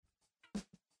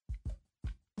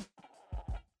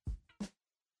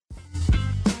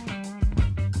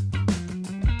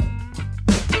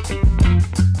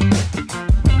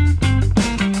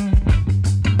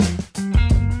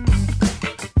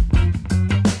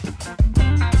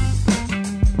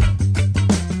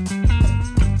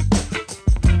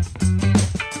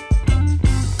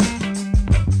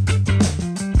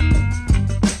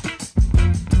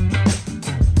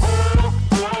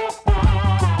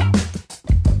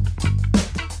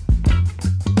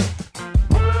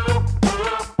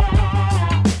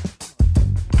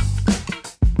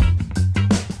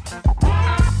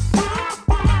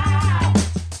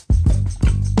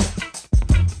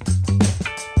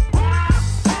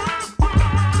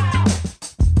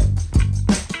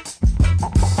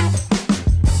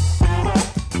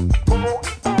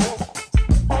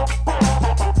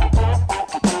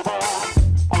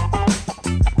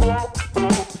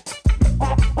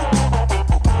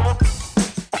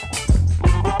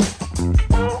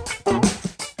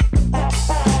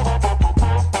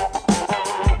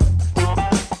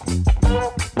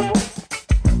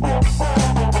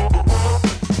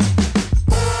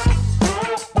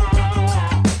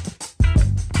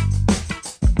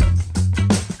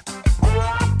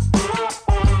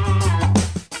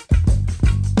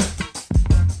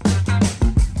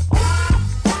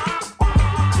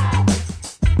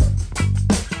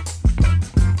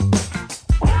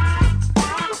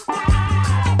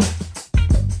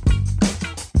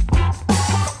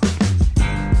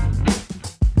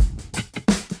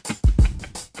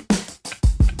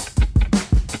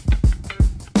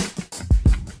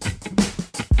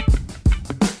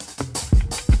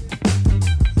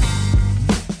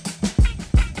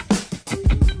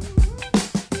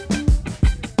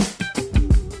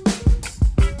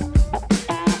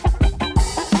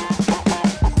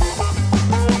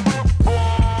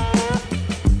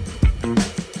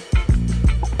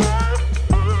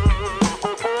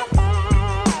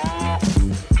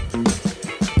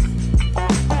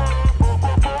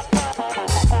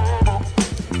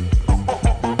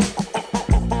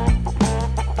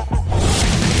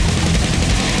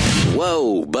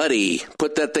buddy,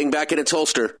 put that thing back in its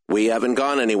holster. We haven't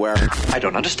gone anywhere. I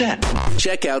don't understand.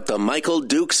 Check out the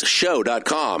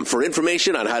MichaelDukesShow.com for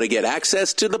information on how to get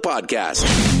access to the podcast.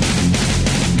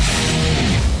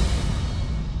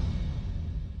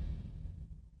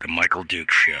 The Michael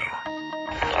Dukes Show.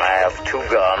 I have 2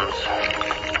 guns,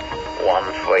 one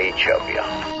for each of you.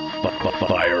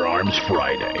 Firearms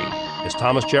Friday. As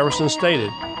Thomas Jefferson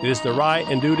stated, it is the right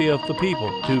and duty of the people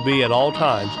to be at all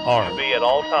times armed. Say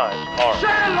hello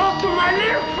to my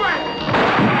little friend!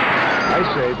 I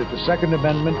say that the Second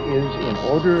Amendment is, in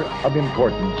order of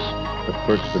importance, the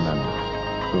First Amendment.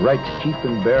 The right to keep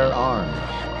and bear arms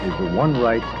is the one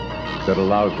right that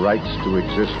allows rights to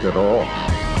exist at all.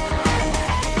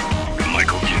 The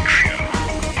Michael Dukes Show.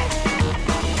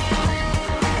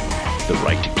 The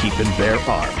right to keep and bear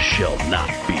arms shall not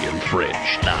be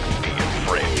infringed. Not be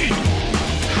infringed.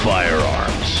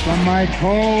 Firearms. From my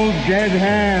cold, dead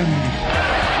hands.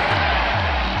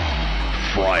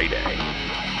 Friday.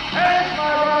 Here's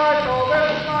my rifle,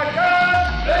 there's my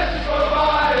gun, this is for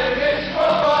fighting, it's for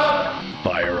fun.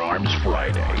 Firearms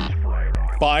Friday.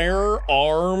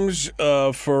 Firearms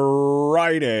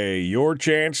Friday. Your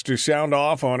chance to sound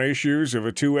off on issues of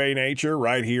a 2A nature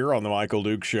right here on the Michael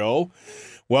Dukes Show.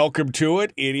 Welcome to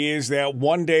it. It is that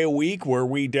one day a week where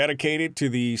we dedicate it to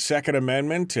the Second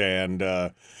Amendment and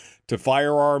to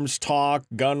firearms talk,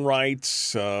 gun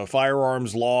rights,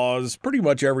 firearms laws, pretty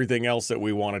much everything else that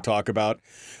we want to talk about.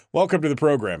 Welcome to the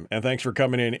program, and thanks for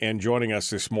coming in and joining us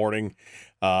this morning.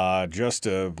 Just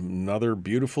another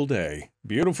beautiful day.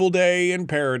 Beautiful day in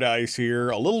paradise here.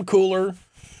 A little cooler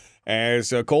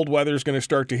as cold weather is going to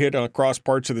start to hit across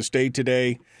parts of the state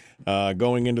today.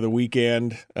 Going into the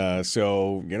weekend.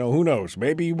 So, who knows?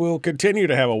 Maybe we'll continue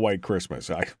to have a white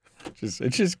Christmas. I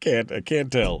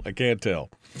can't tell.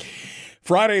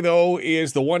 Friday, though,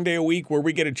 is the one day a week where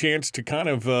we get a chance to kind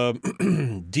of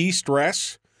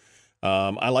de-stress.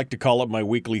 I like to call it my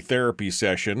weekly therapy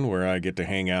session where I get to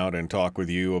hang out and talk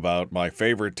with you about my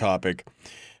favorite topic.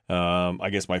 I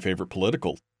guess my favorite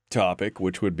political topic,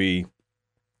 which would be,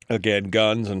 again,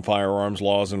 guns and firearms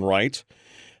laws and rights.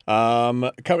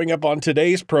 Coming up on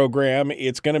today's program,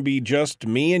 it's going to be just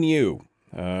me and you.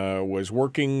 Was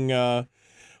working on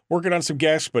some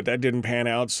guests, but that didn't pan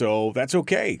out, so that's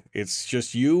okay. It's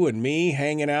just you and me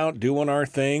hanging out, doing our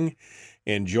thing,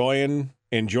 enjoying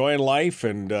life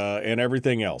and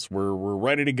everything else. We're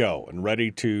ready to go and ready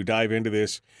to dive into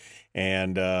this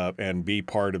and be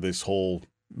part of this whole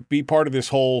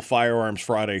Firearms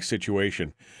Friday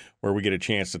situation where we get a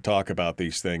chance to talk about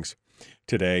these things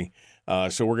today.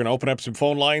 So we're going to open up some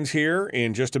phone lines here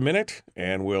in just a minute,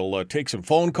 and we'll take some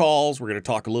phone calls. We're going to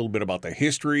talk a little bit about the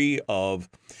history of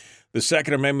the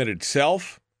Second Amendment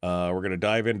itself. We're going to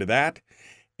dive into that,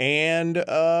 and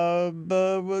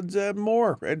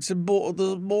more, and some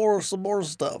more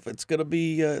stuff. It's going to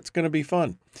be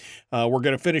fun. We're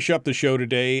going to finish up the show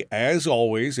today, as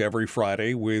always, every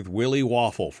Friday with Willie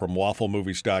Waffle from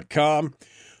WaffleMovies.com.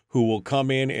 Who will come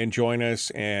in and join us,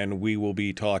 and we will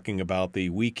be talking about the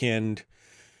weekend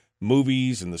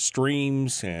movies and the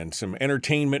streams and some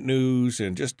entertainment news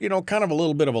and just, kind of a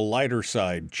little bit of a lighter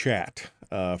side chat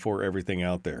for everything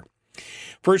out there.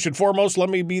 First and foremost, let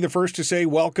me be the first to say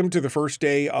welcome to the first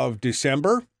day of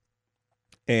December.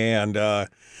 And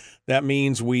that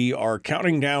means we are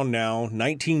counting down now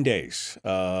 19 days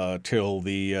till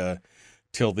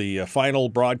the final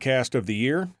broadcast of the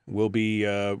year. We'll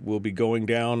be going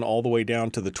down all the way down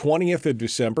to the 20th of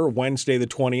December. Wednesday the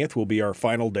 20th will be our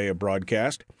final day of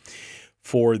broadcast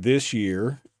for this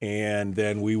year, and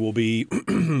then we will be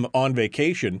on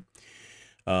vacation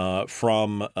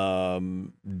from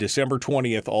December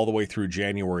 20th all the way through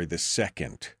January the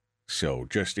 2nd. So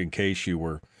just in case you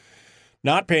were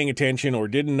not paying attention or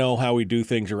didn't know how we do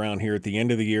things around here at the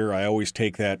end of the year, I always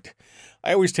take that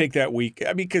week,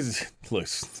 because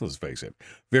let's face it,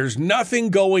 there's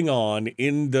nothing going on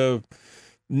in the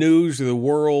news or the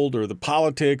world or the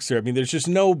politics. There's just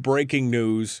no breaking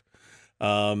news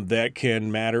that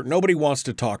can matter. Nobody wants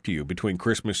to talk to you between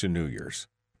Christmas and New Year's,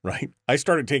 right? I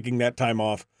started taking that time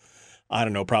off, I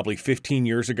don't know, probably 15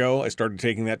 years ago. I started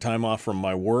taking that time off from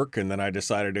my work, and then I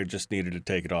decided I just needed to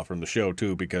take it off from the show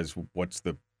too, because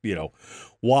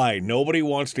why? Nobody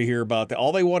wants to hear about that.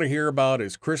 All they want to hear about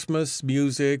is Christmas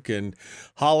music and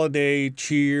holiday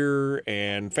cheer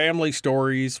and family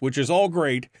stories, which is all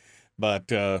great,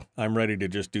 but I'm ready to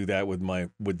just do that with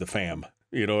the fam.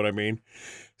 You know what I mean?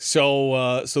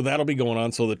 So that'll be going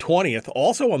on. So the 20th,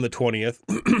 also on the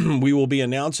 20th, we will be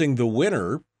announcing the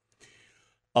winner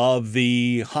of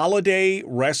the holiday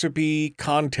recipe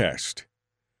contest,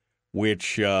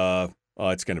 which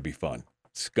it's going to be fun.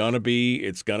 It's gonna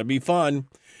be fun.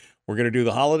 We're gonna do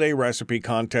the holiday recipe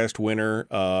contest winner.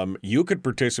 You could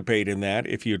participate in that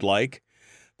if you'd like.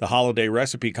 The holiday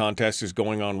recipe contest is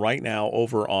going on right now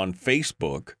over on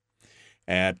Facebook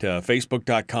at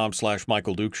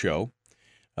facebook.com/Michael Duke Show.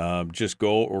 Just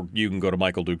go, or you can go to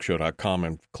michaeldukeshow.com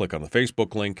and click on the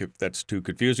Facebook link if that's too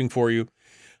confusing for you.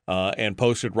 And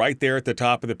posted right there at the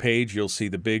top of the page, you'll see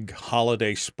the big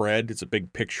holiday spread. It's a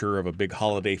big picture of a big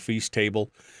holiday feast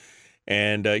table.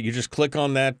 And you just click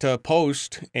on that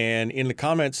post, and in the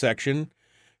comment section,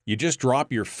 you just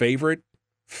drop your favorite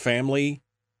family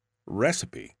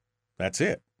recipe. That's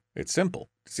it. It's simple.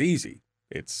 It's easy.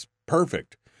 It's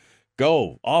perfect.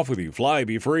 Go, off with you, fly,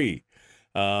 be free.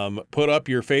 Put up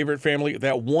your favorite family,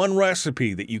 that one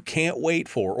recipe that you can't wait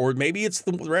for, or maybe it's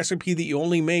the recipe that you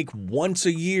only make once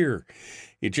a year.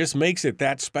 It just makes it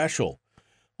that special.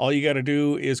 All you got to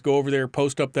do is go over there,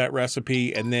 post up that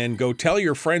recipe, and then go tell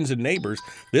your friends and neighbors.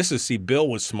 Bill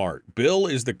was smart. Bill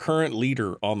is the current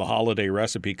leader on the holiday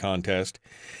recipe contest.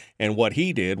 And what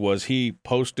he did was he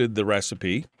posted the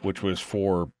recipe, which was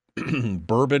for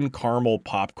bourbon caramel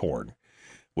popcorn,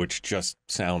 which just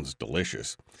sounds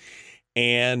delicious.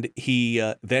 And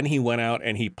then he went out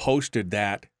and he posted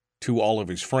that to all of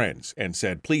his friends and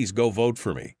said, please go vote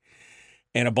for me.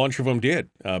 And a bunch of them did.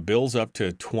 Bill's up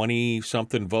to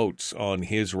 20-something votes on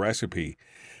his recipe.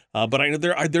 But I know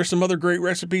there's some other great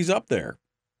recipes up there.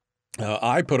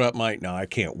 I put up I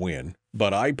can't win,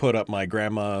 but I put up my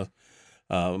grandmother's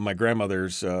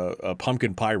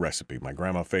pumpkin pie recipe, my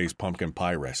Grandma Faye's pumpkin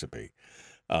pie recipe.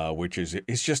 Which is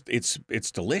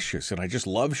it's delicious, and I just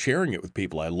love sharing it with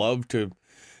people. I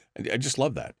just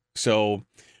love that. So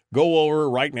go over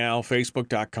right now,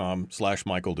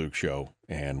 facebook.com/Michael Duke Show,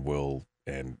 and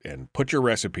and put your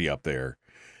recipe up there,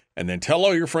 and then tell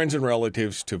all your friends and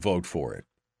relatives to vote for it.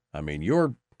 I mean,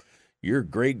 your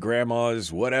great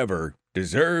grandma's whatever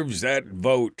deserves that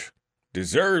vote,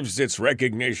 deserves its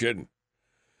recognition.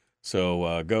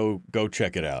 So go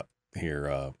check it out here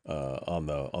on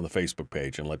the Facebook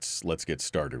page, and let's get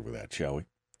started with that, shall we?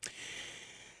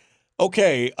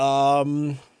 Okay, a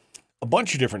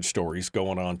bunch of different stories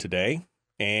going on today,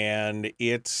 and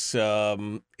it's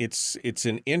an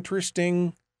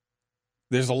interesting.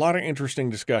 There's a lot of interesting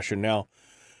discussion now.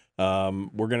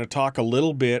 We're going to talk a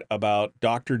little bit about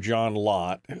Dr. John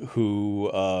Lott, who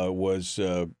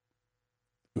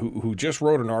just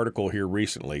wrote an article here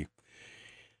recently.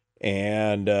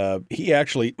 And he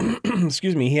actually,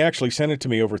 he actually sent it to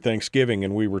me over Thanksgiving,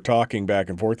 and we were talking back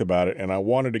and forth about it, and I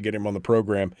wanted to get him on the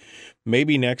program.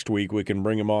 Maybe next week we can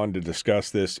bring him on to discuss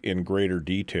this in greater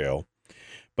detail.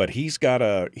 But he's got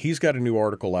a new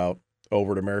article out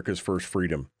over at America's First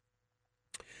Freedom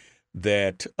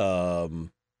that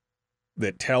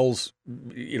tells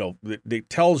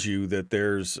you that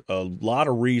there's a lot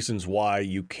of reasons why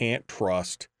you can't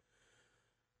trust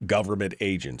government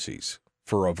agencies,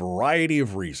 for a variety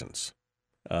of reasons.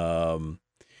 And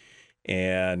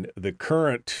the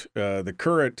current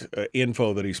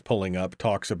info that he's pulling up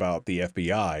talks about the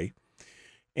FBI,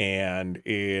 and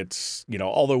it's,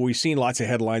 although we've seen lots of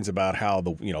headlines about how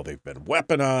they've been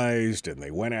weaponized and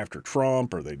they went after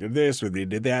Trump, or they did this or they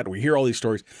did that. We hear all these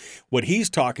stories. What he's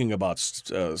talking about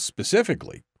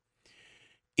specifically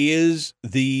is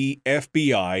the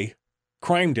FBI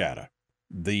crime data.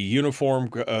 The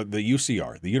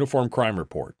UCR, the Uniform Crime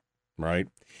Report, right?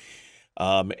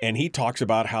 And he talks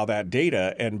about how that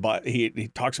data, he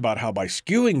talks about how by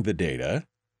skewing the data,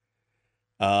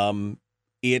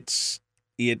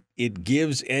 it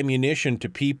gives ammunition to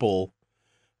people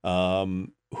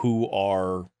who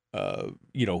are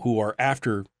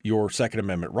after your Second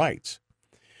Amendment rights,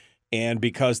 and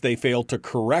because they fail to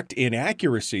correct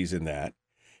inaccuracies in that,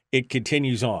 it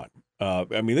continues on.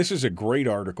 This is a great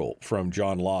article from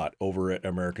John Lott over at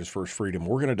America's First Freedom.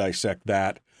 We're going to dissect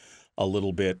that a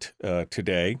little bit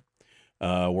today.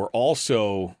 We're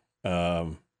also,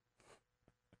 I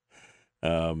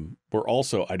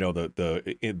know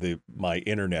that my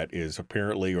internet is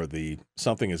apparently,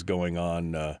 something is going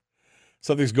on.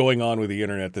 Something's going on with the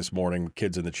internet this morning.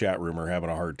 Kids in the chat room are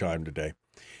having a hard time today.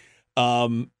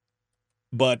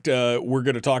 But we're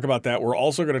going to talk about that. We're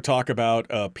also going to talk about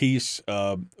a piece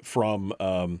from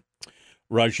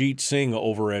Rajit Singh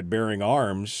over at Bearing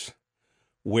Arms,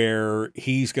 where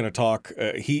he's going to talk.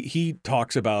 He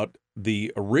talks about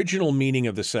the original meaning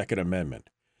of the Second Amendment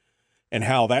and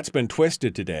how that's been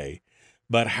twisted today,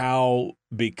 but how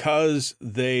because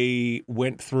they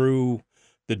went through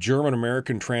the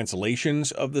German-American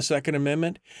translations of the Second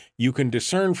Amendment, you can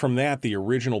discern from that the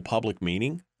original public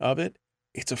meaning of it.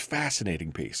 It's a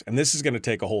fascinating piece, and this is going to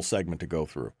take a whole segment to go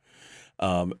through.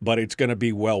 But it's going to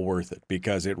be well worth it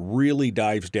because it really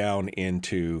dives down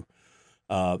into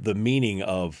the meaning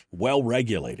of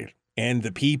well-regulated and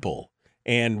the people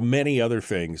and many other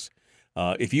things.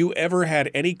 If you ever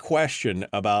had any question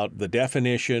about the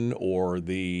definition or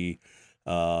the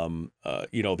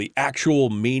actual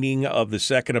meaning of the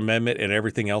Second Amendment and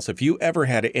everything else, if you ever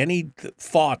had any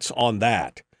thoughts on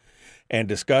that and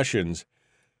discussions,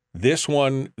 this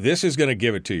is going to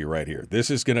give it to you right here. This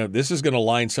is going to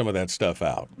line some of that stuff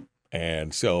out.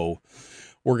 And so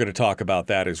we're going to talk about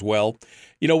that as well.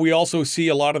 We also see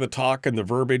a lot of the talk and the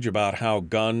verbiage about how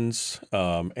guns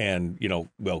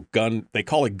they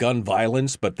call it gun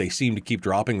violence, but they seem to keep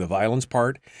dropping the violence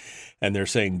part. And they're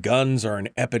saying guns are an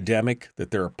epidemic,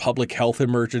 that they're a public health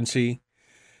emergency.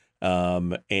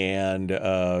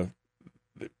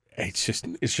 It's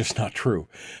just not true.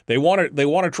 They want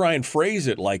to try and phrase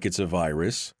it like it's a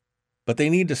virus, but they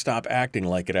need to stop acting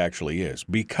like it actually is,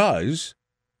 because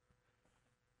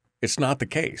it's not the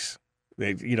case.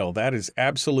 That is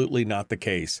absolutely not the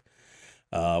case.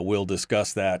 We'll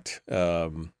discuss that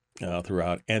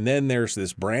throughout. And then there's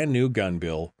this brand new gun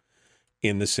bill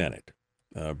in the Senate.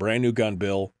 Brand new gun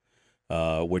bill,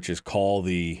 which is called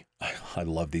I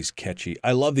love these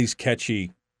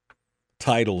catchy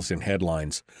titles and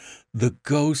headlines. The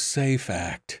Go Safe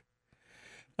Act.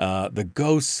 The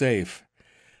Go Safe.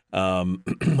 We're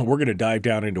going to dive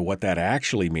down into what that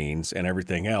actually means and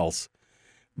everything else.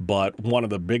 But one of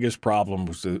the biggest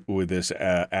problems with this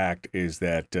act is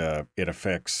that it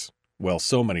affects,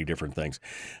 so many different things.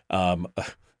 The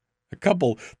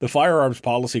Firearms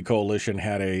Policy Coalition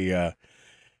had a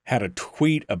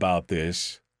tweet about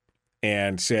this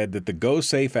and said that the Go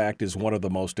Safe Act is one of the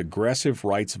most aggressive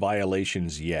rights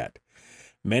violations yet.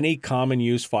 Many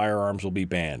common-use firearms will be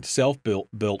banned.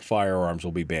 Self-built firearms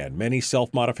will be banned. Many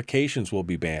self-modifications will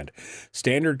be banned.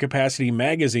 Standard capacity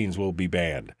magazines will be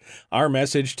banned. Our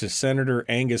message to Senator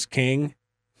Angus King,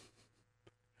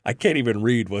 I can't even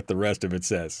read what the rest of it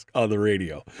says on the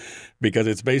radio because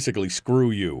it's basically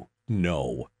screw you.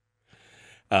 No.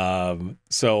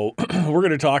 So we're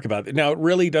going to talk about it. Now, it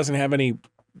really doesn't have any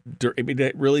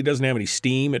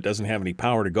steam. It doesn't have any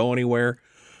power to go anywhere.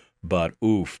 But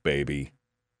oof, baby.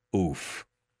 Oof.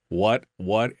 What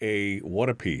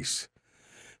a piece.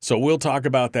 So we'll talk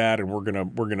about that, and we're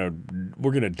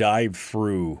gonna dive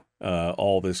through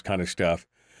all this kind of stuff.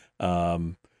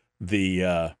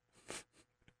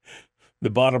 The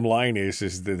bottom line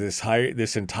is that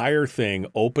this entire thing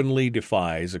openly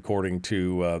defies, according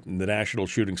to the National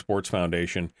Shooting Sports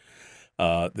Foundation,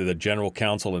 the General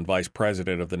Counsel and Vice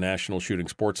President of the National Shooting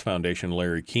Sports Foundation,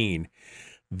 Larry Keane.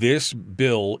 This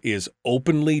bill is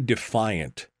openly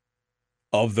defiant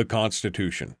of the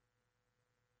Constitution.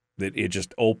 That it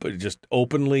just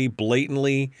openly,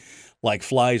 blatantly,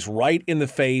 flies right in the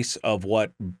face of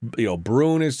what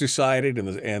Brune has decided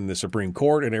and the Supreme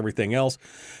Court and everything else.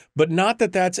 But not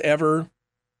that that's ever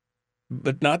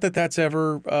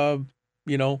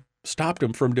stopped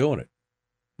him from doing it.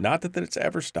 Not that it's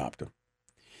ever stopped him.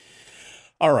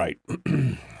 All right.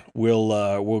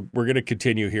 We're going to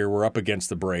continue here. We're up against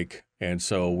the break, and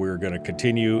so we're going to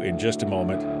continue in just a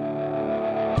moment.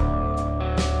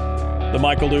 The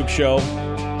Michael Duke Show,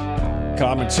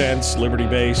 common sense,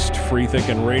 liberty-based,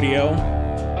 free-thinking radio.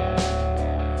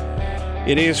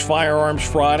 It is Firearms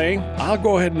Friday. I'll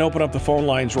go ahead and open up the phone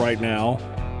lines right now.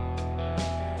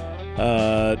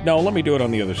 No, let me do it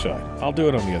on the other side. I'll do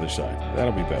it on the other side.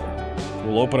 That'll be better.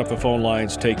 We'll open up the phone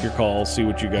lines, take your calls, see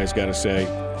what you guys got to say.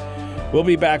 We'll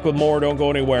be back with more. Don't go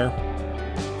anywhere.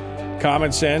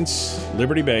 Common sense,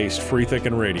 liberty-based,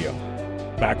 free-thinking radio.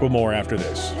 Back with more after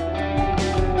this.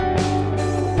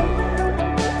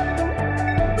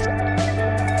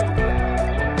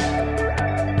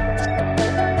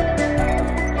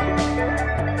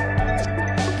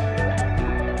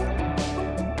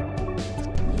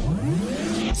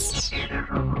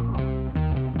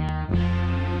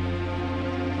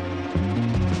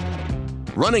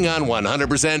 Running on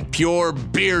 100% pure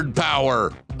beard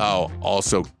power. Oh,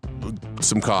 also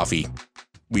some coffee.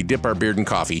 We dip our beard in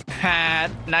coffee. Ha,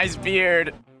 nice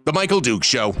beard. The Michael Duke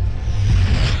Show.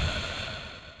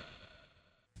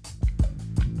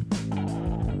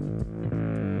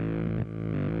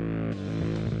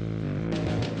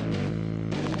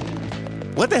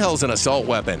 What the hell's an assault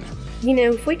weapon?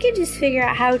 If we could just figure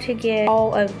out how to get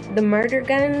all of the murder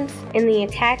guns and the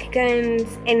attack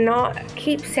guns and not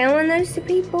keep selling those to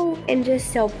people and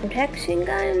just sell protection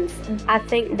guns, I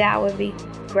think that would be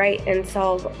great and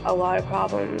solve a lot of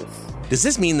problems. Does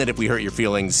this mean that if we hurt your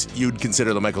feelings, you'd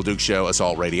consider the Michael Dukes Show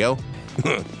assault radio?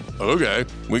 Okay,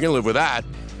 we can live with that.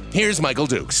 Here's Michael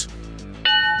Dukes.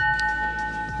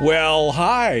 Well,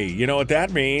 hi. You know what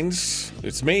that means?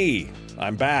 It's me.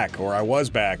 I'm back, or I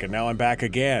was back, and now I'm back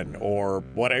again. Or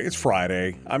what? It's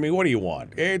Friday. I mean, what do you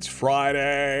want? It's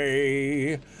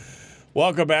Friday.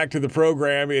 Welcome back to the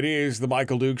program. It is the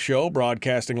Michael Duke Show,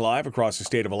 broadcasting live across the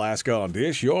state of Alaska on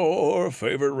this, your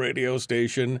favorite radio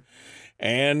station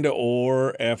and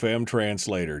or FM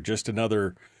translator. Just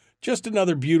another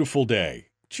beautiful day.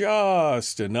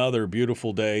 Just another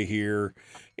beautiful day here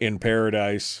in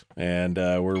paradise, and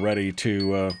we're ready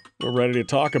to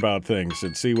talk about things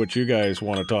and see what you guys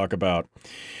want to talk about.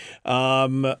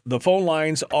 The phone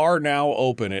lines are now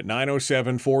open at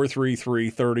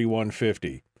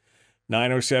 907-433-3150.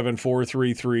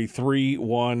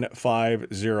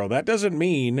 907-433-3150. That doesn't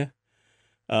mean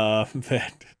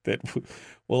that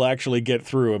we'll actually get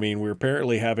through. I mean, we're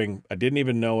apparently having. I didn't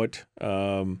even know it.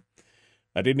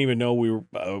 I didn't even know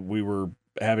we were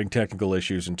having technical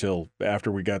issues until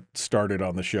after we got started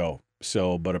on the show.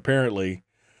 So, but apparently,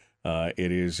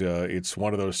 it's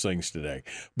one of those things today.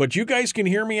 But you guys can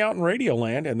hear me out in Radio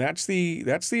Land, and that's the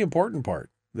important part.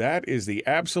 That is the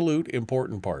absolute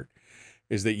important part,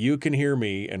 is that you can hear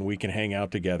me and we can hang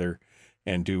out together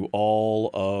and do all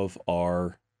of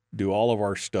our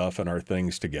stuff and our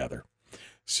things together.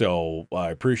 So I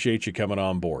appreciate you coming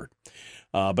on board.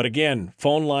 But again,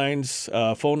 phone lines,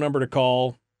 phone number to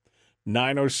call,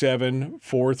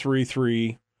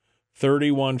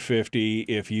 907-433-3150.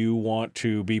 If you want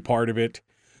to be part of it,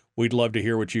 we'd love to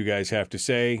hear what you guys have to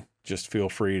say. Just feel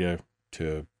free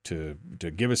to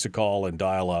give us a call and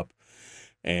dial up,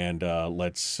 and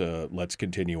let's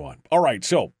continue on. All right,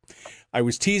 so I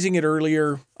was teasing it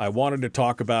earlier. I wanted to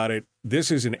talk about it.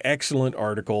 This is an excellent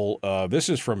article. This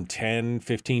is from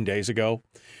 15 days ago.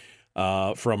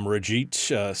 From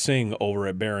Rajit Singh over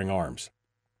at Bearing Arms.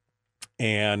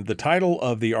 And the title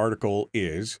of the article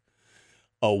is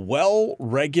A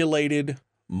Well-Regulated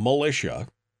Militia.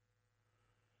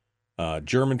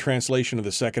 German translation of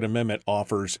the Second Amendment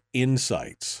offers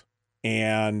insights.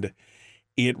 And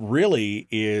it really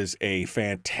is a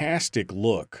fantastic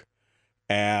look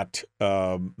at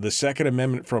the Second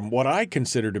Amendment from what I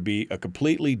consider to be a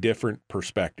completely different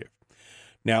perspective.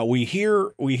 Now, we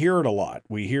hear it a lot.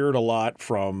 We hear it a lot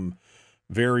from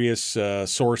various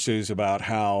sources about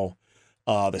how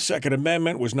the Second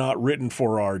Amendment was not written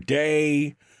for our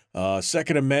day.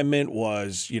 Second Amendment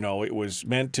was, it was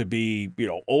meant to be,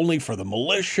 only for the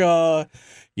militia.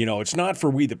 It's not for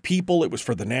we the people. It was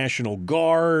for the National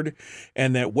Guard.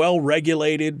 And that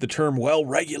the term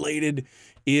well-regulated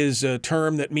is a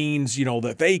term that means,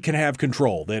 that they can have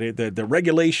control, that the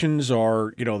regulations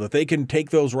are, that they can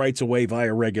take those rights away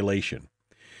via regulation.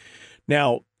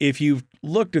 Now, if you've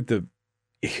looked at the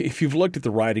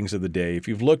writings of the day, if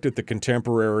you've looked at the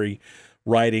contemporary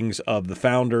writings of the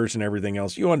founders and everything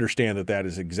else, you understand that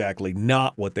is exactly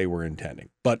not what they were intending.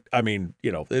 But I mean,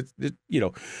 that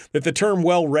the term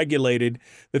well-regulated,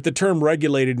 that the term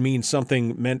regulated meant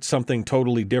something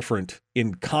totally different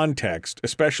in context,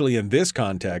 especially in this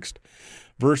context,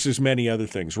 versus many other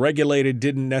things. Regulated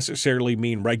didn't necessarily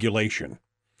mean regulation.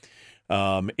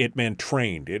 It meant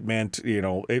trained. It meant,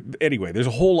 anyway, there's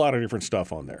a whole lot of different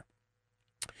stuff on there.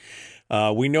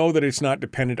 We know that it's not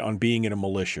dependent on being in a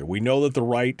militia. We know that the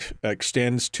right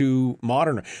extends to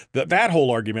modern. That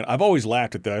whole argument, I've always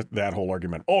laughed at that whole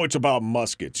argument. Oh, it's about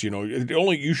muskets.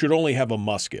 You should only have a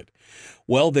musket.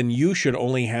 Well, then you should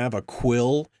only have a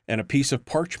quill and a piece of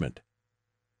parchment.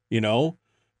 You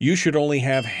should only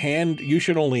have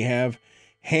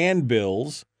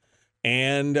handbills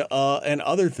and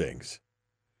other things.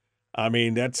 I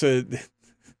mean, that's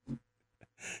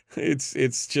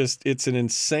it's an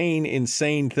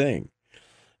insane thing.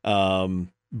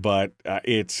 But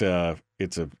it's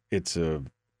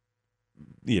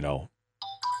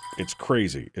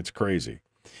crazy. It's crazy.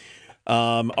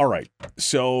 All right.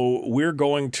 So we're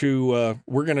going to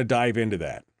dive into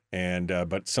that. And,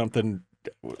 but something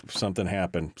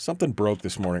happened. Something broke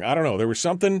this morning. I don't know. There was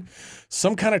some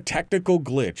kind of technical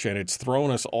glitch, and it's thrown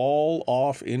us all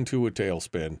off into a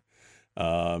tailspin.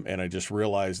 And I just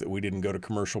realized that we didn't go to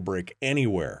commercial break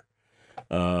anywhere.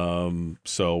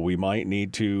 So we might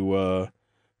need to,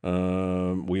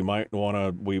 we might want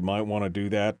to do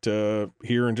that,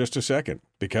 here in just a second,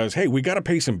 because, hey, we got to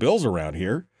pay some bills around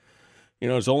here.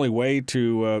 It's the only way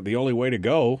to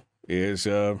go is,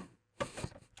 the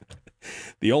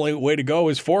only way to go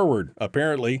is forward,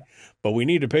 apparently, but we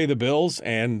need to pay the bills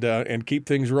and keep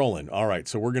things rolling. All right.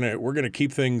 So we're going to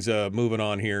keep things, moving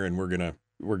on here, and we're going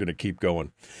keep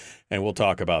going, and we'll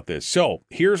talk about this. So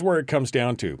here's where it comes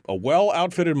down to: a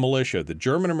well-outfitted militia, the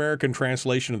German-American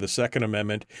translation of the Second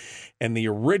Amendment, and the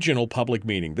original public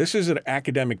meaning. This is an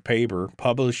academic paper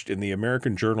published in the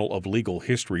American Journal of Legal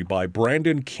History by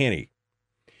Brandon Kinney.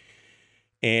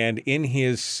 And in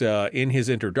his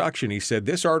introduction, he said,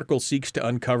 this article seeks to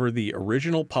uncover the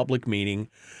original public meaning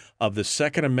of the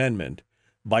Second Amendment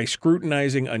by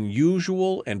scrutinizing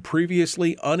unusual and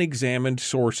previously unexamined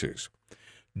sources,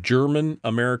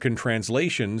 German-American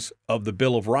translations of the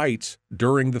Bill of Rights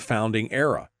during the founding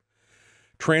era.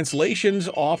 Translations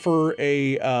offer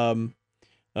a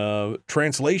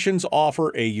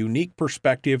unique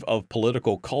perspective of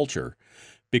political culture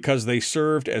because they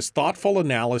served as thoughtful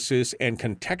analysis and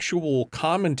contextual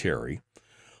commentary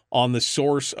on the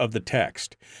source of the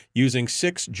text. Using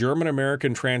 6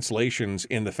 German-American translations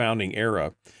in the founding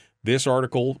era, this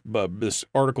article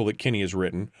that Kinney has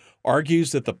written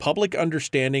argues that the public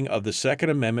understanding of the Second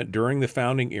Amendment during the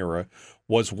founding era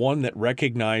was one that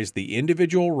recognized the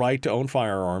individual right to own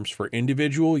firearms for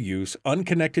individual use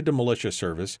unconnected to militia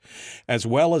service, as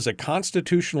well as a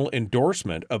constitutional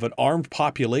endorsement of an armed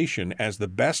population as the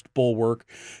best bulwark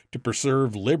to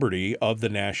preserve liberty of the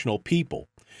national people.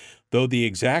 Though the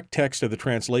exact text of the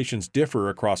translations differ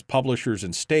across publishers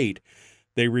and state,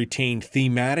 they retain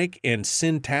thematic and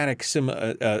syntactic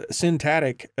similarities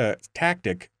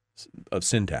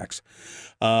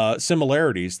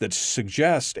that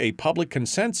suggest a public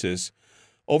consensus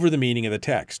over the meaning of the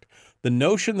text. The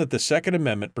notion that the Second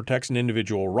Amendment protects an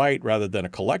individual right rather than a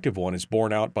collective one is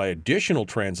borne out by additional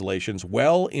translations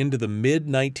well into the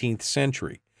mid-19th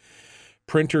century.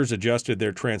 Printers adjusted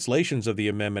their translations of the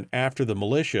amendment after the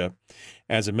militia,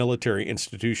 as a military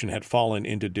institution, had fallen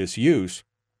into disuse,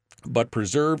 but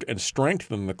preserved and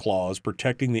strengthened the clause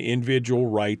protecting the individual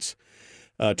rights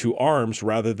to arms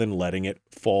rather than letting it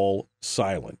fall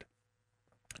silent.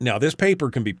 Now, this paper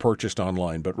can be purchased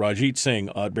online, but Rajit Singh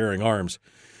at Bearing Arms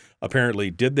apparently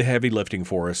did the heavy lifting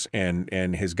for us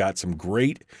and has got some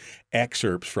great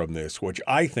excerpts from this, which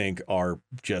I think are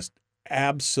just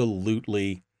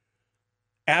absolutely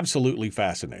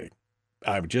fascinating.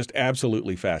 Just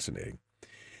absolutely fascinating.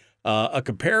 A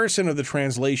comparison of the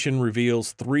translation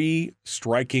reveals 3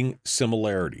 striking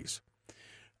similarities.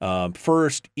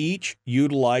 First, each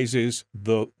utilizes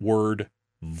the word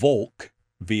Volk,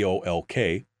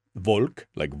 V-O-L-K, Volk,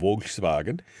 like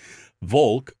Volkswagen,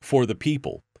 Volk for the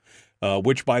people,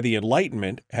 which by the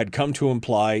Enlightenment had come to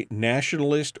imply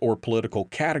nationalist or political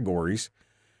categories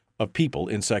of people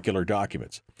in secular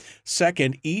documents.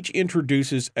 Second, each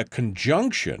introduces a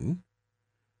conjunction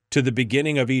to the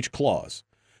beginning of each clause,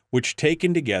 which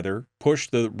taken together push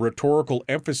the rhetorical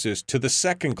emphasis to the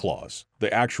second clause,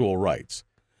 the actual rights.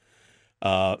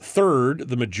 Third,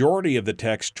 the majority of the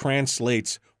text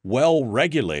translates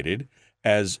well-regulated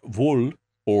as wohl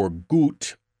or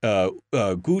gut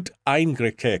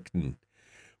eingerichtet,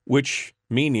 which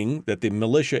meaning that the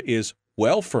militia is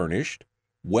well-furnished,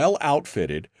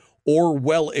 well-outfitted, or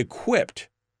well-equipped,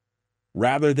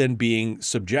 rather than being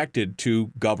subjected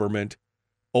to government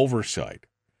oversight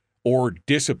or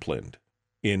disciplined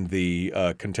in the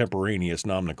contemporaneous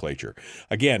nomenclature.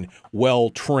 Again,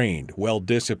 well-trained,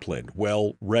 well-disciplined,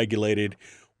 well-regulated,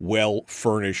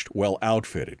 well-furnished,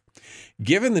 well-outfitted.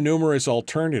 Given the numerous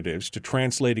alternatives to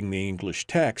translating the English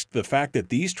text, the fact that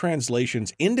these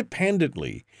translations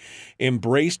independently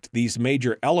embraced these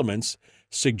major elements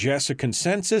suggests a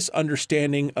consensus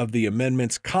understanding of the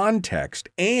amendment's context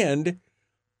and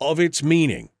of its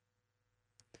meaning.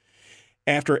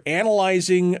 After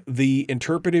analyzing the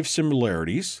interpretive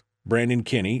similarities, Brandon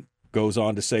Kinney goes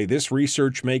on to say this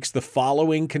research makes the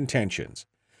following contentions.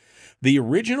 The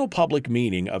original public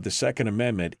meaning of the Second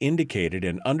Amendment indicated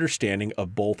an understanding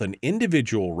of both an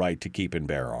individual right to keep and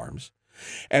bear arms,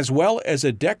 as well as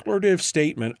a declarative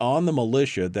statement on the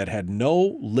militia that had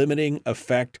no limiting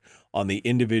effect on the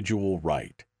individual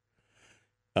right.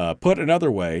 Put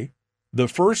another way, the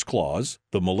first clause,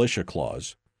 the militia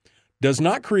clause, does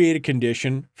not create a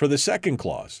condition for the second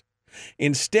clause.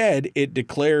 Instead, it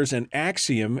declares an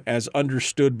axiom as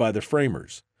understood by the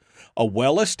framers. A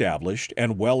well-established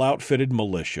and well-outfitted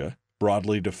militia,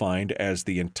 broadly defined as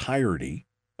the entirety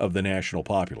of the national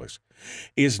populace,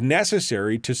 is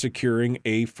necessary to securing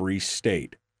a free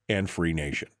state and free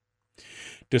nation.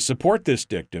 To support this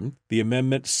dictum, the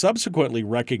amendment subsequently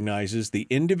recognizes the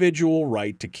individual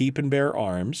right to keep and bear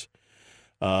arms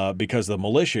because the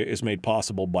militia is made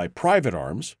possible by private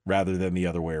arms rather than the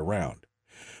other way around.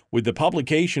 With the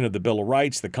publication of the Bill of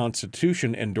Rights, the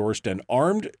Constitution endorsed an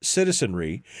armed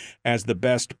citizenry as the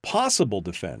best possible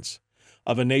defense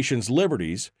of a nation's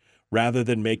liberties rather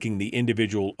than making the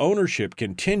individual ownership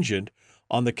contingent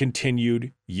on the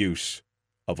continued use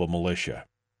of a militia.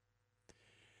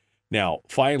 Now,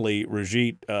 finally,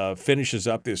 Rajit finishes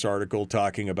up this article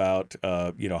talking about,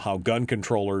 how gun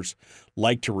controllers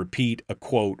like to repeat a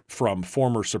quote from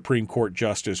former Supreme Court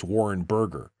Justice Warren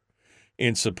Burger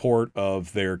in support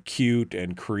of their cute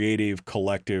and creative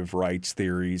collective rights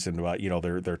theories, and about,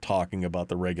 they're talking about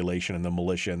the regulation and the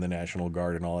militia and the National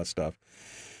Guard and all that stuff.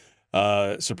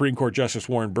 Supreme Court Justice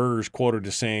Warren Burger is quoted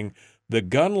as saying, "The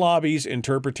gun lobby's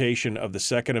interpretation of the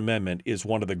Second Amendment is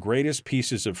one of the greatest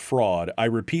pieces of fraud, I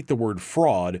repeat the word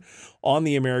fraud, on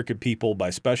the American people by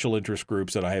special interest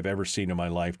groups that I have ever seen in my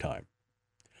lifetime."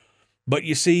 But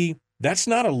you see, that's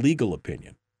not a legal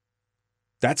opinion.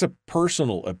 That's a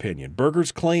personal opinion.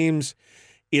 Burger's claims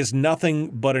is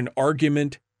nothing but an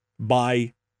argument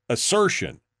by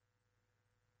assertion.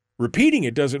 Repeating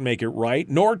it doesn't make it right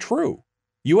nor true.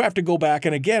 You have to go back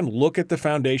and, again, look at the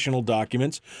foundational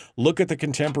documents, look at the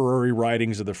contemporary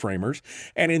writings of the framers,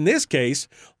 and in this case,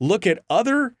 look at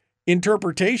other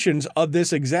interpretations of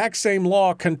this exact same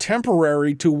law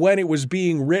contemporary to when it was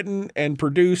being written and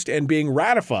produced and being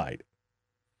ratified.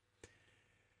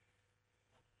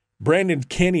 Brandon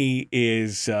Kinney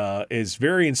is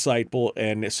very insightful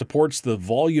and supports the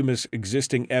voluminous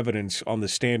existing evidence on the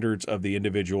standards of the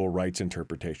individual rights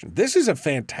interpretation. This is a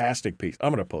fantastic piece. I'm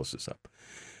going to post this up.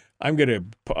 I'm going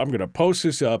to post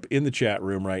this up in the chat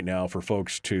room right now for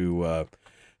folks to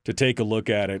take a look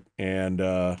at it and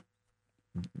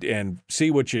see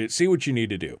what you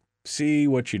need to do. See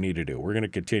what you need to do. We're going to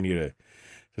continue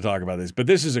to talk about this, but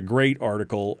this is a great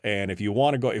article, and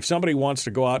if somebody wants to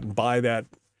go out and buy that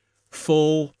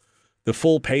the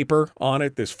full paper on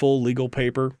it, this full legal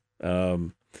paper,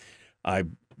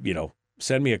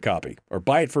 send me a copy or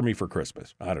buy it for me for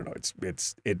Christmas. I don't know.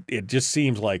 It just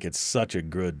seems like it's such a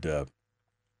good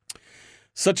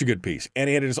piece. And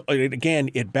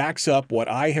it backs up what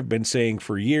I have been saying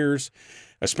for years,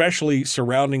 especially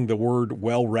surrounding the word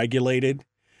well-regulated.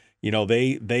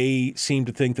 They seem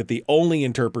to think that the only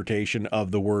interpretation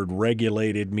of the word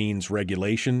regulated means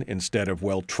regulation instead of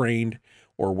well-trained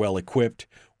or well-equipped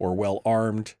or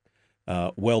well-armed,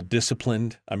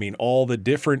 well-disciplined. I mean, all the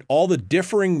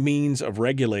differing means of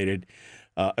regulated,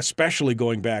 especially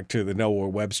going back to the Noah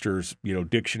Webster's,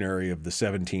 dictionary of the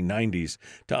 1790s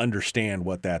to understand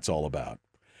what that's all about.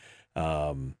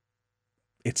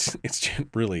 It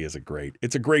really is a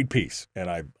great piece, and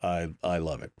I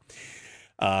love it.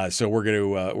 So we're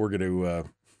going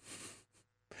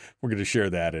to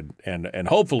share that and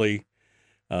hopefully,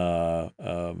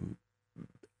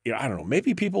 I don't know,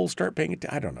 maybe people will start paying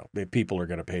attention. I don't know if people are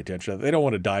going to pay attention. They don't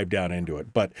want to dive down into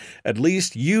it, but at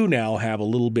least you now have a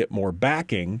little bit more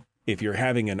backing if you're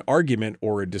having an argument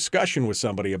or a discussion with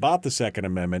somebody about the Second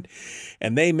Amendment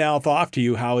and they mouth off to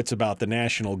you how it's about the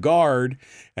National Guard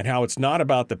and how it's not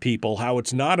about the people, how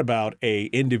it's not about a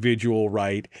individual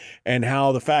right, and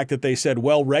how the fact that they said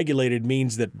well-regulated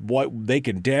means that what they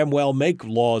can damn well make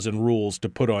laws and rules to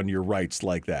put on your rights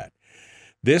like that.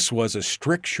 This was a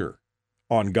stricture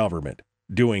on government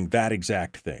doing that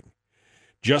exact thing.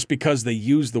 Just because they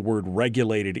use the word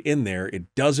regulated in there, it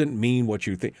doesn't mean what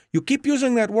you think. You keep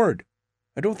using that word.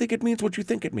 I don't think it means what you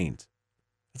think it means.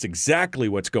 That's exactly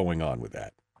what's going on with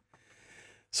that.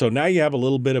 So now you have a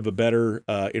little bit of a better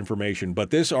information.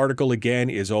 But this article, again,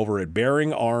 is over at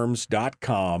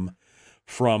bearingarms.com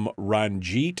from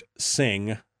Ranjit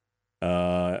Singh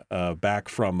back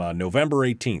from November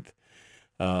 18th.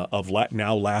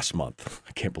 Last month.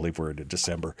 I can't believe we're into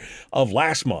December. Of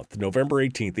last month, November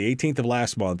 18th, the 18th of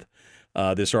last month,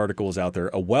 this article is out there.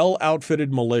 A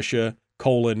well-outfitted militia,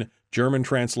 German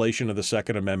translation of the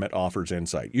Second Amendment offers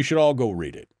insight. You should all go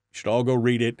read it.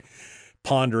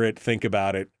 Ponder it, think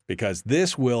about it, because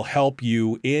this will help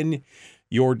you in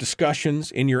your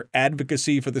discussions, in your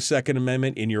advocacy for the Second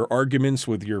Amendment, in your arguments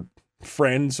with your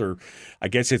friends, or I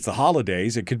guess it's the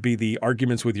holidays. It could be the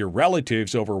arguments with your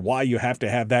relatives over why you have to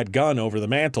have that gun over the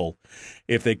mantle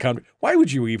if they come. Why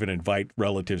would you even invite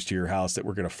relatives to your house that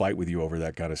were going to fight with you over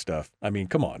that kind of stuff? I mean,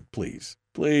 come on, please.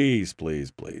 Don't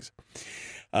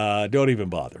even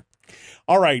bother.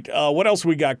 All right, what else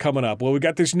we got coming up? Well, we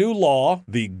got this new law,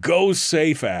 the Go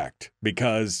Safe Act,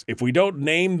 because if we don't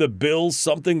name the bill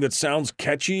something that sounds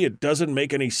catchy, it doesn't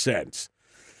make any sense.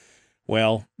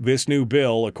 Well, this new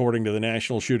bill, according to the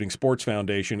National Shooting Sports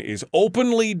Foundation, is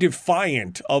openly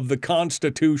defiant of the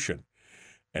Constitution.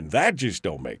 And that just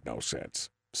don't make no sense.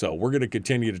 So we're going to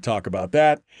continue to talk about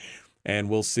that, and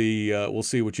we'll see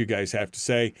what you guys have to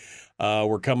say.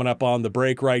 We're coming up on the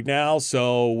break right now,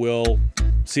 so we'll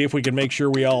see if we can make sure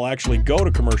we all actually go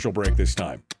to commercial break this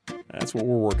time. That's what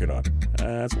we're working on.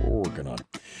 That's what we're working on.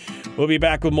 We'll be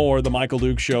back with more of The Michael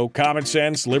Duke Show. Common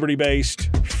sense,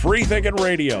 liberty-based, free-thinking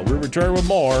radio. We'll return with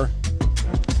more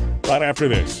right after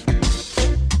this.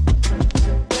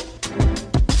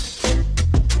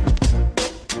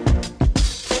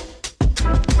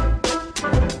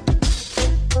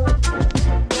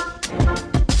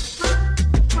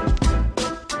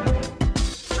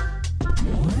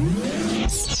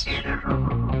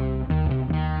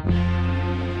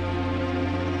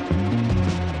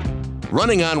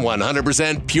 Running on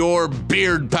 100% pure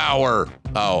beard power.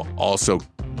 Oh, also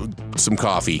some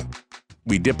coffee.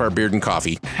 We dip our beard in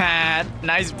coffee. Ha,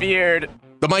 nice beard.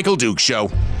 The Michael Duke Show.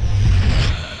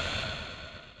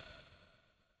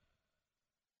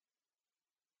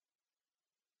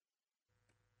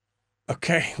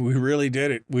 Okay, we really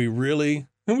did it. We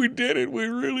did it. We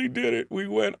really did it. We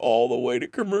went all the way to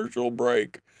commercial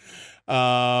break.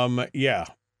 Yeah.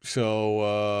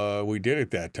 So we did it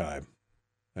that time.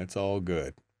 That's all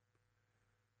good.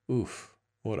 Oof.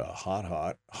 What a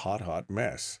hot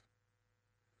mess.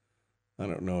 I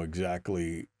don't know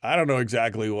exactly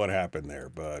what happened there,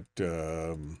 but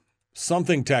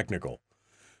something technical.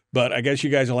 But I guess you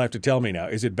guys will have to tell me now.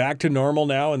 Is it back to normal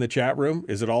now in the chat room?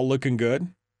 Is it all looking good?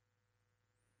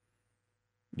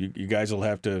 You guys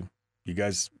have to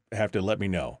let me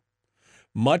know.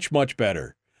 Much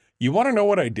better. You want to know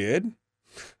what I did?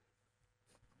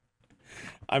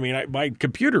 I mean, my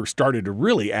computer started to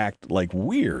really act like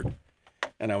weird.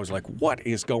 And I was like, what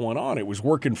is going on? It was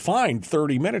working fine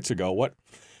 30 minutes ago. What?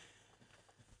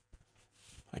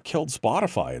 I killed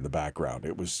Spotify in the background.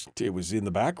 It was in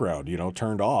the background,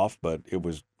 turned off, but it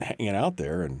was hanging out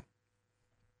there, and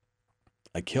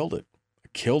I killed it. I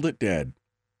killed it dead.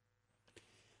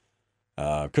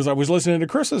 Because I was listening to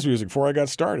Chris's music before I got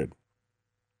started.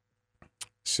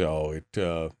 So it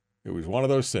was one of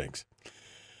those things.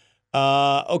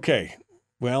 Okay.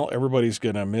 Well, everybody's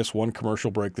going to miss one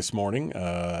commercial break this morning,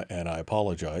 and I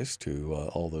apologize to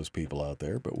all those people out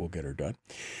there, but we'll get her done.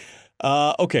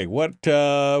 Okay, what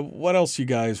else you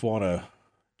guys want to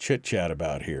chit-chat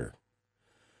about here?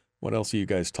 What else are you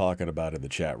guys talking about in the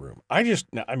chat room? I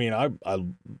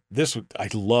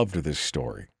loved this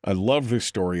story. I love this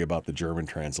story about the German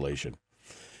translation.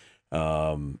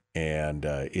 And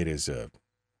it is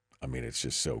it's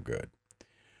just so good.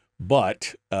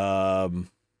 But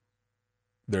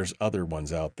there's other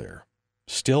ones out there.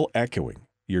 Still echoing.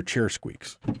 Your chair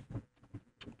squeaks.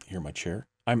 Hear my chair?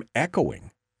 I'm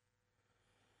echoing.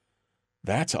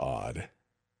 That's odd.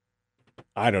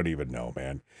 I don't even know,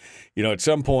 man. At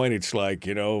some point it's like,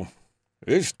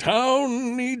 this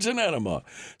town needs an enema.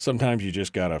 Sometimes you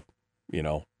just got to,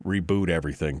 reboot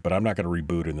everything. But I'm not going to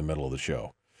reboot in the middle of the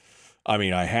show. I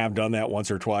mean, I have done that once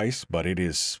or twice, but it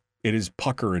is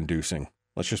pucker-inducing.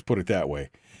 Let's just put it that way.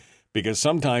 Because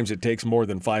sometimes it takes more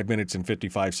than 5 minutes and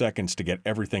 55 seconds to get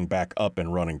everything back up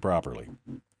and running properly.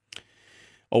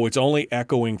 Oh, it's only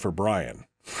echoing for Brian.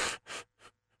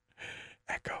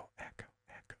 Echo.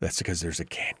 That's because there's a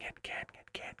canyon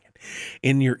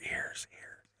in your ears.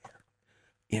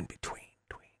 In between.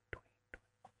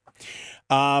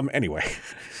 Anyway,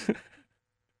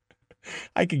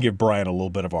 I could give Brian a little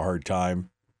bit of a hard time.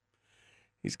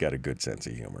 He's got a good sense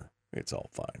of humor. It's all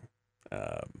fine.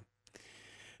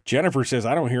 Jennifer says,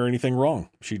 I don't hear anything wrong.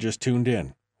 She just tuned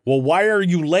in. Well, why are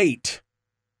you late?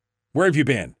 Where have you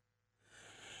been?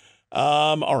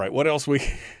 All right. What else we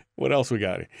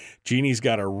got? Jeannie's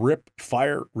got a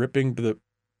fire ripping.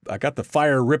 I got the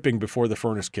fire ripping before the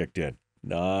furnace kicked in.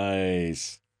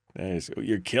 Nice.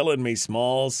 You're killing me,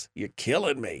 Smalls. You're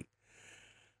killing me.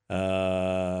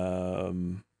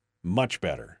 Much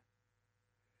better.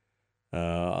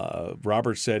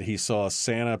 Robert said he saw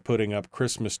Santa putting up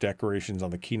Christmas decorations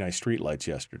on the Kenai streetlights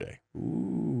yesterday.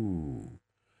 Ooh.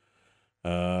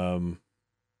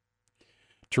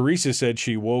 Teresa said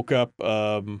she woke up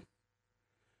in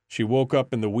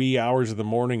the wee hours of the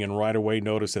morning and right away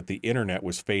noticed that the internet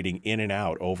was fading in and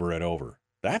out over and over.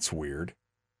 That's weird.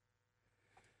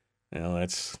 Well,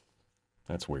 that's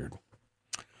weird.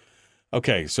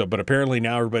 Okay, but apparently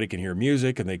now everybody can hear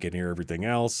music and they can hear everything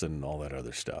else and all that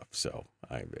other stuff. So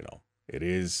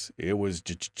it was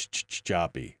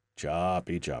choppy.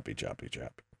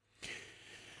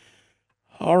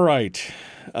 All right.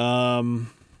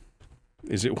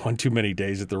 Is it one too many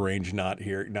days at the range not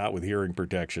with hearing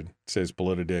protection? Says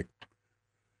Politidick.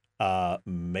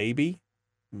 Maybe.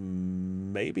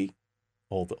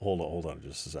 Hold on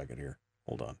just a second here.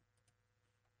 Hold on.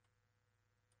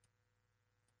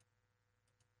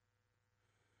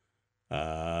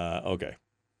 Okay. Is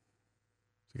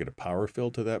it going to power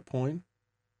fill to that point?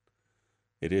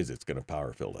 It is. It's going to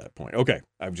power fill that point. Okay.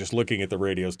 I'm just looking at the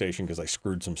radio station because I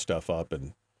screwed some stuff up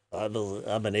and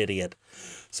I'm an idiot.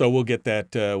 So we'll get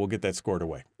that squared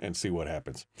away and see what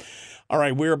happens. All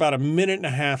right. We're about a minute and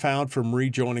a half out from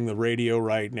rejoining the radio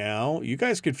right now. You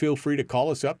guys could feel free to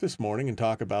call us up this morning and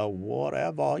talk about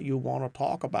whatever you want to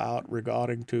talk about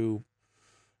regarding to,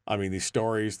 these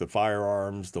stories, the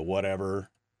firearms, the whatever.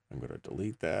 I'm going to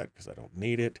delete that because I don't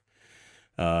need it.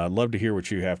 I'd love to hear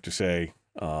what you have to say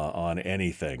on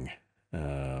anything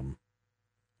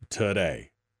today.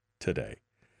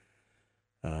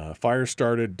 Fire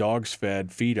started, dogs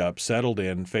fed, feet up, settled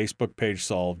in, Facebook page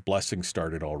solved, blessings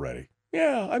started already.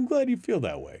 Yeah, I'm glad you feel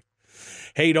that way.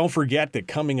 Hey, don't forget that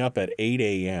coming up at 8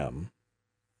 a.m.,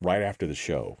 right after the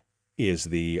show, is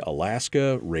the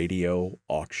Alaska Radio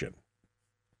Auction.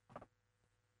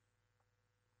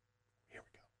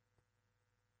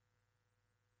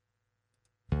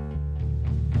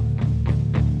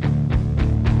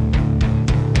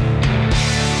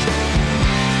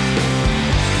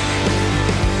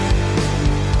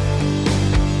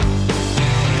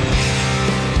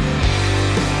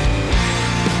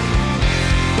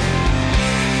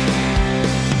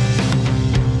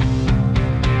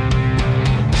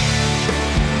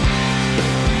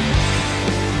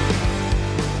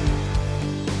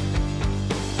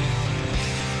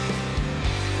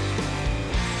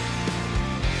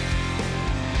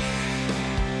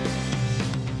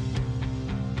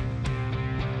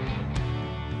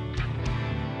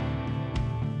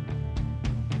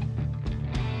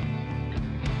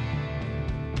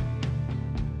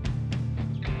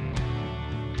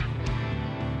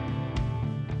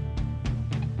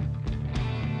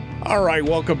 All right,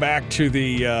 welcome back to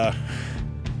the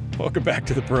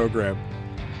program.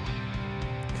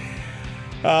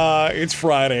 It's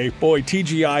Friday. Boy,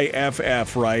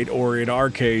 TGIFF, right? Or in our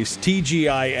case,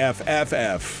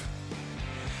 TGIFFF.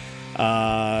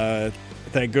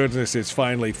 Thank goodness it's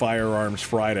finally Firearms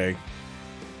Friday.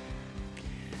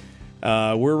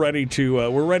 We're ready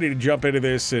to jump into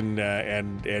this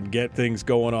and get things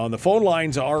going on. The phone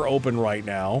lines are open right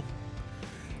now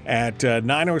at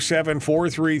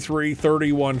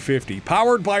 907-433-3150.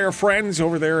 Powered by our friends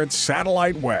over there at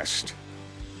Satellite West.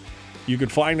 You can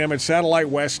find them at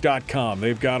satellitewest.com.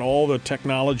 They've got all the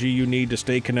technology you need to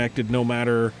stay connected no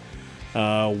matter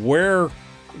wherever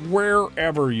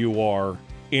you are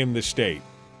in the state.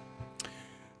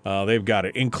 They've got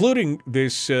it, including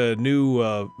this new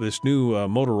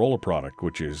Motorola product,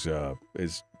 which is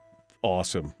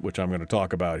awesome, which I'm going to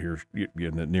talk about here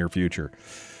in the near future.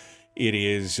 It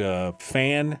is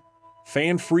fan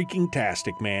freaking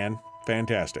tastic, man.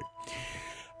 Fantastic.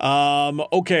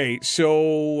 Okay,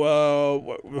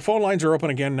 so the phone lines are open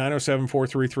again,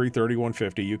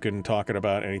 907-433-3150. You can talk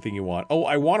about anything you want. Oh,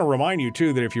 I want to remind you,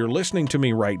 too, that if you're listening to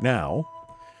me right now,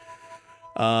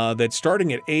 that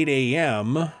starting at 8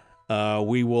 a.m.,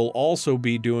 we will also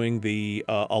be doing the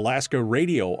Alaska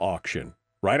Radio Auction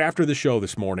right after the show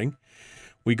this morning.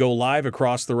 We go live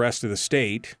across the rest of the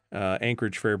state,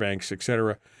 Anchorage, Fairbanks,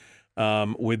 etc.,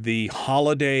 with the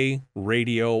Holiday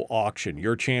Radio Auction.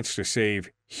 Your chance to save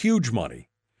huge money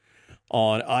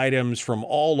on items from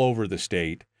all over the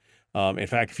state. In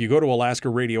fact, if you go to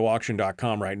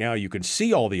AlaskaRadioAuction.com right now, you can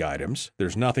see all the items.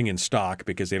 There's nothing in stock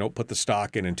because they don't put the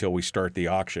stock in until we start the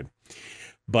auction.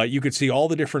 But you could see all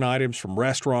the different items from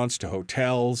restaurants to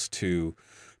hotels to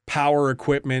power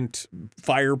equipment,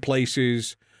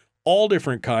 fireplaces, all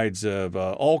different kinds of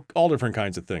all different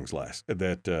kinds of things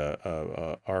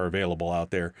that are available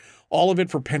out there. All of it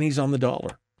for pennies on the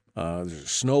dollar. There's a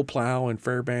snowplow in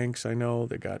Fairbanks. I know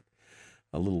they got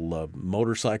a little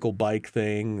motorcycle bike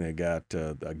thing. They got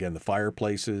again the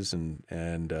fireplaces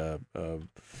and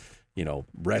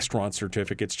restaurant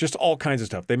certificates. Just all kinds of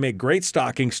stuff. They make great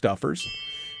stocking stuffers,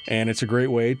 and it's a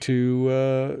great way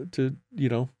to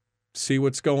see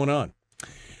what's going on.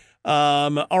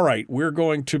 All right, we're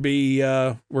going to be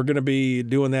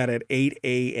doing that at 8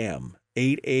 a.m.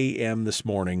 8 a.m. this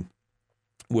morning.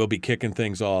 We'll be kicking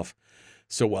things off.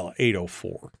 So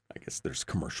 8:04. I guess there's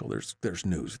commercial. There's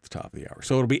news at the top of the hour.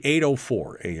 So it'll be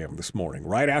 8:04 a.m. this morning,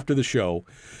 right after the show.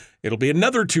 It'll be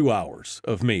another 2 hours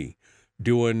of me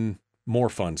doing more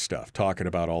fun stuff, talking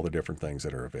about all the different things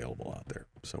that are available out there.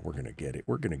 So we're gonna get it.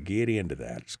 We're gonna get into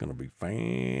that. It's gonna be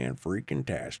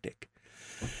fan-freaking-tastic.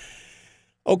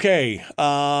 Okay,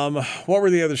 what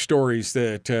were the other stories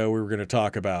that we were going to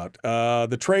talk about?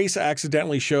 The trace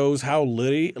accidentally shows how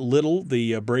little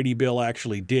the Brady bill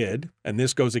actually did, and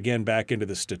this goes again back into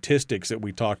the statistics that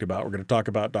we talked about. We're going to talk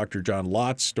about Dr. John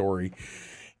Lott's story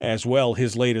as well,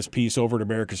 his latest piece over at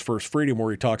America's First Freedom,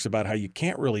 where he talks about how you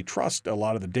can't really trust a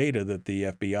lot of the data that the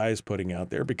FBI is putting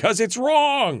out there because it's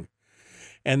wrong,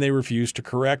 and they refuse to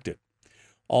correct it.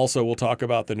 Also, we'll talk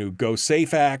about the new Go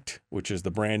Safe Act, which is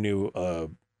the brand new,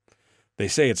 they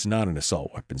say it's not an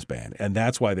assault weapons ban, and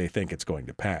that's why they think it's going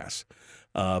to pass.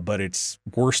 But it's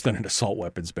worse than an assault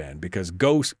weapons ban because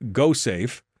Go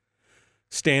Safe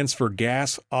stands for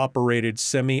Gas-Operated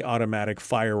Semi-Automatic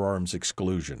Firearms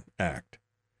Exclusion Act.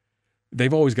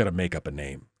 They've always got to make up a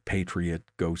name. Patriot,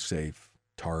 Go Safe,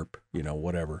 TARP,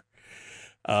 whatever.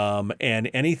 And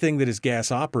anything that is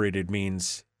gas-operated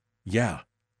means,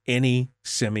 any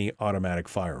semi-automatic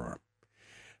firearm.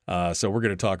 So we're going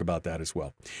to talk about that as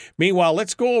well. Meanwhile,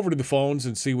 let's go over to the phones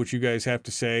and see what you guys have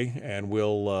to say. And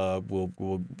we'll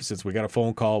since we got a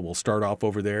phone call, we'll start off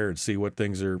over there and see what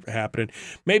things are happening.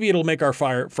 Maybe it'll make our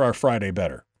Friday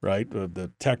better, right?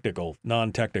 The technical,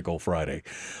 non-technical Friday.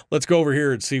 Let's go over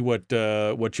here and see what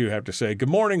you have to say. Good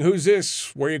morning. Who's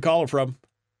this? Where are you calling from?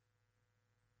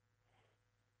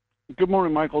 Good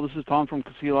morning, Michael. This is Tom from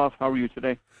Kasilov. How are you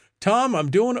today? Tom, I'm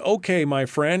doing okay, my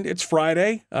friend. It's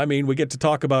Friday. I mean, we get to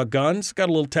talk about guns. Got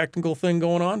a little technical thing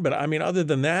going on, but I mean, other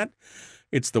than that,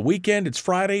 it's the weekend, it's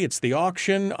Friday, it's the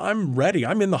auction. I'm ready.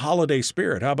 I'm in the holiday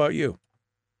spirit. How about you?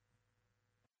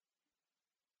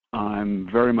 I'm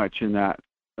very much in that.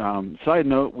 Side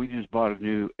note, we just bought a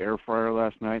new air fryer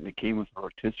last night, and it came with a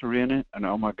rotisserie in it. And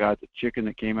oh my God, the chicken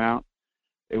that came out,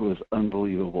 it was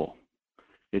unbelievable.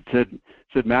 It said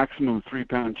maximum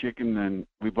 3-pound chicken, and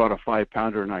we bought a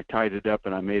 5-pounder, and I tied it up,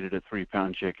 and I made it a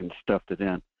 3-pound chicken, stuffed it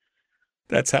in.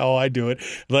 That's how I do it.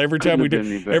 Every time we do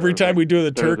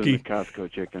the turkey, the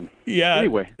Costco chicken. Yeah.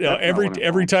 Anyway,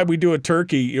 every time we do a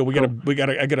turkey, I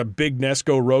got a big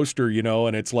Nesco roaster,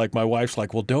 and it's like my wife's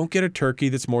like, well, don't get a turkey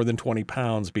that's more than 20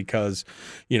 pounds because,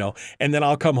 and then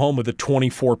I'll come home with a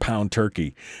 24-pound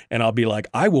turkey, and I'll be like,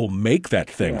 I will make that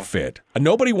thing fit.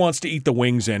 Nobody wants to eat the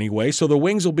wings anyway, so the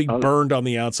wings will be burned on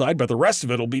the outside, but the rest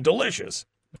of it will be delicious.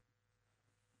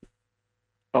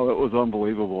 Oh, it was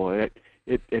unbelievable.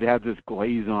 It had this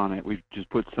glaze on it. We just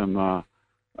put some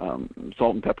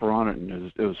salt and pepper on it,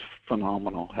 and it was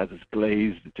phenomenal. It had this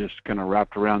glaze that just kind of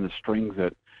wrapped around the strings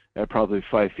that had probably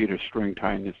 5 feet of string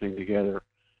tying this thing together,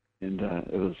 and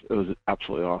it was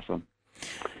absolutely awesome.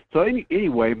 So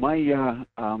anyway,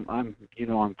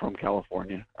 I'm from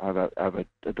California. I have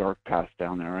a dark past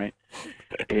down there, right?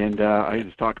 And I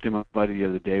just talked to my buddy the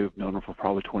other day. We've known him for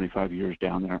probably 25 years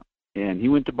down there, and he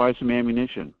went to buy some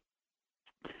ammunition.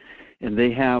 And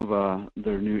they have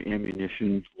their new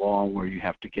ammunition law where you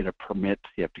have to get a permit,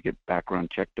 you have to get background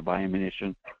check to buy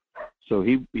ammunition. So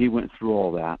he went through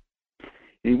all that.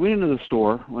 And he went into the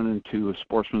store, went into a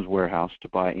Sportsman's Warehouse to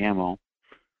buy ammo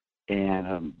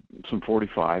and some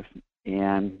 45,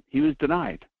 and he was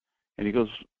denied. And he goes,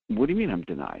 "What do you mean I'm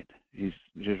denied?"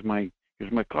 Here's my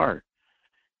card.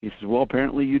 He says, "Well,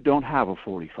 apparently you don't have a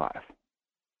 45.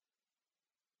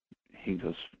 He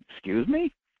goes, "Excuse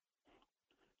me?"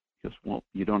 He goes, "Well,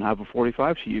 you don't have a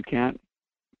 45, so you can't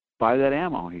buy that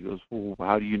ammo." He goes, "Well,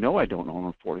 how do you know I don't own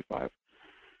a 45?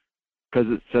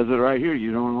 Because it says it right here,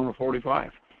 you don't own a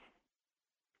 45.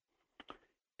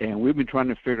 And we've been trying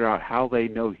to figure out how they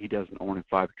know he doesn't own a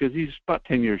 5, because he's about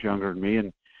 10 years younger than me,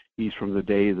 and he's from the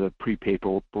day of the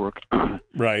pre-paperwork.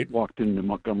 Right. Walked into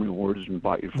Montgomery Wards and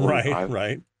bought your 45.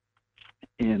 Right.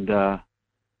 And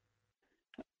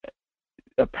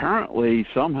apparently,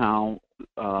 somehow,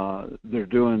 they're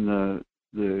doing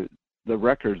the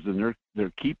records, and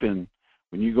they're keeping,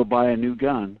 when you go buy a new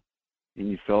gun and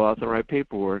you fill out the right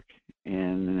paperwork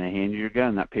and then they hand you your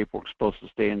gun, that paperwork's supposed to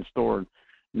stay in the store and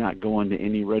not go into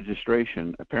any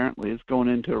registration. Apparently it's going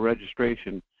into a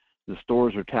registration. The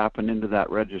stores are tapping into that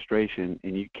registration,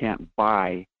 and you can't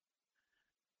buy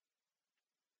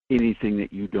anything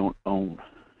that you don't own.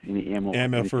 Any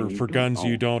ammo for guns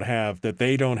you don't have, that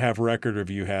they don't have record of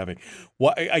you having.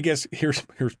 Well, I guess here's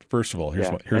first of all,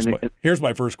 here's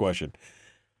my first question.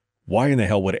 Why in the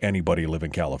hell would anybody live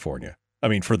in California? I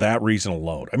mean, for that reason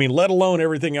alone. I mean, let alone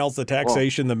everything else, the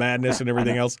taxation, the madness, and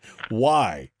everything else.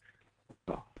 Why?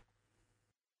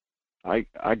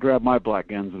 I grabbed my black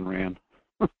guns and ran.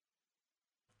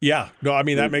 Yeah, no, I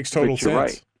mean that makes total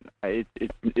sense. Right.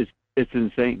 It's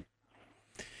insane.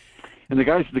 And the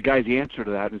guy's answer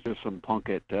to that is just some punk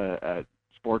at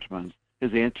Sportsman's.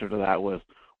 His answer to that was,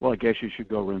 "Well, I guess you should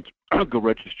go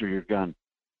register your gun."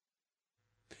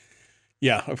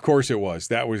 Yeah, of course it was.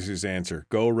 That was his answer.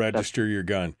 Go register your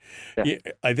gun. Yeah.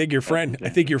 I think your friend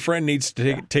needs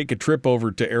to take a trip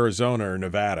over to Arizona or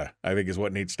Nevada. I think is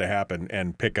what needs to happen,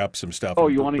 and pick up some stuff. Oh,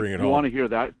 and you want bring it to home. want to hear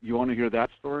that? You want to hear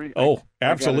that story? Oh,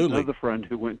 absolutely. I got another friend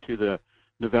who went to the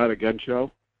Nevada gun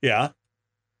show, Yeah.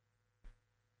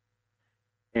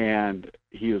 And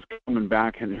he was coming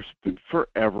back, and there's been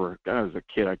forever. I was a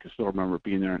kid, I can still remember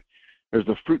being there. There's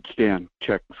a fruit stand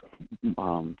check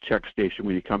station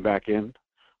when you come back in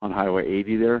on Highway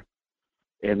 80 there,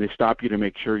 and they stop you to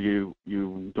make sure you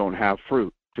don't have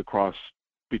fruit to cross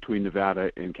between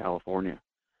Nevada and California.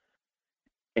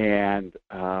 And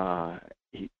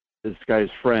this guy's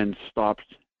friend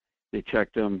stopped. They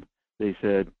checked him. They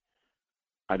said,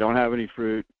 "I don't have any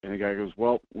fruit." And the guy goes,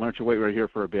 "Well, why don't you wait right here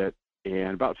for a bit?"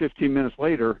 And about 15 minutes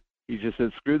later, he just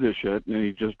said, "Screw this shit," and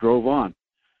he just drove on.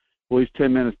 Well, he's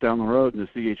 10 minutes down the road, and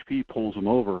the CHP pulls him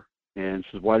over and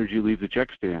says, "Why did you leave the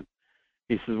check stand?"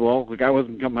 He says, "Well, the guy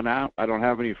wasn't coming out. I don't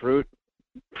have any fruit.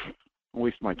 I'm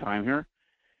wasting my time here."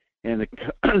 And the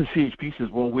CHP says,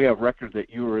 "Well, we have record that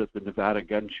you were at the Nevada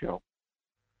gun show.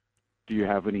 Do you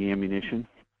have any ammunition?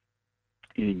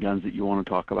 Any guns that you want to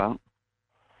talk about?"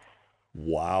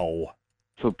 Wow.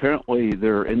 So apparently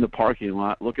they're in the parking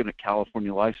lot looking at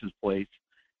California license plates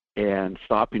and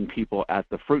stopping people at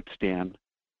the fruit stand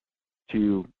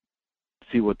to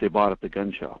see what they bought at the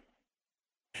gun show.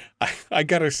 I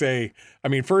got to say, I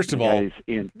mean, first of all,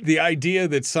 the idea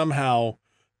that somehow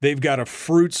they've got a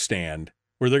fruit stand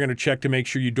where they're going to check to make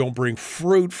sure you don't bring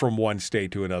fruit from one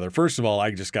state to another. First of all,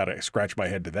 I just got to scratch my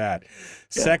head to that. Yeah.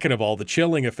 Second of all, the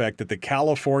chilling effect that the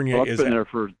California is been there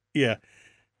for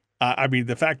I mean,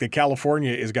 the fact that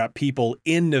California has got people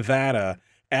in Nevada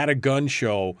at a gun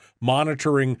show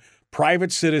monitoring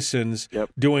private citizens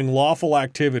doing lawful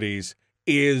activities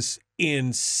is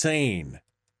insane.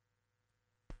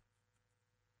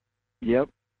 Yep.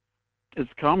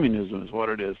 It's communism is what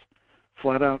it is.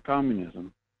 Flat out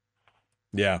communism.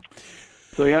 Yeah.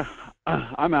 So yeah,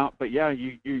 I'm out, but yeah,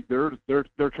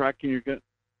 they're tracking your gun.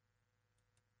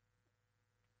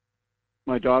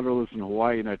 My daughter lives in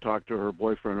Hawaii, and I talked to her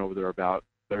boyfriend over there about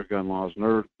their gun laws,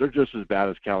 and they're just as bad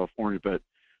as California, but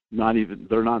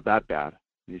they're not that bad.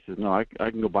 And he says, "No, I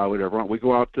can go buy whatever I want." We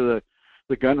go out to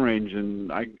the gun range,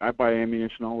 and I buy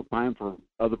ammunition all the time for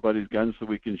other buddies' guns so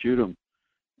we can shoot them.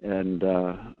 And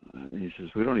he says,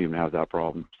 "We don't even have that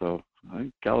problem." So I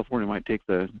think California might take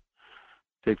the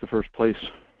first place.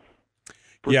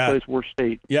 First place, worst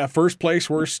state. Yeah, first place,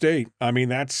 worst state. I mean,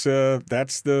 that's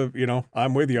the,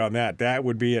 I'm with you on that. That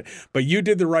would be it. But you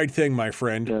did the right thing, my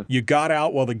friend. Yeah. You got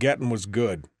out while the getting was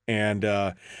good. And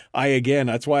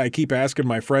that's why I keep asking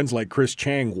my friends like Chris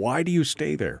Chang, why do you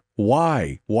stay there?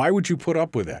 Why? Why would you put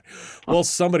up with that? Well,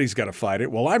 somebody's got to fight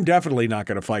it. Well, I'm definitely not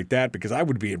going to fight that because I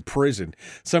would be in prison.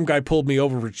 Some guy pulled me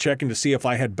over for checking to see if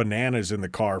I had bananas in the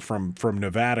car from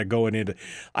Nevada going into.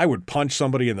 I would punch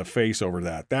somebody in the face over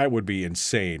that. That would be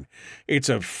insane. It's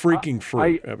a freaking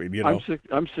fruit.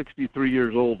 I'm 63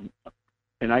 years old,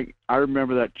 and I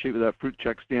remember that fruit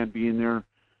check stand being there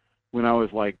when I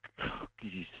was like,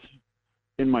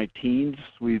 in my teens.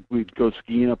 We'd go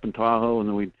skiing up in Tahoe, and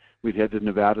then we'd head to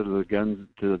Nevada to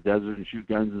the desert and shoot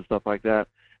guns and stuff like that.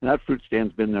 And that fruit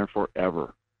stand's been there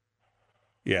forever.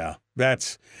 Yeah,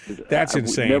 that's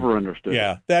insane. Never understood.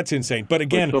 Yeah, that's insane. But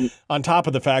again, on top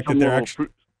of the fact that they're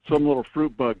some little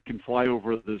fruit bug can fly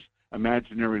over this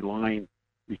imaginary line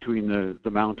between the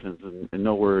mountains and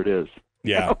know where it is.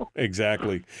 Yeah,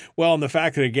 exactly. Well, and the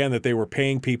fact that, again, that they were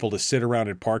paying people to sit around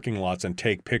in parking lots and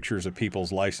take pictures of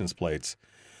people's license plates.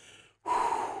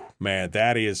 Man,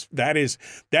 that is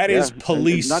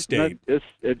police state. It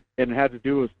had to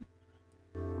do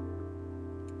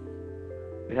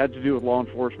with law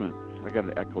enforcement. I got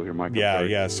an echo here, Michael.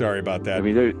 Yeah, sorry about that. I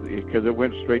mean, because it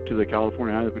went straight to the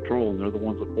California Highway Patrol, and they're the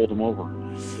ones that pulled them over.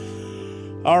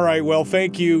 All right, well,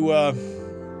 thank you.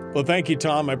 Thank you,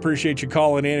 Tom. I appreciate you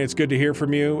calling in. It's good to hear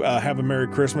from you. Have a Merry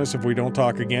Christmas if we don't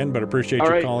talk again, but appreciate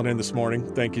you calling in this morning.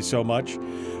 Thank you so much.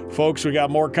 Folks, we got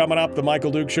more coming up. The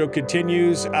Michael Duke Show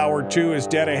continues. Hour 2 is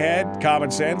dead ahead. Common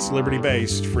sense,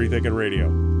 liberty-based, free thinking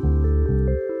radio.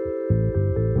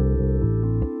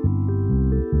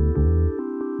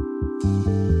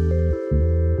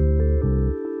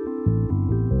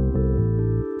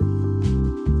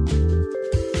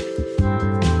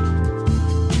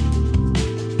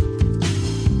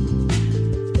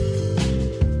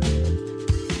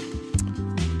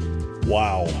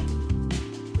 Wow.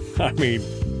 I mean,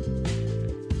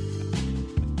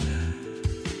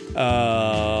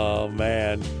 oh,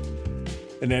 man.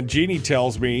 And then Jeannie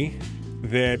tells me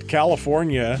that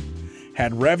California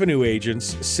had revenue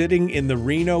agents sitting in the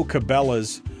Reno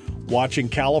Cabela's watching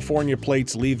California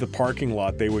plates leave the parking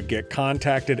lot. They would get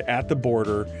contacted at the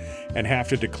border and have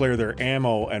to declare their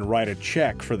ammo and write a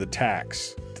check for the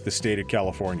tax to the state of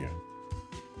California.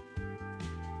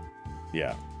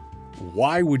 Yeah.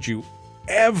 Why would you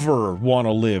ever want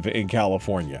to live in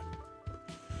California?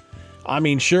 I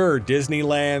mean, sure,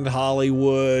 Disneyland,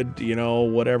 Hollywood,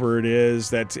 whatever it is.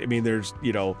 There's,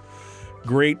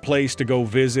 great place to go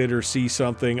visit or see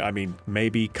something. I mean,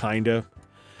 maybe, kind of.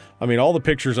 I mean, all the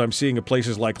pictures I'm seeing of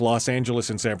places like Los Angeles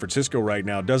and San Francisco right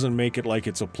now doesn't make it like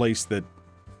it's a place that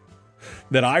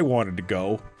I wanted to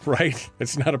go, right?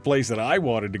 It's not a place that I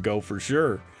wanted to go for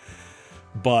sure.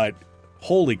 But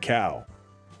holy cow.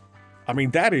 I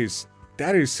mean, that is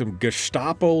some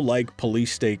Gestapo-like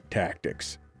police state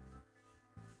tactics.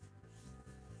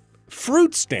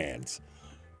 Fruit stands.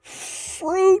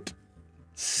 Fruit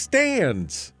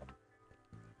stands.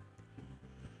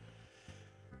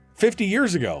 50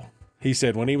 years ago, he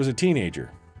said, when he was a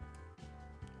teenager.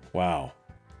 Wow.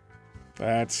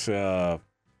 That's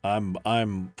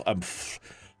I'm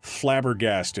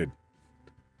flabbergasted.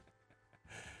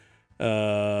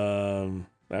 That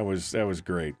was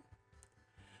great.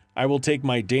 I will take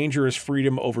my dangerous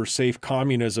freedom over safe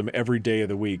communism every day of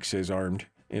the week, says Armed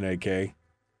NAK.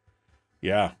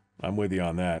 Yeah, I'm with you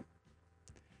on that.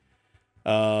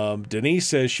 Denise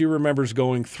says she remembers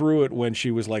going through it when she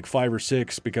was like 5 or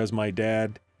 6 because my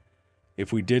dad,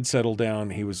 if we did settle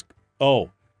down, he was...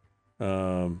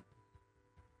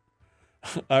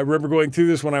 I remember going through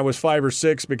this when I was 5 or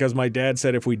 6 because my dad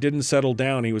said if we didn't settle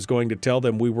down, he was going to tell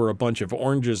them we were a bunch of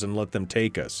oranges and let them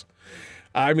take us.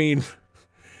 I mean,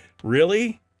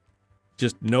 really?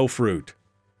 Just no fruit.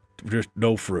 Just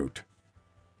no fruit.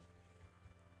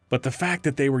 But the fact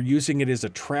that they were using it as a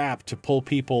trap to pull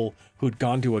people who'd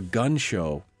gone to a gun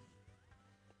show.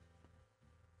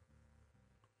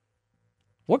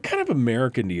 What kind of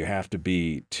American do you have to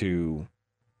be to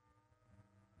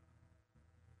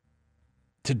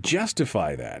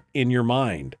justify that in your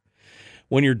mind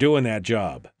when you're doing that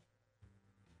job?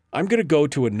 I'm going to go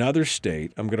to another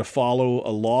state. I'm going to follow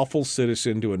a lawful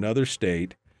citizen to another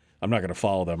state. I'm not going to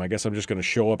follow them. I guess I'm just going to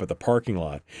show up at the parking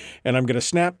lot. And I'm going to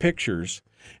snap pictures.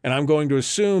 And I'm going to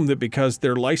assume that because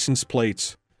their license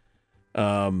plates,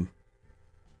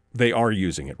 they are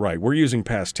using it. Right. We're using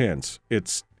past tense.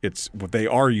 They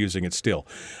are using it still.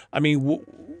 I mean,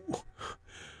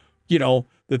 that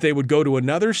they would go to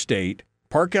another state,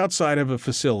 park outside of a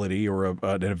facility or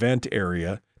an event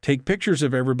area, take pictures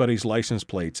of everybody's license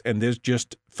plates, and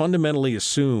just fundamentally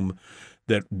assume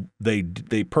that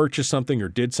they purchased something or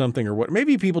did something or what.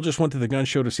 Maybe people just went to the gun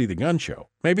show to see the gun show.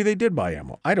 Maybe they did buy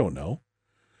ammo. I don't know.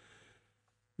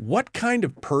 What kind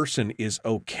of person is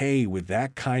okay with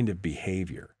that kind of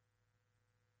behavior?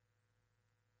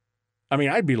 I mean,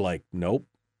 I'd be like, nope,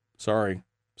 sorry,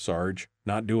 Sarge,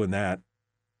 not doing that.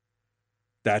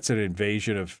 That's an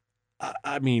invasion of,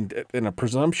 and a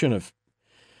presumption of,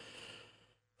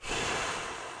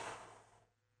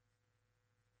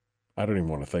 I don't even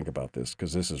want to think about this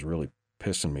because this is really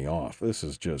pissing me off.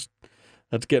 That's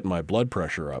getting my blood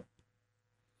pressure up.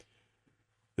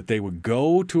 That they would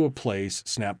go to a place,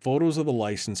 snap photos of the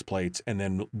license plates, and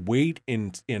then wait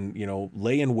lay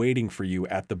in waiting for you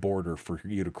at the border for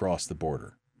you to cross the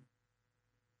border.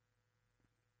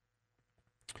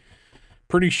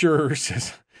 Pretty sure,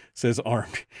 says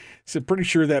Armed. So pretty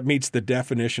sure that meets the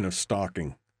definition of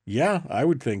stalking. Yeah, I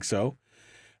would think so.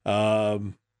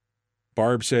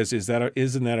 Barb says,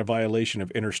 isn't that a violation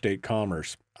of interstate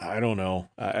commerce? I don't know.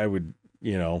 I would,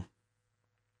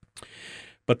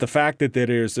 But the fact that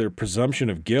there's their presumption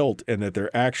of guilt and that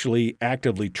they're actually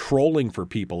actively trolling for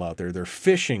people out there, they're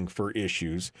fishing for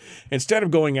issues. Instead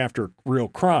of going after real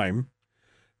crime,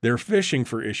 they're fishing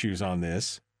for issues on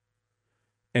this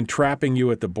and trapping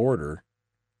you at the border.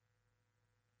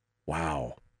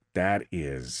 Wow. That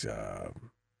is,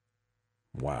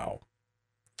 wow.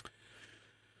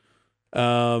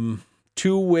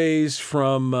 Two ways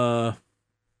from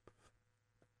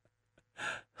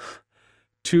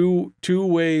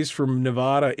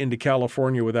Nevada into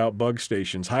California without bug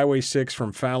stations. Highway 6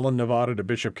 from Fallon, Nevada to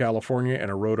Bishop, California,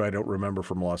 and a road I don't remember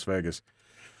from Las Vegas.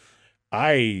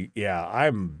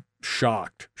 I'm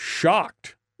shocked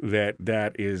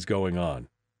that is going on.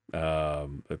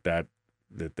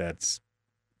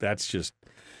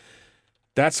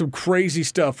 That's some crazy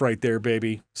stuff right there,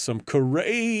 baby. Some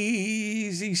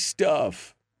crazy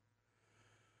stuff.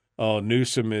 Oh,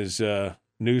 Newsom is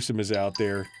out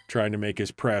there trying to make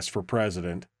his press for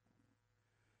president.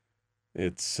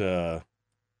 That'll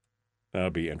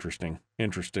be interesting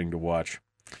to watch.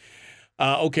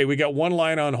 Okay, we got one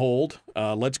line on hold.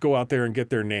 Let's go out there and get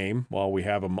their name while we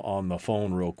have them on the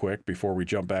phone real quick before we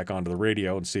jump back onto the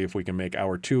radio and see if we can make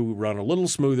hour 2 run a little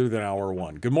smoother than hour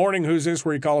 1. Good morning. Who's this?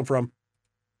 Where are you calling from?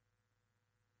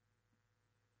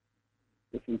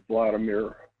 This is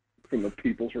Vladimir. from the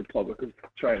People's Republic of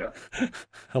China.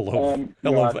 Hello.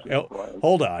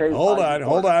 Hold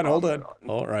on.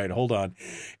 All right, hold on.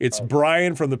 It's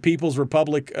Brian from the People's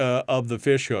Republic of the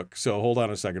Fish Hook. So hold on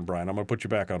a second, Brian. I'm going to put you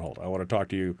back on hold. I want to talk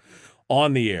to you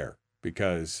on the air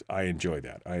because I enjoy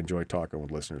that. I enjoy talking with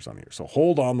listeners on the air. So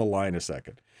hold on the line a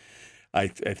second. I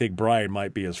think Brian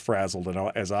might be as frazzled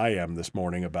as I am this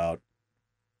morning about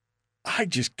I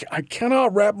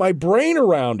cannot wrap my brain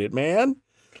around it, man.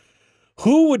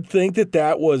 Who would think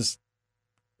that was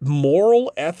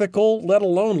moral, ethical, let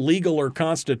alone legal or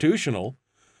constitutional?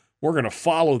 We're going to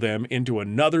follow them into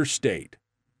another state,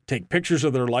 take pictures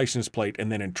of their license plate,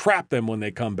 and then entrap them when they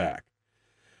come back.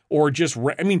 Or just,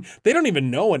 they don't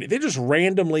even know any. They just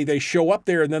randomly, they show up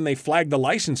there and then they flag the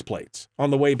license plates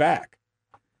on the way back.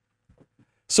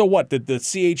 So what, the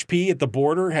CHP at the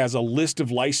border has a list of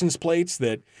license plates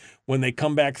that when they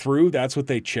come back through, that's what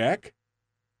they check?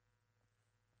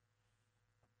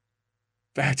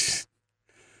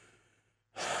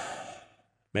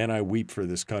 Man, I weep for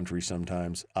this country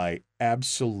sometimes. I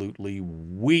absolutely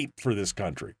weep for this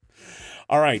country.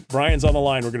 All right, Brian's on the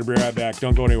line. We're going to be right back.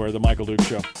 Don't go anywhere. The Michael Duke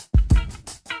Show.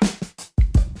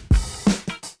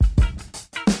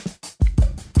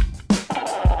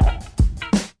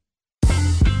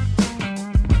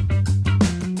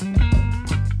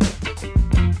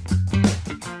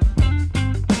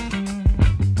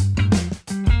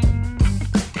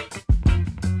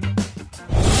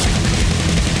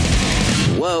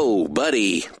 Whoa,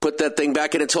 buddy. Put that thing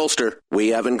back in its holster. We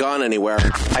haven't gone anywhere.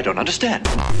 I don't understand.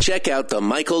 Check out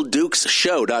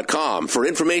themichaeldukesshow.com for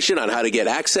information on how to get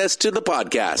access to the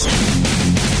podcast.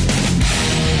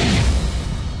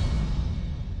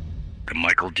 The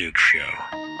Michael Duke Show.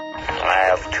 I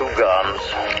have 2 guns,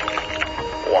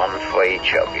 one for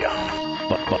each of you.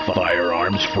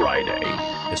 Firearms Friday.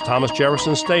 As Thomas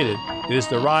Jefferson stated, it is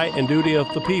the right and duty of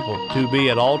the people to be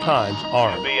at all times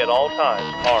armed. Say hello to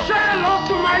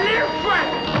my little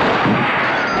friend.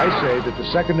 I say that the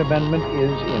Second Amendment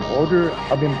is, in order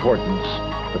of importance,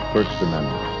 the First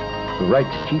Amendment. The right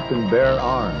to keep and bear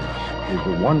arms is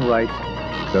the one right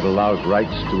that allows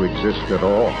rights to exist at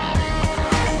all.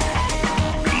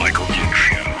 The Michael Duke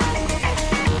Show.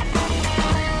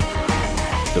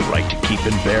 The right to keep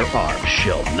and bear arms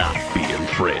shall not be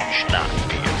infringed. Not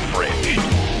be infringed.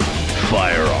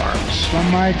 Firearms.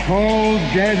 From my cold,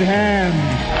 dead hands.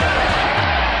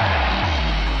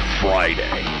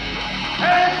 Friday.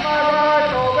 Here's my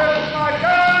rifle, this is my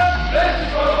gun, this is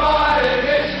for fighting,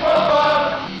 it's for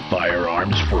fun.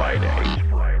 Firearms Friday.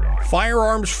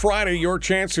 Firearms Friday, your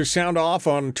chance to sound off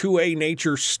on 2A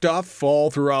nature stuff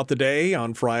all throughout the day.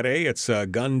 On Friday, it's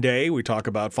Gun Day. We talk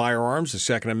about firearms, the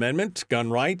Second Amendment,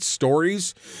 gun rights,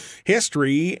 stories,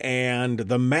 history, and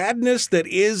the madness that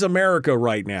is America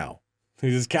right now.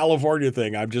 This California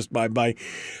thing, I'm just my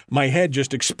head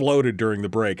just exploded during the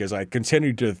break as I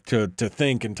continued to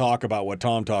think and talk about what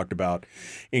Tom talked about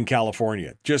in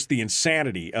California. Just the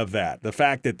insanity of that. The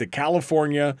fact that the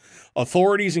California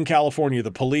authorities in California, the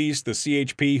police, the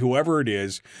CHP, whoever it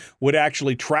is, would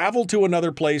actually travel to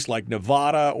another place like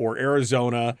Nevada or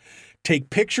Arizona,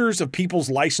 take pictures of people's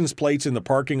license plates in the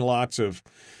parking lots of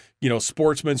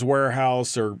Sportsman's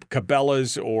Warehouse or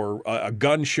Cabela's or a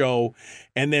gun show,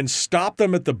 and then stop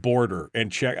them at the border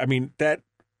and check. That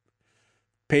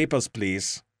papers,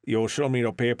 please. You'll show me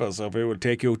the papers of it will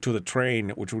take you to the train,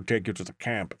 which will take you to the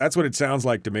camp. That's what it sounds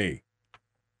like to me.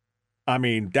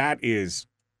 That's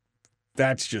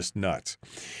just nuts.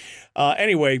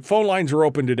 Anyway, phone lines are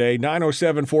open today,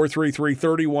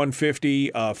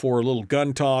 907-433-3150 for a little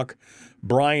gun talk.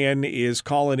 Brian is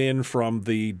calling in from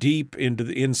the deep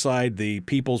inside the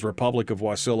People's Republic of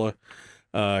Wasilla,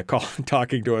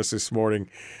 talking to us this morning.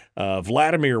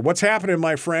 Vladimir, what's happening,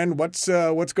 my friend? What's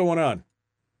going on?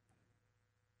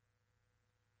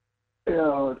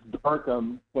 Yeah, it's dark,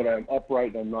 but I'm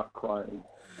upright and I'm not crying,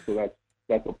 so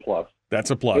that's a plus. That's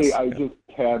a plus. Hey, I just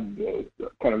had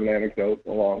kind of an anecdote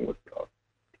along with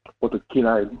what the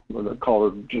the caller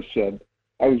just said.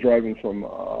 I was driving from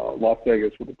Las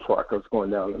Vegas with a truck. I was going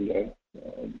down in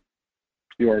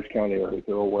the Orange County area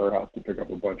to a warehouse to pick up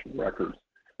a bunch of records.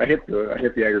 I hit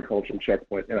the agricultural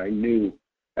checkpoint, and I knew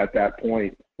at that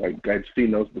point, I'd seen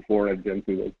those before and I'd been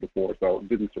through those before, so it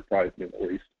didn't surprise me in the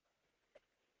least.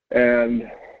 And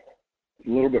a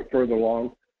little bit further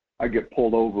along, I get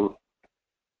pulled over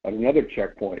at another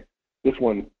checkpoint. This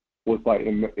one was by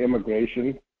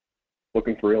immigration,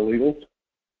 looking for illegals.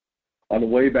 On the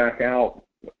way back out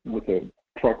with a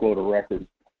truckload of records,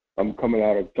 I'm coming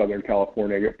out of Southern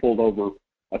California. I get pulled over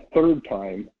a third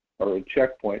time, or a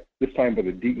checkpoint, this time by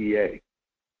the DEA.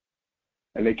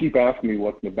 And they keep asking me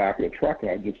what's in the back of the truck,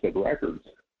 and I just said records.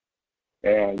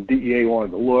 And DEA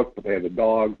wanted to look, but they had the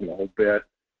dogs and the whole bit.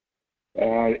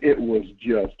 And it was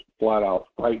just flat out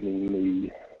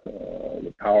frightening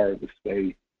the power of the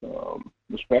state,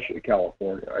 especially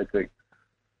California. I think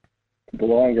the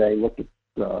longer I looked at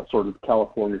sort of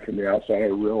California from the outside, I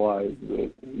realized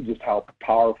that just how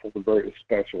powerful the various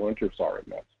special interests are in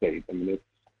that state. I mean,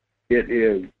 it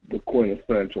is the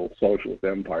quintessential socialist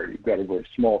empire. You've got a very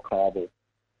small cobble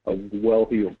of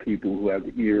well-heeled people who have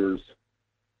the ears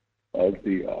of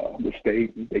the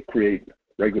state. They create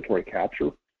regulatory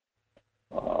capture.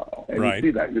 And right. You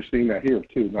see that. You're seeing that here,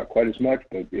 too. Not quite as much,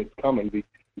 but it's coming.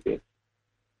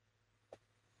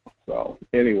 So,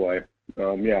 anyway,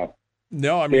 yeah.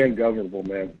 No, I mean, ungovernable,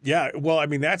 man. Yeah, well, I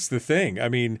mean, that's the thing. I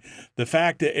mean, the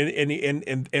fact that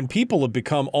and people have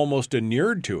become almost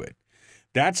inured to it.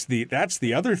 That's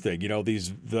the other thing. You know,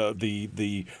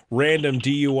 the random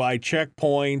DUI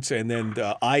checkpoints, and then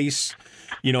the ICE,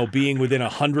 you know, being within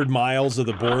 100 miles of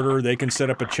the border, they can set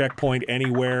up a checkpoint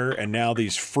anywhere. And now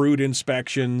these fruit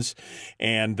inspections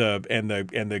and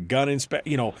the gun inspect.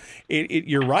 You know,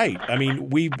 you're right. I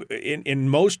mean, in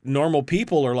most normal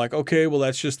people are like, okay, well,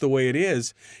 that's just the way it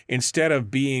is. Instead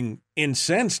of being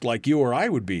incensed like you or I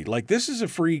would be, like, this is a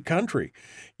free country.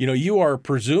 You know, you are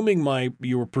presuming my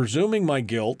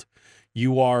guilt.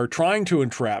 You are trying to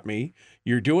entrap me.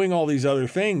 You're doing all these other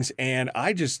things, and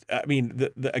I mean,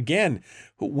 again,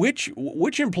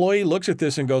 which employee looks at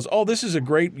this and goes, "Oh, this is a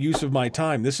great use of my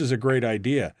time. This is a great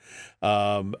idea."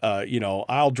 You know,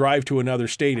 I'll drive to another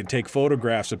state and take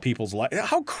photographs of people's lives.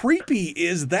 How creepy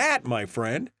is that, my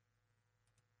friend?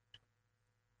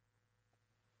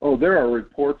 Oh, there are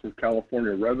reports of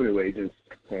California revenue agents,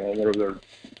 whatever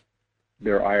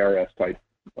their IRS type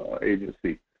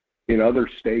agency, in other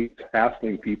states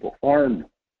hassling people, farm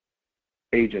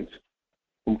agents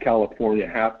from California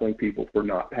hassling people for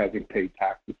not having paid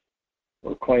taxes,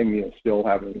 or claiming that there's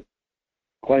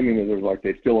like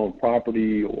they still own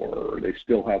property, or they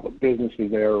still have a business in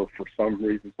there, or for some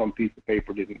reason some piece of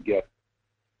paper didn't get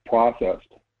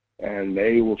processed, and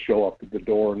they will show up at the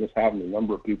door. And this happened to a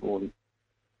number of people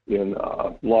in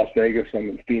Las Vegas and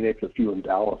in Phoenix, a few in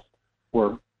Dallas,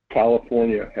 where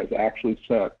California has actually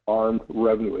sent armed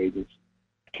revenue agents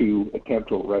to attempt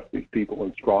to arrest these people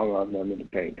and strong arm them into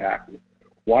paying taxes.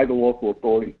 Why the local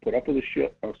authorities put up with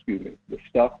the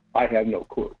stuff, I have no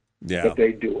clue. Yeah. But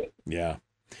they do it. Yeah.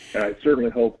 And I certainly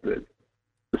hope that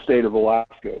the state of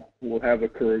Alaska will have the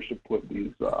courage to put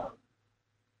these, to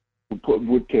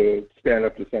stand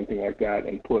up to something like that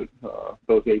and put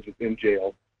those agents in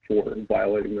jail for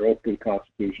violating their open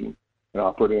constitution and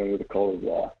operating under the color of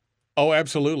law. Oh,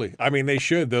 absolutely. I mean, they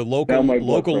should. The local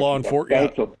law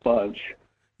enforcement. That's a bunch.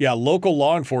 Yeah, local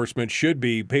law enforcement should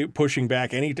be pushing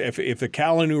back if a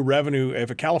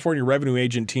California revenue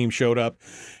agent team showed up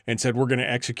and said, we're going to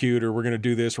execute, or we're going to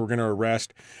do this, we're going to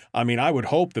arrest. I mean, I would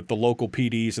hope that the local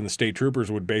PDs and the state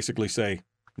troopers would basically say,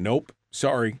 nope,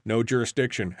 sorry, no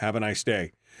jurisdiction, have a nice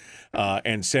day,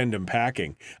 and send them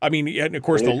packing. I mean, and of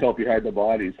course, they'll help you hide the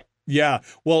bodies. Yeah,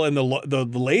 well, and the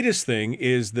latest thing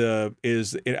is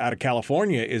out of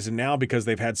California is now, because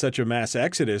they've had such a mass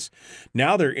exodus,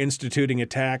 now they're instituting a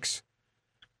tax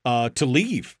to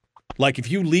leave. Like,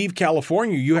 if you leave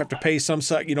California, you have to pay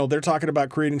they're talking about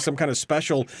creating some kind of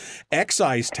special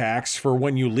excise tax for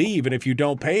when you leave, and if you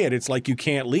don't pay it, it's like you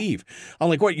can't leave. I'm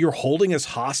like, what? You're holding us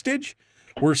hostage?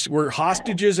 We're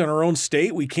hostages in our own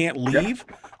state. We can't leave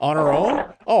on our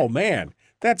own? Oh man.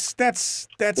 That's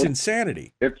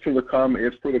insanity. It's for the common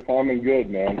good,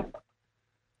 man.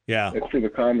 Yeah. It's for the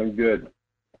common good.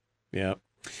 Yeah.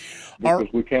 Because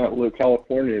we can't live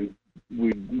California.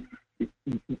 You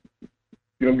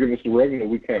don't give us the revenue,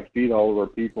 we can't feed all of our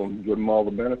people and give them all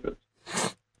the benefits.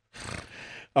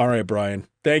 All right, Brian.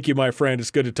 Thank you, my friend.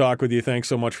 It's good to talk with you. Thanks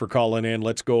so much for calling in.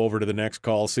 Let's go over to the next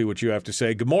call, see what you have to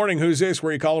say. Good morning. Who's this? Where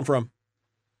are you calling from?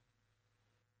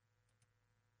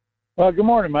 Well, good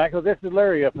morning, Michael. This is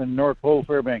Larry up in the North Pole,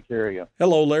 Fairbanks area.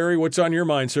 Hello, Larry. What's on your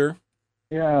mind, sir?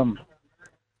 Yeah.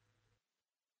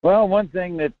 Well, one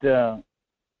thing that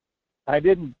I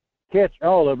didn't catch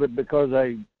all of it because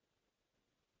I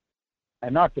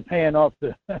knocked the pan off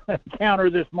the counter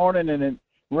this morning and it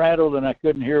rattled and I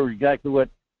couldn't hear exactly what.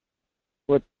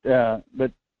 But the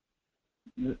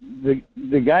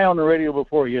guy on the radio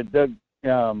before you, Doug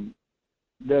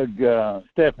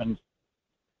Steffens,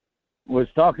 was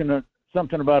talking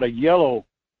something about a yellow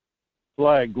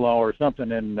flag law or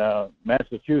something in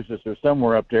Massachusetts or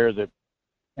somewhere up there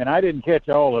and I didn't catch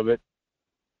all of it,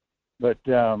 but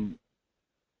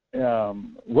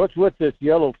what's with this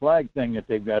yellow flag thing that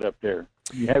they've got up there?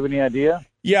 You have any idea?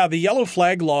 Yeah, the yellow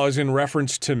flag law is in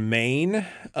reference to Maine.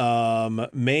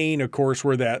 Maine, of course,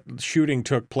 where that shooting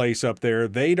took place up there,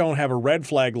 they don't have a red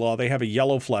flag law. They have a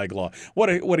yellow flag law. What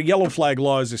a yellow flag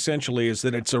law is essentially is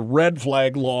that it's a red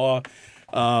flag law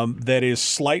that is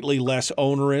slightly less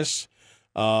onerous,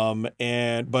 but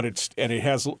it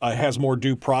has more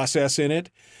due process in it.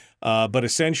 But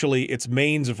essentially, it's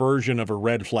Maine's version of a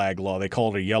red flag law. They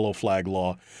call it a yellow flag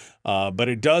law. But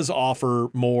it does offer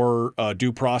more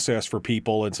due process for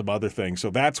people and some other things. So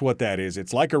that's what that is.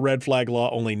 It's like a red flag law,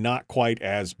 only not quite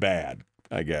as bad,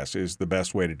 I guess, is the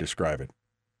best way to describe it.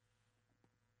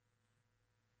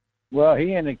 Well,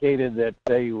 he indicated that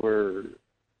they were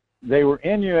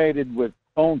inundated with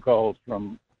phone calls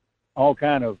from all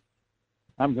kind of,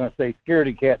 I'm going to say,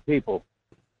 scaredy cat people.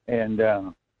 And,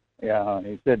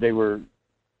 he said they were,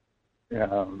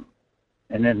 and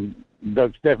then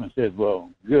Doug Stephan says,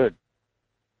 well, good.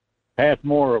 Pass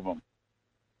more of them.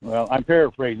 Well, I'm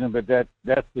paraphrasing, but that's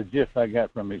the gist I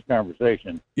got from his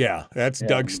conversation. Yeah, that's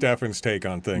Doug Stephan's take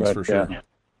on things for sure.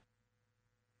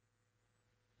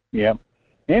 Yeah.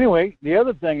 Anyway, the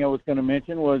other thing I was going to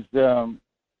mention was on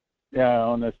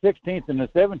the 16th and the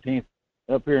 17th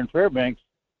up here in Fairbanks,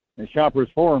 the Shoppers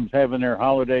Forum's having their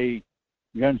holiday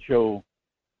gun show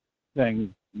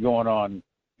thing going on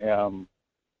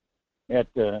at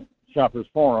the Shoppers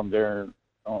Forum there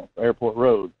on Airport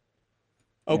Road.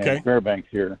 Okay. In Fairbanks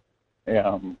here.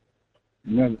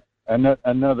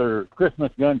 Another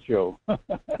Christmas gun show.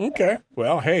 Okay.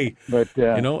 Well, hey, but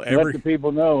let the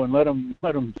people know and let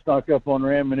them stock up on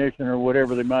their ammunition or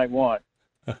whatever they might want.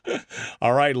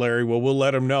 All right, Larry. Well, we'll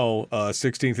let them know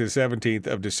 16th and 17th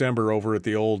of December over at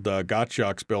the old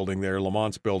Gottschalk's building there,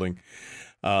 Lamont's building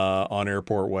on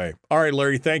Airport Way. All right,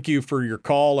 Larry. Thank you for your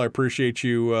call. I appreciate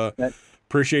you.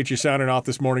 Appreciate you sounding off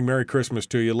this morning. Merry Christmas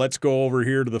to you. Let's go over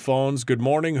here to the phones. Good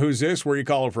morning. Who's this? Where are you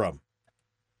calling from?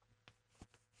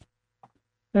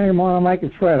 Hey, good morning, Mike.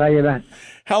 It's Fred. How you been?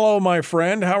 Hello, my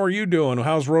friend. How are you doing?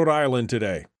 How's Rhode Island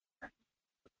today?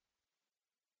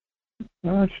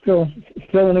 Well, it's still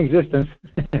in existence.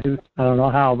 I don't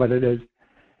know how, but it is.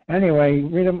 Anyway,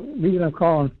 reason I'm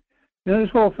calling. This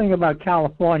whole thing about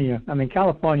California. I mean,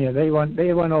 California. They went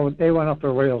off the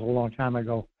rails a long time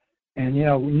ago, and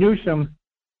Newsom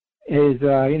is he's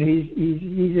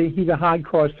a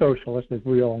hardcore socialist, as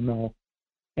we all know,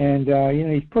 and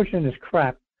he's pushing this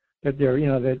crap that they're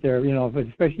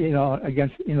especially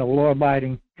against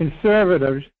law-abiding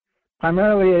conservatives.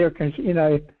 Primarily,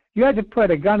 you had to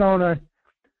put a gun owner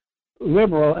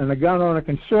liberal and a gun owner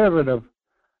conservative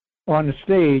on the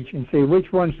stage and say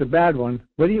which one's the bad one.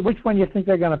 Which one do you think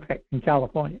they're going to pick in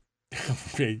California?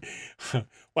 Well,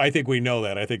 I think we know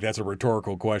that. I think that's a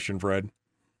rhetorical question, Fred.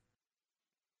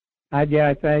 I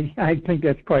think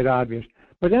that's quite obvious.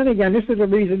 But then again, this is the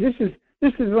reason. This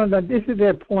is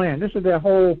their plan. This is their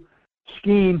whole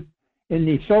scheme in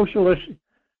the socialist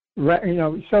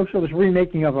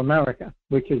remaking of America,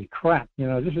 which is crap.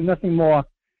 This is nothing more.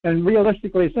 And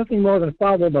realistically, it's nothing more than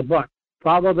follow the buck,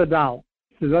 follow the dollar.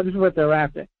 So this is what they're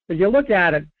after. If you look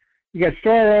at it, you got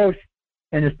Soros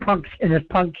and his punk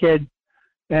kid,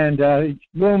 and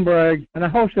Bloomberg, and a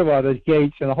host of others,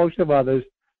 Gates, and a host of others,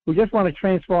 who just want to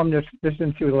transform this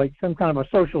into like some kind of a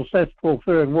social cesspool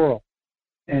third world.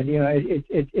 And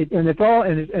it's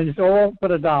all for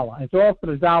the dollar. It's all for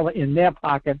the dollar in their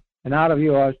pocket and out of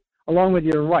yours, along with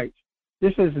your rights.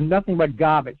 This is nothing but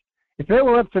garbage. If it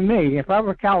were up to me, if I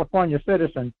were a California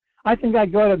citizen, I think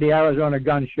I'd go to the Arizona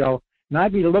gun show and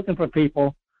I'd be looking for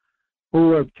people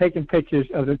who are taking pictures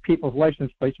of the people's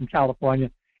license plates from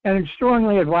California, and I'd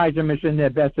strongly advise them it's in their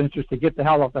best interest to get the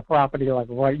hell off the property like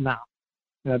right now.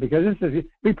 Because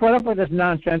we put up with this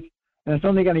nonsense and it's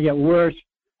only going to get worse.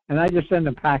 And I just send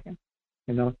them packing.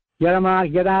 Get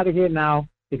out of here now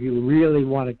if you really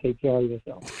want to take care of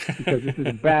yourself, because this is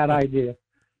a bad idea.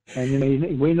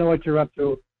 And we know what you're up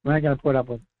to. We're not going to put up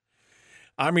with it.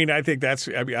 I mean, I think that's.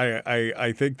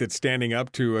 I think that standing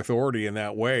up to authority in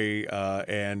that way,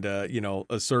 and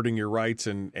asserting your rights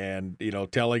and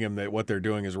telling them that what they're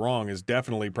doing is wrong is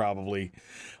definitely probably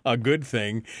a good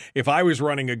thing. If I was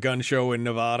running a gun show in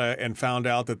Nevada and found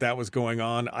out that was going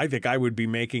on, I think I would be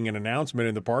making an announcement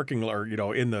in the parking lot,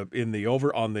 or in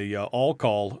the all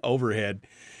call overhead,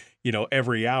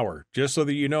 every hour, just so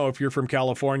that if you're from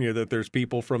California, that there's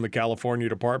people from the California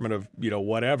Department of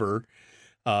whatever.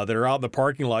 That are out in the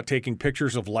parking lot taking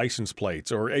pictures of license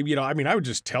plates, or, I would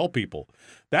just tell people.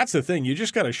 That's the thing. You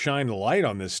just got to shine the light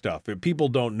on this stuff. If people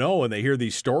don't know and they hear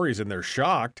these stories and they're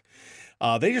shocked,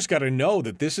 they just got to know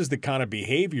that this is the kind of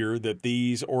behavior that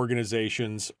these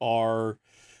organizations are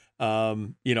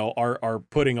are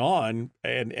putting on,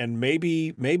 and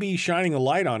maybe shining a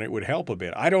light on it would help a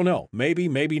bit. I don't know.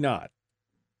 Maybe not.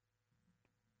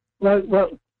 Well,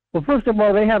 first of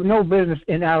all, they have no business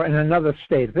in another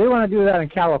state. If they want to do that in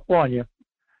California,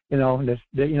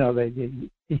 the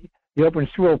open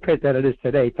swill pit that it is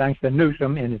today, thanks to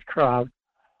Newsom and his crowd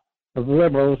of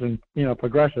liberals and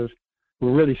progressives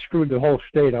who really screwed the whole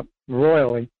state up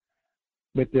royally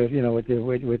with their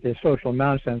with their social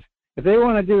nonsense. If they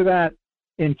want to do that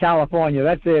in California,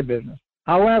 that's their business.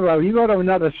 However, you go to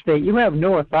another state, you have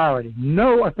no authority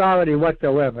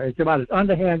whatsoever. It's about as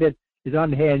underhanded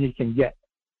you can get.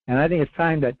 And I think it's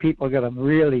time that people got to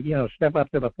really, step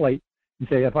up to the plate and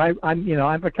say, if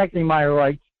I'm protecting my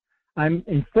rights, I'm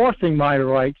enforcing my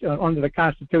rights under the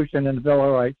Constitution and the Bill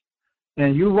of Rights,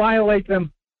 and you violate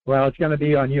them, well, it's going to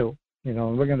be on you.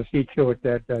 And we're going to see to it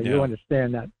that you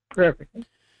understand that perfectly.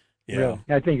 Yeah. Really.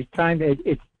 I think it's time.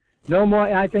 It's no more.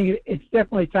 I think it's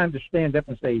definitely time to stand up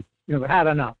and say, we've had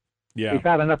enough. Yeah. We've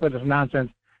had enough of this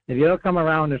nonsense. If you don't come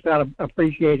around and start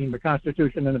appreciating the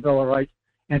Constitution and the Bill of Rights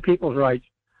and people's rights,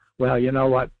 well, you know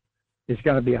what? It's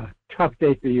going to be a tough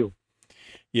day for you.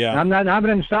 Yeah. I'm not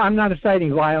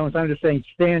inciting violence. I'm just saying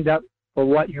stand up for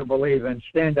what you believe in.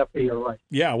 Stand up for your rights.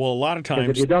 Yeah. Well, a lot of times,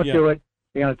 if you don't do it,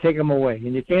 you're going to take them away.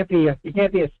 And you can't be a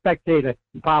spectator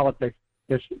in politics.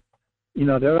 There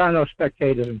are no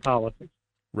spectators in politics.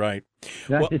 Right.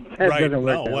 That doesn't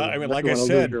work. No. Well, I mean, like I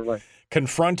said,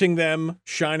 confronting them,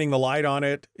 shining the light on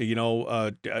it,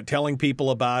 telling people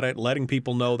about it, letting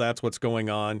people know that's what's going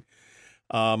on.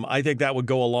 I think that would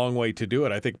go a long way to do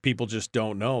it. I think people just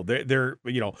don't know. They're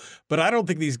but I don't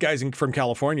think these guys from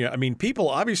California, I mean,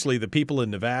 obviously the people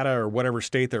in Nevada or whatever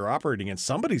state they're operating in,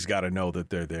 somebody's got to know that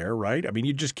they're there, right? I mean,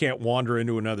 you just can't wander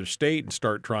into another state and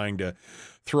start trying to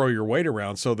throw your weight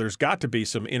around. So there's got to be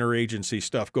some interagency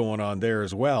stuff going on there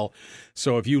as well.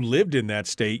 So if you lived in that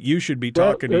state, you should be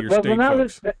talking to your state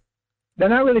folks. They're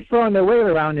not really throwing their weight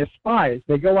around. They're spies.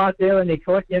 They go out there and they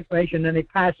collect the information and they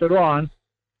pass it on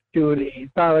to the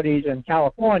authorities in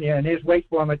California, and there's wait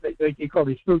for them at they call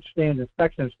these fruit stand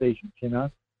inspection stations,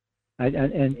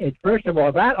 And first of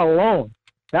all, that alone,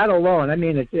 I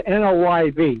mean, it's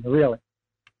NOYB, really.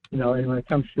 And when it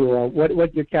comes to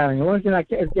what you're carrying, as long as you're not,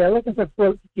 if they're looking for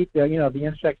fruit to keep the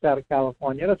insects out of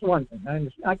California, that's one thing.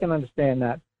 I can understand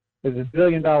that. There's a $1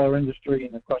 billion industry,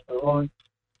 and of course the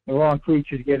wrong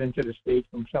creatures get into the state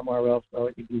from somewhere else, so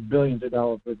it could be billions of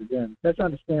dollars worth of damage. That's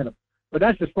understandable. But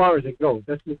that's as far as it goes.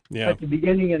 That's the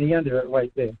beginning and the end of it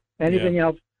right there. Anything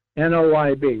else,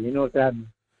 NOYB. You know what that means.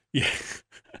 Yeah,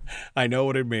 I know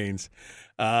what it means.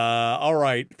 All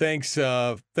right. Thanks,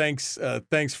 Fred,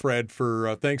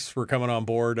 thanks for coming on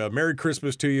board. Merry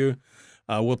Christmas to you.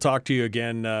 We'll talk to you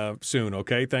again soon,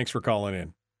 okay? Thanks for calling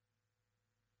in.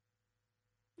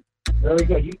 Very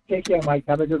good. You take care, Mike.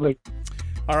 Have a good week.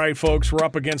 All right, folks, we're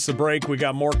up against the break. We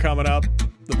got more coming up.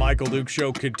 The Michael Duke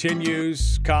Show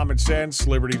continues. Common sense,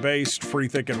 liberty-based,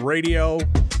 free-thinking radio.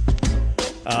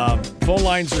 Phone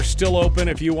lines are still open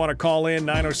if you want to call in,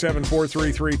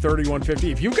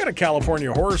 907-433-3150. If you've got a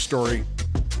California horror story,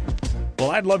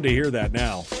 well, I'd love to hear that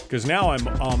now, because now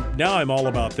I'm all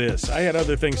about this. I had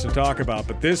other things to talk about,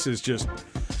 but this is just,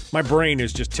 my brain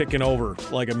is just ticking over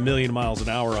like a million miles an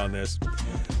hour on this.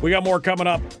 We got more coming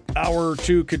up. Hour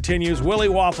 2 continues. Willie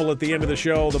Waffle at the end of the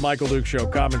show. The Michael Duke Show,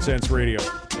 Common Sense Radio.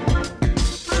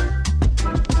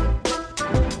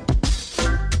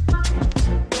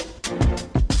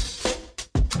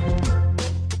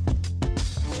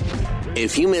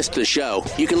 If you missed the show,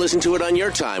 you can listen to it on your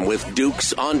time with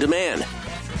Dukes On Demand.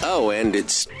 Oh, and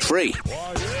it's free.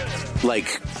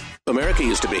 Like America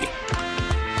used to be.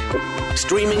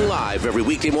 Streaming live every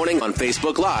weekday morning on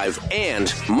Facebook Live and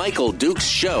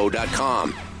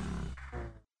MichaelDukesShow.com.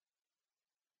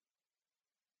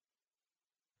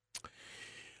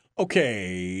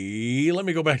 Okay, let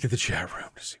me go back to the chat room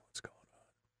to see what's going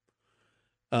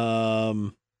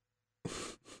on.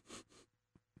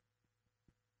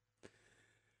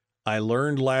 I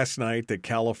learned last night that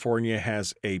California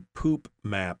has a poop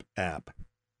map app.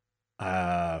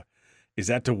 Is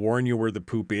that to warn you where the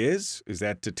poop is? Is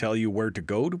that to tell you where to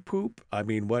go to poop? I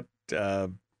mean, what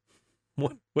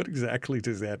exactly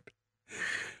does that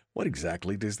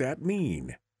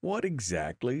mean? What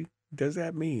exactly does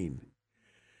that mean?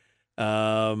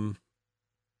 And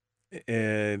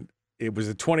it was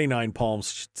a 29 palm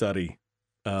study.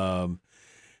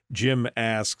 Jim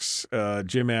asks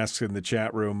in the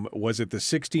chat room, was it the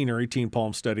 16 or 18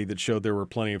 palm study that showed there were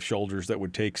plenty of soldiers that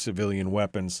would take civilian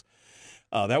weapons?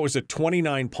 That was a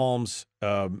 29 palms.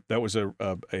 That was a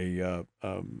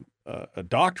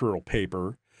doctoral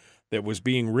paper that was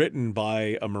being written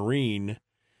by a Marine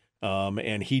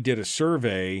And he did a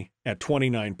survey at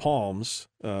 29 Palms,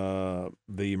 the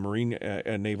Marine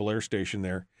Naval Air Station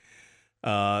there,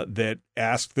 that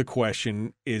asked the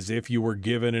question is if you were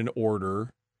given an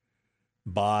order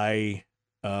by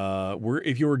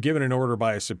if you were given an order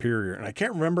by a superior. And I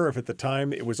can't remember if at the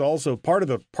time it was also part of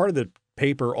the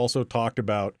paper also talked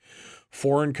about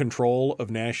foreign control of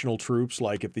national troops,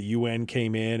 like if the UN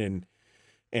came in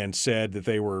and said that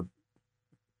they were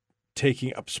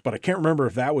taking up, but I can't remember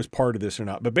if that was part of this or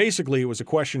not. But basically, it was a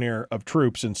questionnaire of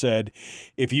troops and said,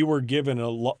 if you were given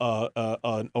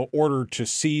an order to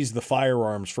seize the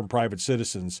firearms from private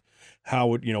citizens,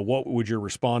 what would your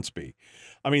response be?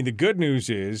 I mean, the good news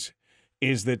is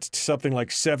that something like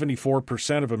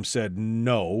 74% of them said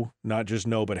no, not just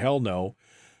no, but hell no.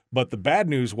 But the bad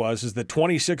news is that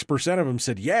 26% of them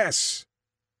said yes.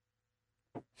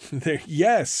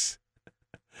 Yes.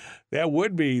 That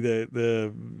would be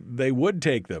they would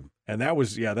take them. And that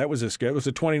was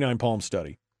a 29 Palm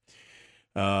study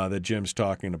that Jim's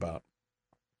talking about.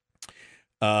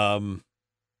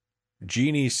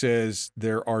 Jeannie says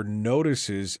there are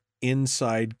notices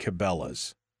inside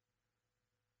Cabela's.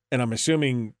 And I'm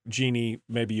assuming, Jeannie,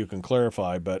 maybe you can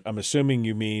clarify, but I'm assuming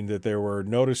you mean that there were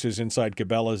notices inside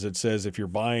Cabela's that says if you're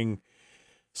buying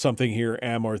something here,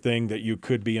 or thing, that you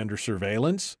could be under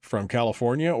surveillance from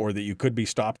California, or that you could be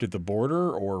stopped at the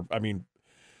border, or, I mean,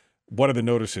 what do the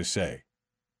notices say?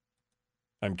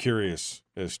 I'm curious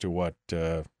as to what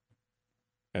that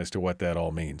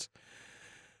all means.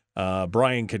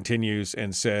 Brian continues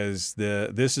and says,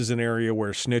 this is an area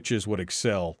where snitches would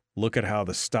excel. Look at how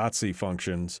the Stasi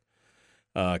functions.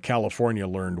 California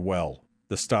learned well.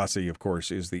 The Stasi, of course,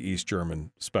 is the East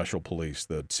German special police,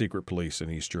 the secret police in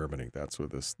East Germany. That's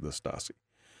what the Stasi.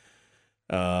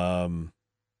 All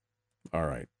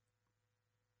right.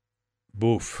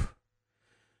 Boof.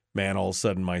 Man, all of a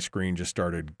sudden my screen just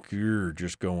started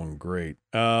just going great.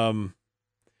 It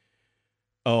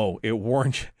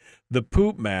warns the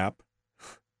poop map.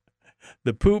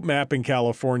 The poop map in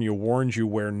California warns you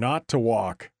where not to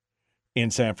walk in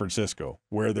San Francisco,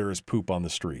 where there is poop on the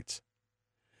streets.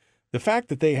 The fact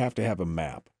that they have to have a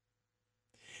map,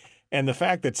 and the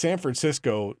fact that San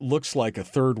Francisco looks like a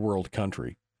third world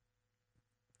country.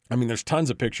 I mean, there's tons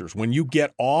of pictures. When you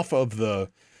get off of the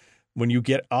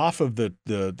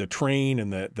train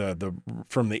and the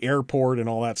from the airport and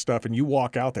all that stuff, and you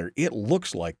walk out there, it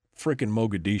looks like freaking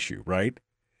Mogadishu, right?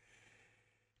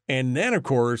 And then, of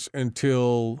course,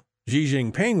 until Xi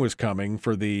Jinping was coming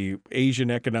for the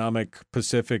Asian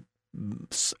Pacific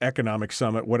Economic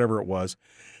Summit, whatever it was,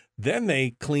 then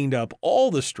they cleaned up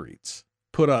all the streets,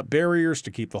 put up barriers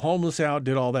to keep the homeless out,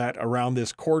 did all that around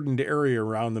this cordoned area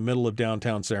around the middle of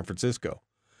downtown San Francisco.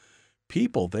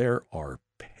 People there are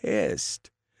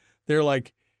pissed. They're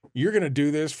like, you're going to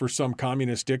do this for some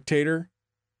communist dictator,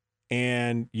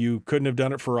 and you couldn't have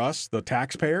done it for us, the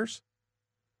taxpayers?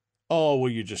 Oh,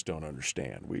 well, you just don't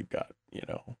understand. We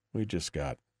just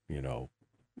got,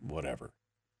 whatever.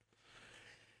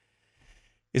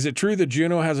 Is it true that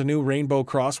Juneau has a new rainbow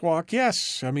crosswalk?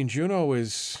 Yes. I mean, Juneau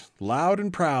is loud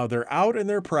and proud. They're out and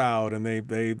they're proud, and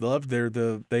they love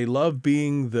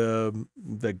being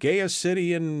the gayest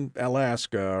city in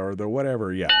Alaska or the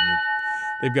whatever. Yeah, I mean,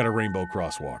 they've got a rainbow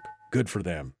crosswalk. Good for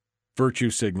them. Virtue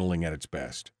signaling at its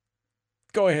best.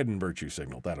 Go ahead and virtue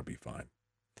signal. That'll be fine.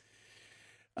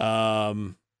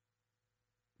 The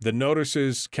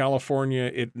notices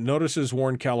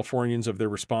warn Californians of their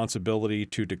responsibility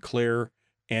to declare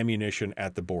ammunition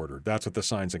at the border. That's what the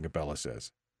signs in Cabela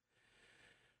says.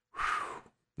 Whew.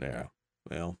 Yeah.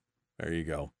 Well, there you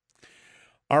go.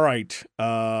 All right.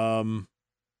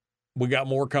 We got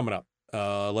more coming up.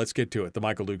 Let's get to it. The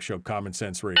Michael Duke Show, Common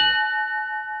Sense Radio.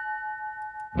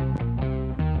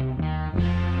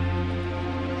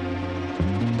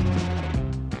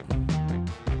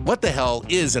 What the hell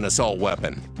is an assault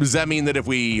weapon? Does that mean that if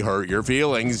we hurt your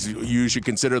feelings, you should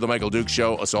consider the Michael Dukes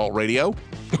Show assault radio?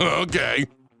 Okay,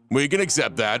 we can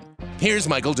accept that. Here's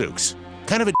Michael Dukes.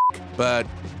 Kind of a dick, but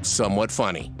somewhat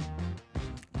funny.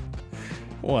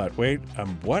 What? Wait,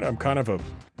 I'm kind of a...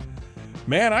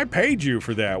 Man, I paid you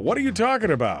for that. What are you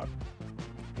talking about?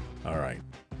 All right.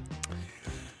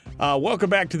 Welcome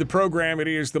back to the program. It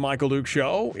is the Michael Duke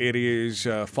Show. It is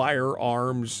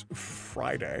Firearms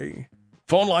Friday.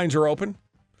 Phone lines are open.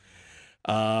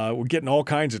 We're getting all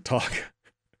kinds of talk.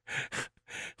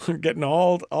 We're getting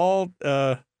all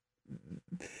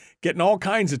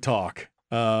kinds of talk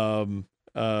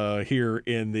here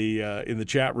in the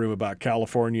chat room about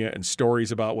California and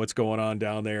stories about what's going on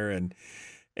down there, and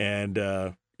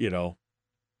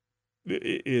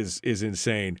is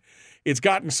insane. It's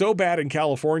gotten so bad in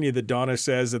California that Donna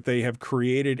says that they have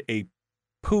created a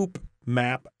poop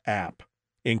map app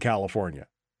in California.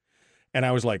 And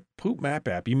I was like, poop map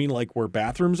app? You mean like where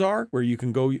bathrooms are, where you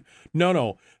can go?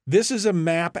 No. This is a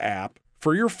map app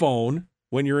for your phone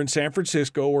when you're in San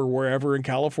Francisco or wherever in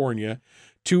California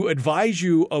to advise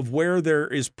you of where there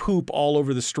is poop all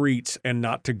over the streets and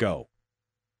not to go.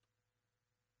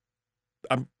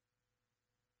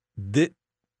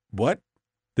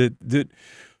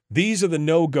 These are the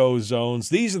no-go zones.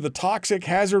 These are the toxic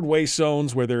hazard waste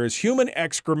zones where there is human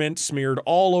excrement smeared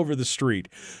all over the street.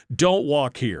 Don't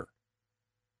walk here.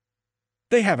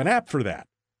 They have an app for that.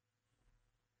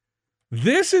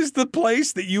 This is the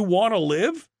place that you want to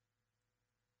live?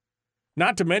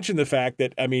 Not to mention the fact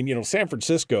that, San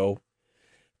Francisco,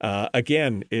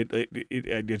 again,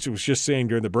 it was just saying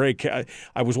during the break, I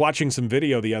was watching some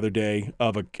video the other day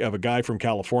of a guy from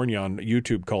California on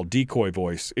YouTube called Decoy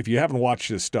Voice. If you haven't watched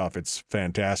this stuff, it's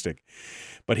fantastic.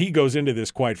 But he goes into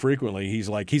this quite frequently. He's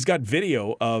got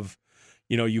video of,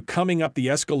 you coming up the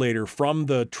escalator from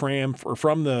the tram or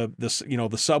from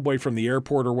the subway from the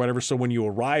airport or whatever. So when you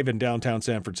arrive in downtown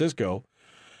San Francisco,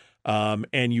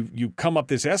 and you come up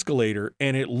this escalator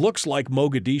and it looks like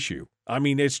Mogadishu. I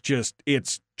mean, it's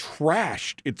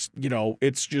trashed.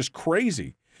 It's just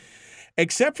crazy.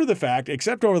 Except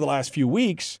over the last few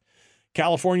weeks,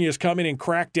 California has come in and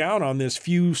cracked down on this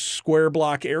few square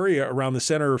block area around the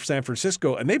center of San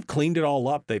Francisco, and they've cleaned it all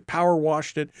up. They power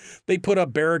washed it. They put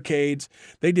up barricades.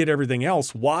 They did everything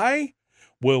else. Why?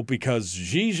 Well, because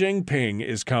Xi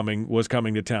Jinping was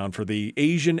coming to town for the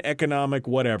Asian Economic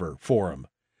Whatever Forum.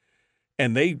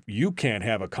 And you can't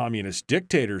have a communist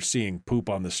dictator seeing poop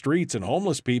on the streets and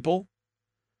homeless people.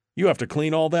 You have to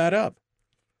clean all that up.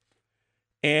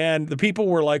 And the people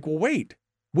were like, well, wait,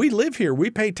 we live here.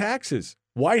 We pay taxes.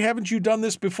 Why haven't you done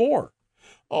this before?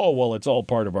 Oh, well, it's all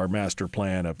part of our master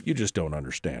plan of you just don't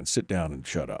understand. Sit down and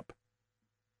shut up.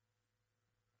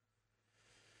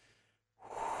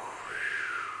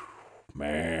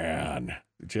 Man,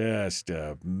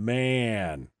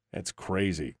 that's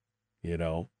crazy,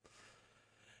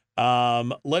 I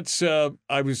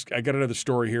got another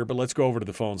story here, but let's go over to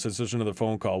the phone. Since there's another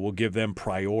phone call, we'll give them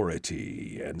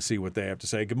priority and see what they have to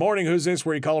say. Good morning. Who's this?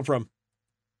 Where are you calling from?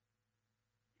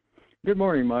 Good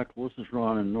morning, Michael. This is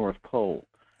Ron in North Pole.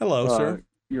 Hello, sir.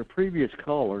 Your previous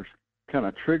callers kind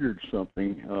of triggered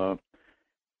something,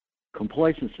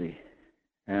 complacency.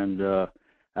 And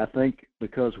I think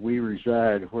because we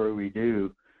reside where we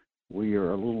do, we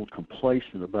are a little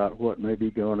complacent about what may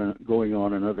be going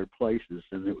on in other places,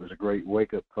 and it was a great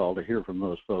wake-up call to hear from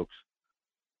those folks.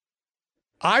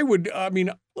 I would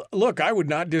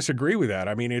not disagree with that.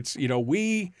 I mean, it's,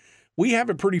 we have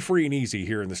it pretty free and easy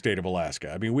here in the state of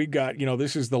Alaska. I mean, we've got,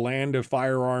 this is the land of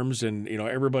firearms and,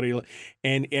 everybody,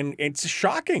 and it's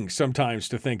shocking sometimes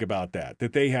to think about that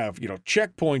they have,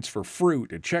 checkpoints for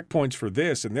fruit and checkpoints for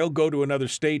this, and they'll go to another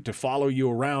state to follow you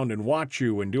around and watch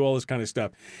you and do all this kind of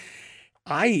stuff.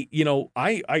 I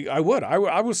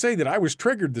will say that I was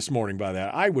triggered this morning by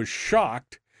that. I was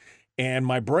shocked, and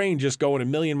my brain just going a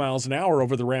million miles an hour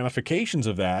over the ramifications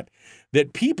of that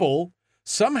people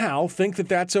somehow think that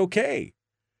that's okay.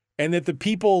 And that the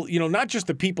people, not just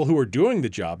the people who are doing the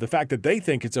job, the fact that they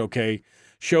think it's okay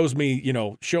shows me,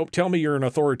 tell me you're an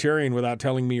authoritarian without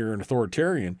telling me you're an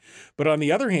authoritarian. But on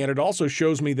the other hand, it also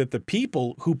shows me that the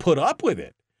people who put up with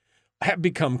it have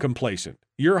become complacent.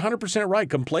 You're 100% right.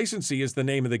 Complacency is the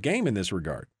name of the game in this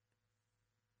regard.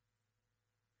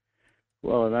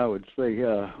 Well, and I would say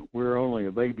we're only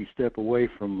a baby step away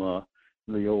from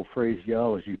the old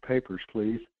phraseology, papers,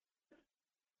 please.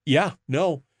 Yeah,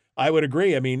 no, I would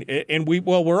agree. I mean, and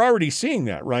we're already seeing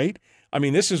that, right? I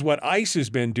mean, this is what ICE has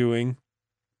been doing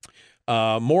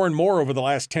more and more over the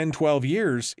last 10, 12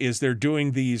 years is they're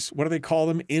doing these, what do they call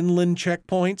them? Inland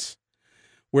checkpoints,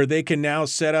 where they can now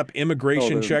set up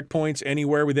immigration checkpoints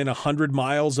anywhere within 100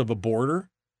 miles of a border.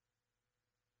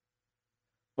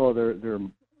 Well, there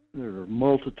are a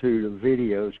multitude of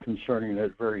videos concerning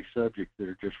that very subject that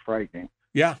are just frightening.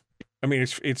 Yeah. I mean,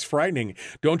 it's frightening.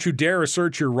 Don't you dare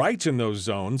assert your rights in those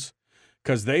zones,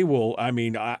 because they will. I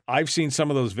mean, I've seen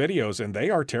some of those videos, and they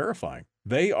are terrifying.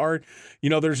 They are,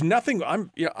 there's nothing.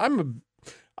 I'm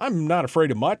not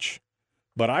afraid of much,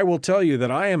 but I will tell you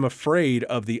that I am afraid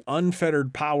of the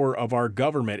unfettered power of our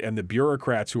government and the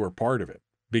bureaucrats who are part of it,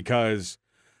 because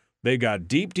they got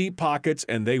deep, deep pockets,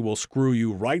 and they will screw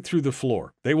you right through the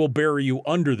floor. They will bury you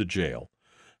under the jail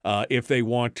if they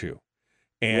want to,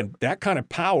 and that kind of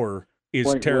power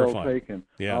is terrifying. Well taken.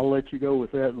 Yeah. I'll let you go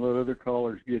with that and let other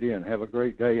callers get in. Have a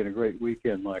great day and a great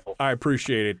weekend, Michael. I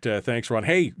appreciate it. Thanks, Ron.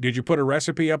 Hey, did you put a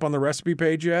recipe up on the recipe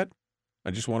page yet?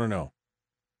 I just want to know.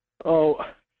 Oh,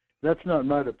 that's not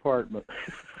my department.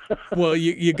 Well,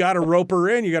 you got to rope her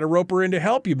in. You got to rope her in to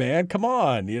help you, man. Come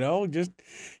on, just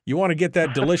you want to get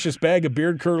that delicious bag of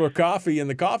beard curler coffee in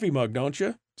the coffee mug, don't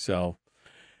you? So,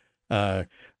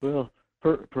 well,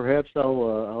 perhaps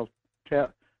I'll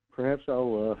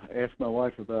ask my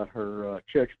wife about her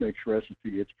Chex Mix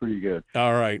recipe. It's pretty good.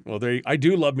 All right. Well, I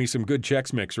do love me some good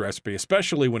Chex Mix recipe,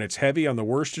 especially when it's heavy on the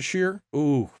Worcestershire.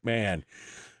 Ooh, man,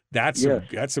 that's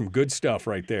some good stuff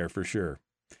right there for sure.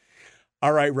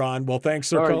 All right, Ron. Well,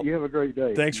 thanks for calling. You have a great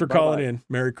day. Thanks for calling in.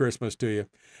 Merry Christmas to you.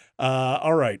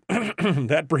 All right.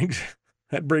 that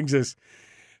brings us.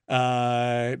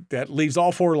 That leaves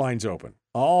all 4 lines open.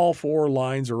 All 4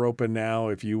 lines are open now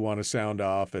if you want to sound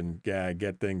off and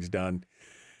get things done.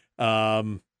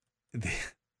 I'm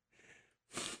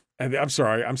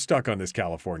sorry. I'm stuck on this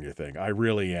California thing. I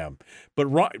really am. But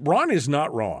Ron is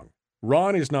not wrong.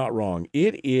 Ron is not wrong.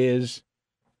 It's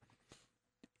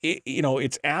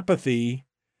apathy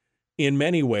in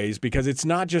many ways, because it's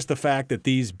not just the fact that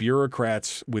these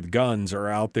bureaucrats with guns are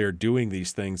out there doing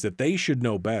these things, that they should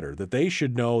know better, that they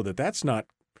should know that that's not,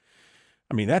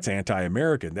 that's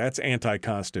anti-American, that's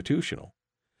anti-constitutional.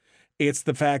 It's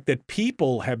the fact that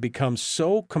people have become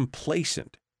so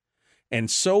complacent and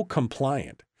so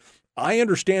compliant. I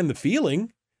understand the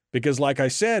feeling, because like I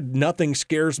said, nothing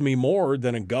scares me more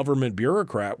than a government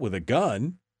bureaucrat with a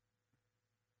gun.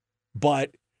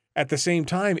 But at the same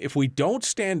time, if we don't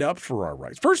stand up for our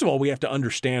rights, first of all, we have to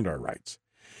understand our rights.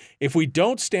 If we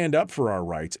don't stand up for our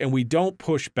rights and we don't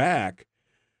push back,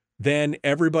 then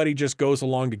everybody just goes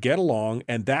along to get along,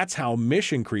 and that's how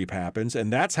mission creep happens,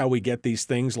 and that's how we get these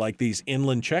things like these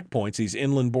inland checkpoints, these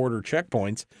inland border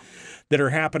checkpoints that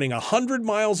are happening 100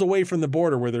 miles away from the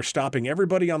border, where they're stopping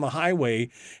everybody on the highway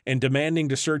and demanding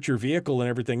to search your vehicle and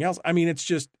everything else.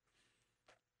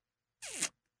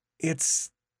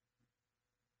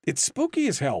 It's spooky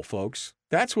as hell, folks.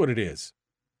 That's what it is.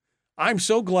 I'm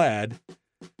so glad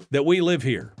that we live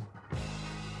here,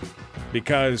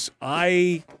 because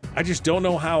I just don't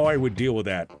know how I would deal with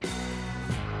that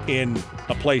in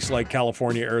a place like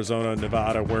California, Arizona,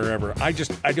 Nevada, wherever. I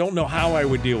don't know how I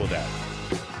would deal with that.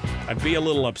 I'd be a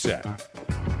little upset.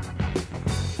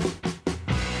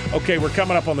 Okay, we're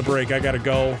coming up on the break. I got to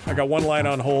go. I got one line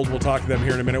on hold. We'll talk to them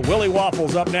here in a minute. Willie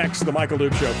Waffle's up next. The Michael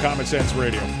Duke Show, Common Sense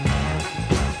Radio.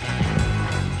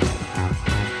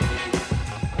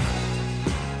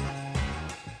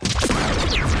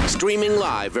 Streaming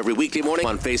live every weekday morning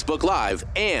on Facebook Live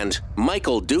and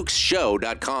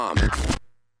MichaelDukesShow.com.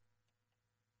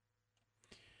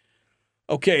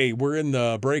 Okay, we're in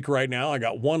the break right now. I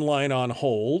got one line on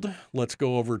hold. Let's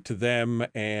go over to them,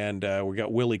 and we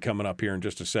got Willie coming up here in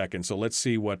just a second. So let's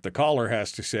see what the caller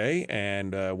has to say,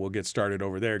 and we'll get started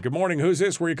over there. Good morning. Who's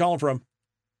this? Where are you calling from?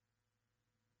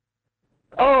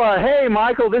 Oh, hey,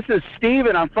 Michael. This is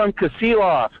Steven. I'm from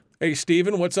Kasilof. Hey,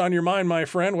 Steven. What's on your mind, my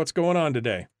friend? What's going on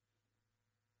today?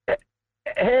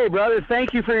 Hey, brother,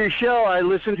 thank you for your show. I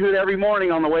listen to it every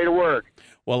morning on the way to work.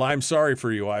 Well, I'm sorry for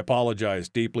you. I apologize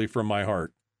deeply from my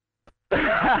heart.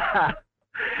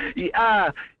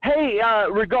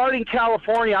 Regarding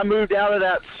California, I moved out of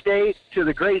that state to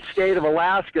the great state of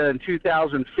Alaska in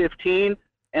 2015,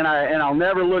 and I'll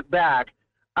never look back.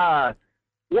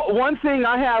 One thing,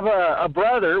 I have a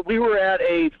brother. We were at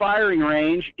a firing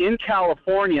range in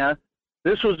California.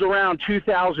 This was around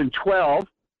 2012.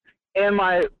 And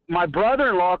my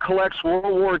brother-in-law collects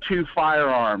World War II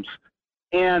firearms.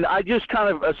 And I just kind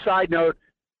of, a side note,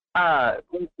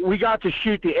 we got to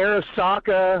shoot the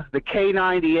Arisaka, the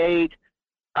K98,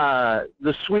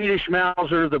 the Swedish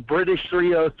Mauser, the British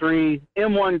 303,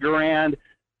 M1 Garand.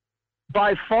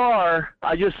 By far,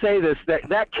 I just say this,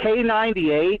 that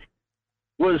K98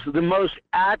 was the most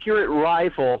accurate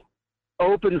rifle,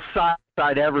 open sight,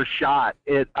 I'd ever shot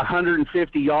at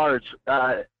 150 yards.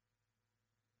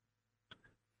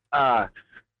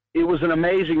 It was an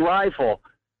amazing rifle.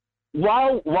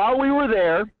 While we were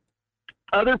there,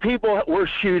 other people were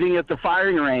shooting at the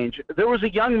firing range. There was a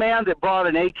young man that brought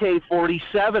an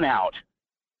AK-47 out.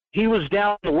 He was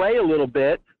down the way a little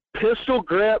bit, pistol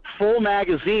grip, full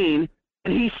magazine,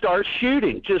 and he starts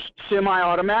shooting, just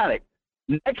semi-automatic.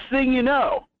 Next thing you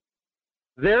know,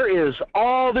 there is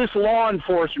all this law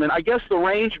enforcement. I guess the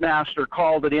range master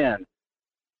called it in.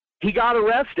 He got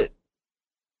arrested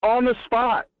on the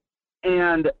spot,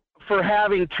 and for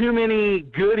having too many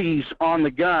goodies on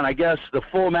the gun, I guess the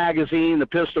full magazine, the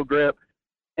pistol grip,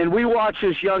 and we watched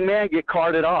this young man get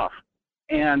carted off.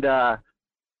 And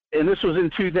this was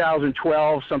in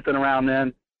 2012, something around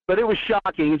then. But it was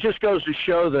shocking. It just goes to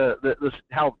show the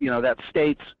how, that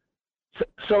state's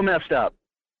so messed up.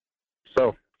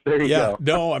 So There you go.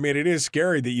 No, I mean, it is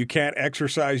scary that you can't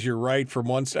exercise your right from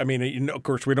one. I mean, of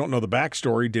course, we don't know the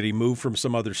backstory. Did he move from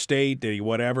some other state? Did he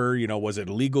whatever? Was it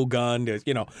a legal gun?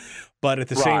 But at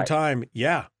the same time,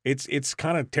 it's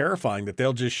kind of terrifying that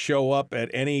they'll just show up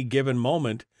at any given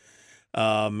moment,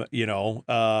 and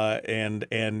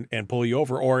pull you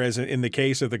over. Or as in the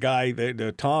case of the guy,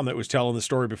 the Tom that was telling the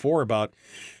story before about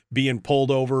being pulled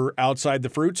over outside the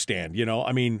fruit stand.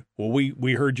 I mean, well,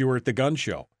 we heard you were at the gun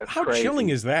show. How crazy. Chilling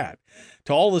is that?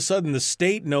 To all of a sudden the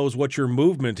state knows what your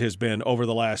movement has been over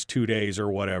the last 2 days or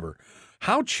whatever.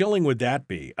 How chilling would that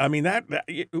be? I mean, that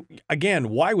again,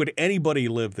 why would anybody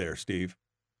live there, Steve?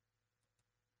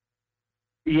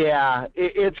 Yeah,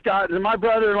 it's got. My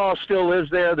brother-in-law still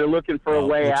lives there. They're looking for a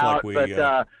way out,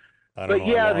 the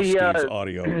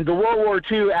World War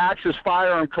II Axis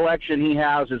firearm collection he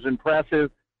has is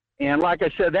impressive. And like I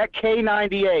said, that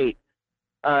K98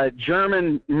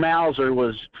 German Mauser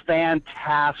was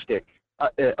fantastic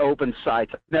open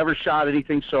sights. Never shot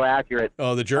anything so accurate.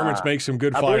 Oh, the Germans make some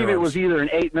good firearms. I believe it was either an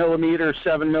 8mm,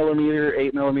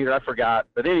 7mm, 8mm. I forgot.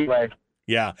 But anyway.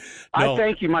 Yeah. No. I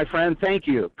thank you, my friend. Thank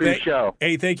you for your show.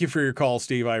 Hey, thank you for your call,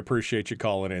 Steve. I appreciate you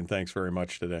calling in. Thanks very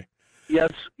much today. Yes.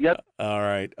 Yep. All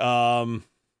right.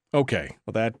 Okay.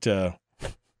 Well, that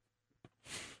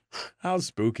how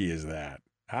spooky is that?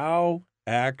 How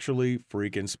actually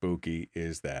freaking spooky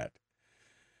is that?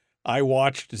 I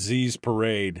watched Z's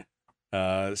parade,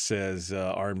 says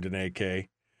Armed and AK.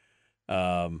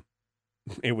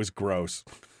 It was gross.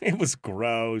 It was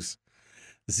gross.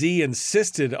 Z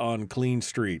insisted on clean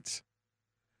streets.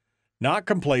 Not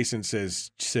complacent,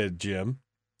 said Jim.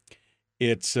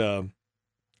 It's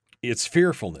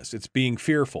fearfulness. It's being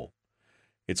fearful.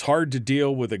 It's hard to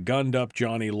deal with a gunned up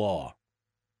Johnny Law.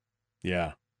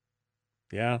 Yeah.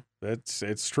 Yeah,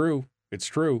 it's true. It's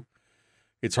true.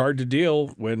 It's hard to deal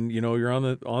when, you're on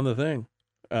the thing.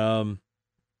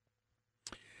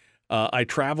 I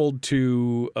traveled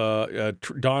to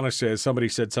Donna says, somebody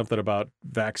said something about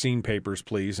vaccine papers,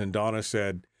 please. And Donna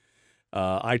said,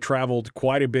 I traveled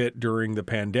quite a bit during the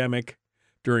pandemic,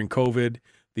 during COVID.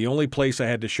 The only place I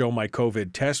had to show my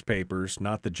COVID test papers,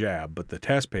 not the jab, but the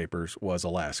test papers, was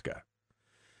Alaska.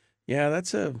 Yeah,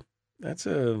 that's a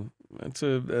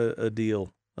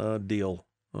deal. Deal.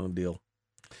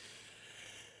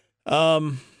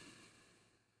 All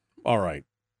right.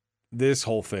 This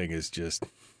whole thing is just,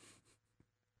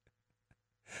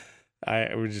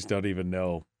 we just don't even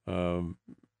know.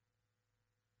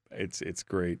 It's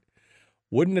great.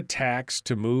 Wouldn't a tax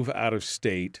to move out of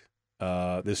state,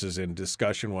 this is in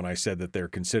discussion when I said that they're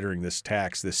considering this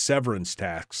severance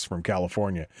tax from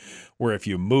California, where if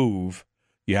you move,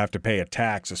 you have to pay a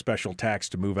special tax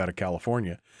to move out of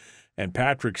California. And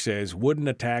Patrick says, wouldn't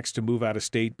a tax to move out of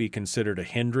state be considered a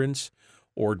hindrance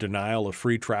or denial of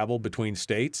free travel between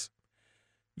states?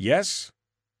 Yes.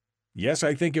 Yes,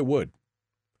 I think it would.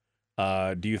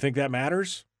 Do you think that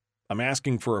matters? I'm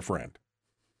asking for a friend.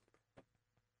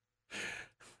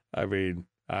 I mean,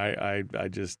 I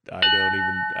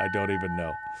don't even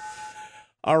know.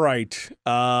 All right.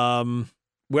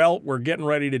 Well, we're getting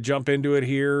ready to jump into it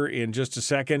here in just a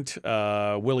second.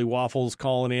 Willie Waffle's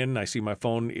calling in. I see my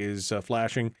phone is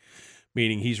flashing,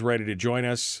 meaning he's ready to join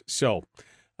us. So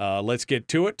let's get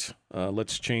to it.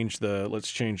 Let's change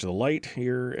the light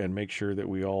here and make sure that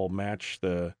we all match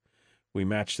the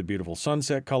beautiful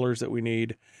sunset colors that we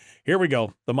need. Here we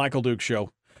go. The Michael Dukes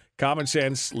Show. Common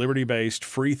sense, liberty-based,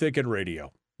 free thinking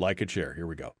radio. Like and share. Here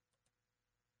we go.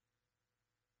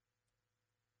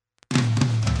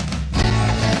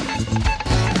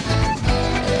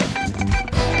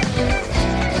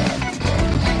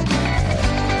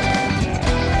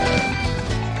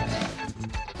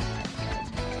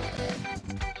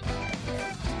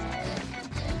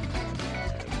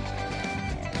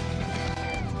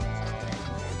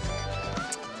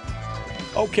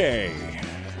 Okay.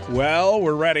 Well,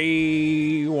 we're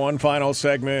ready. One final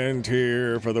segment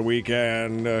here for the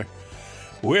weekend.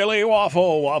 Willie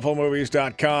Waffle,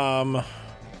 wafflemovies.com,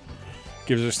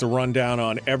 gives us the rundown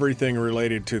on everything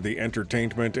related to the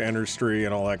entertainment industry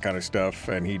and all that kind of stuff,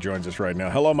 and he joins us right now.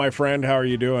 Hello, my friend. How are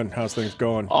you doing? How's things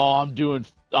going? Oh, I'm doing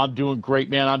great,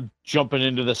 man. I'm jumping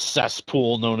into the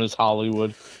cesspool known as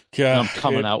Hollywood. Yeah, I'm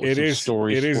coming out with some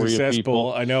stories it is for a you cesspool.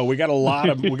 people. I know we got a lot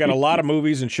of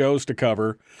movies and shows to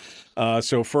cover.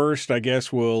 So first, I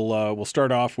guess we'll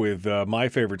start off with my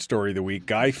favorite story of the week,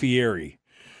 Guy Fieri.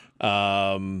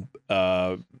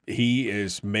 He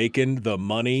is making the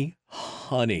money,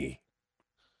 honey.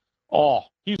 Oh,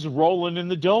 he's rolling in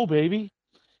the dough, baby.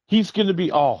 He's going to be.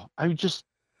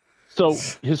 So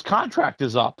his contract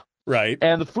is up, right?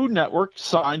 And the Food Network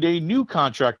signed a new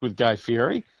contract with Guy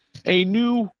Fieri. a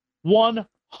new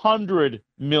 $100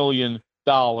 million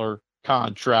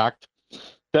contract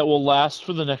that will last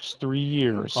for the next 3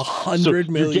 years. $100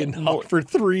 million for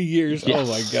 3 years. Yes.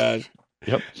 Oh my gosh.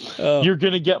 Yep. You're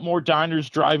going to get more diners,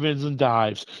 drive-ins, and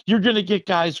dives. You're going to get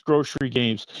guys' grocery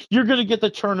games. You're going to get the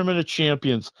Tournament of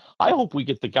Champions. I hope we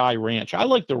get the Guy Ranch. I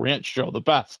like the Ranch show the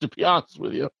best, to be honest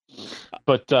with you.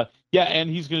 But, yeah,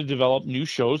 and he's going to develop new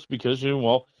shows because, we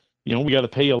got to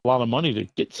pay you a lot of money to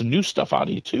get some new stuff out of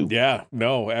you, too. Yeah,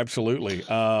 no, absolutely.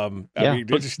 I mean,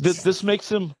 but this makes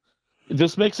him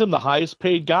the highest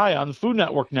paid guy on the Food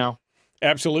Network now.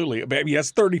 Absolutely. I mean,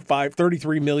 that's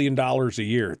 $33 million a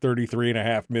year,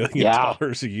 $33.5 million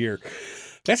a year.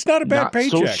 That's not a bad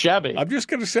paycheck. So shabby. I'm just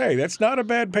going to say, that's not a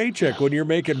bad paycheck when you're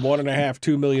making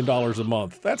 $1.5–2 million a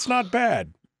month. That's not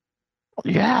bad.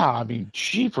 Yeah, I mean,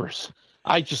 jeepers.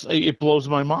 It blows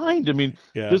my mind. I mean,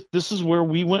 this is where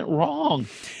we went wrong.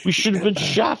 We should have been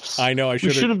chefs. I know. We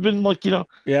should have been like,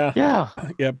 Yeah.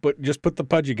 But just put the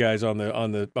pudgy guys on the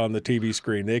TV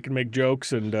screen. They can make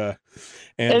jokes and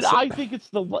I think it's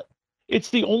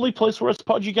the only place where us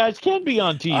pudgy guys can be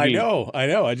on TV. I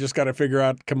know. I just got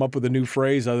to come up with a new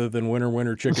phrase other than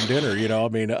winner, chicken dinner. I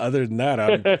mean, other than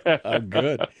that, I'm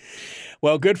good.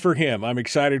 Well, good for him. I'm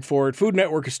excited for it. Food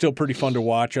Network is still pretty fun to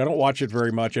watch. I don't watch it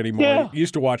very much anymore. Yeah. I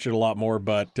used to watch it a lot more,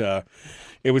 but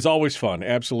it was always fun.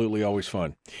 Absolutely always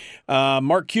fun.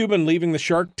 Mark Cuban leaving the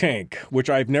Shark Tank, which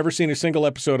I've never seen a single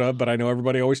episode of, but I know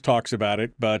everybody always talks about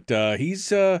it. But I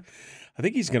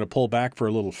think he's going to pull back for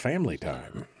a little family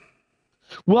time.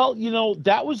 Well,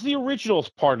 that was the original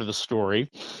part of the story.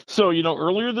 So,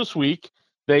 earlier this week,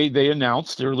 they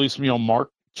announced, or at least,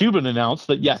 Mark Cuban announced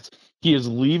that, yes, he is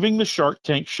leaving the Shark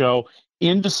Tank show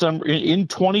in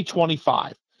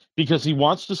 2025 because he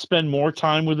wants to spend more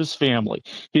time with his family.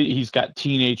 He's got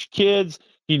teenage kids.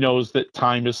 He knows that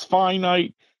time is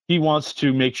finite. He wants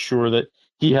to make sure that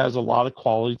he has a lot of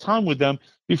quality time with them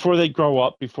before they grow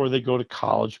up, before they go to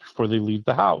college, before they leave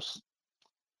the house.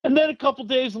 And then a couple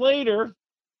days later,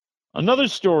 another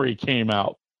story came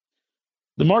out.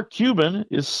 The Mark Cuban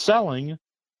is selling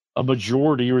a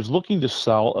majority, or is looking to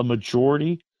sell a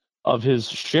majority of his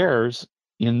shares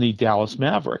in the Dallas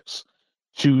Mavericks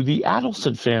to the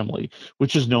Adelson family,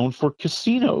 which is known for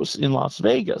casinos in Las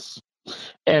Vegas.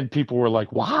 And people were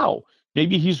like, wow,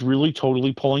 maybe he's really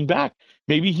totally pulling back.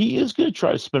 Maybe he is going to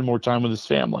try to spend more time with his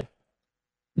family.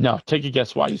 No, take a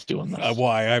guess why he's doing this.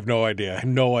 Why? I have no idea.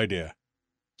 No idea.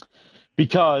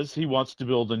 Because he wants to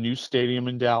build a new stadium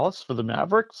in Dallas for the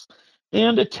Mavericks,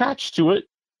 and attached to it,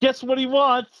 guess what he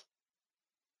wants?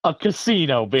 A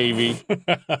casino, baby.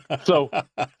 So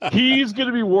he's going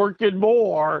to be working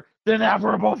more than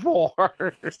ever before.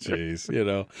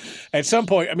 Jeez, at some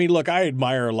point, I mean, look, I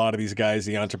admire a lot of these guys,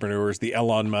 the entrepreneurs, the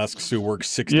Elon Musks who work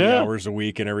 60 hours a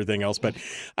week and everything else. But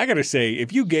I got to say,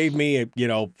 if you gave me,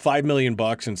 $5 million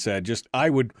and said,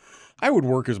 I would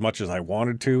work as much as I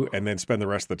wanted to and then spend the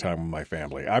rest of the time with my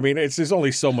family. I mean, there's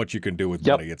only so much you can do with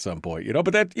money at some point,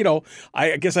 but that,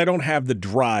 I guess I don't have the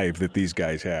drive that these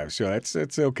guys have. So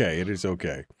it's okay. It is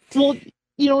okay. Well,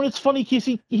 it's funny because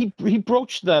he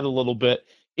broached that a little bit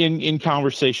in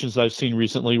conversations I've seen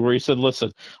recently where he said,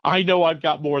 listen, I know I've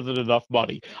got more than enough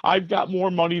money. I've got more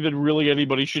money than really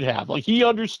anybody should have. Like, he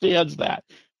understands that.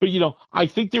 But, I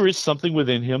think there is something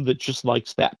within him that just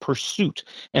likes that pursuit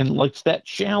and likes that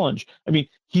challenge. I mean,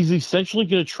 he's essentially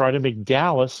going to try to make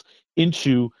Dallas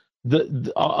into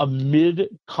a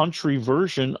mid-country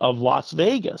version of Las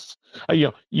Vegas.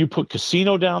 You put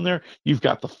casino down there. You've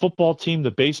got the football team,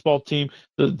 the baseball team,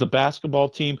 the basketball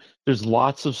team. There's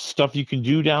lots of stuff you can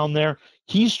do down there.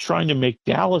 He's trying to make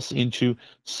Dallas into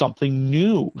something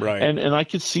new, right? And I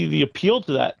could see the appeal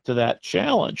to that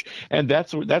challenge, and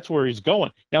that's where he's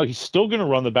going. Now he's still going to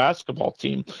run the basketball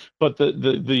team, but the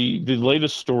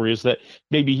latest story is that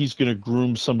maybe he's going to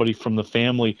groom somebody from the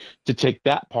family to take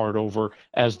that part over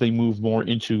as they move more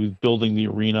into building the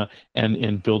arena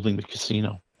and building the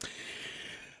casino.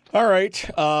 All right.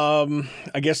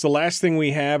 I guess the last thing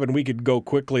we have, and we could go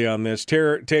quickly on this,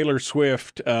 Taylor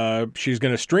Swift, she's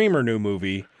going to stream her new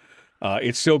movie.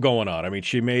 It's still going on. I mean,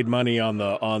 she made money on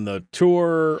the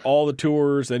tour, all the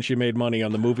tours, then she made money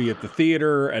on the movie at the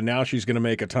theater, and now she's going to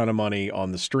make a ton of money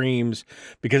on the streams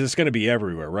because it's going to be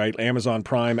everywhere, right? Amazon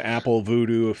Prime, Apple,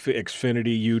 Vudu,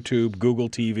 Xfinity, YouTube, Google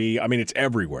TV. I mean, it's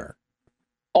everywhere.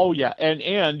 Oh, yeah,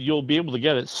 and you'll be able to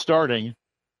get it starting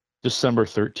December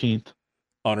 13th.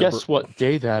 On her Guess what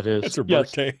day that is? It's her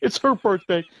birthday. It's her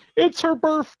birthday. It's her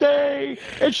birthday.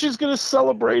 And she's going to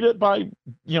celebrate it by,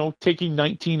 taking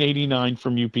 1989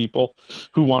 from you people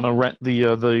who want to rent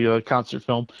the concert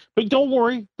film. But don't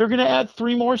worry, they're going to add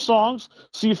 3 more songs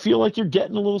so you feel like you're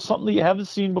getting a little something that you haven't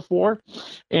seen before.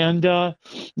 And,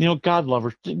 God love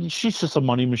her. She's just a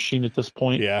money machine at this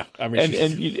point. Yeah. I mean,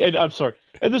 and I'm sorry.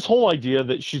 And this whole idea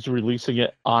that she's releasing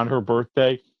it on her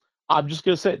birthday, I'm just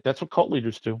going to say it. That's what cult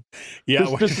leaders do. Yeah,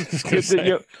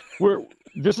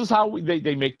 This is how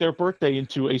they make their birthday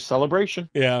into a celebration.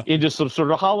 Yeah, into some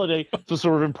sort of holiday, some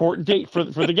sort of important date for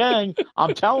the gang.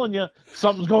 I'm telling you,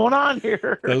 something's going on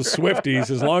here. Those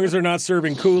Swifties, as long as they're not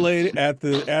serving Kool-Aid at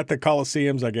the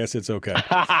Coliseums, I guess it's okay.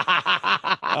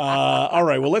 All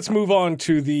right, well, let's move on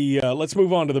to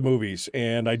the movies.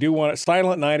 And I do want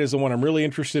Silent Night is the one I'm really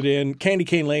interested in. Candy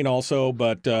Cane Lane also,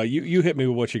 but you hit me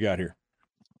with what you got here.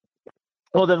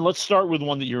 Well, then let's start with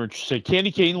one that you're interested in.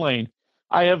 Candy Cane Lane.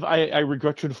 I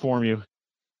regret to inform you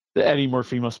that Eddie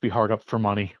Murphy must be hard up for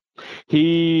money.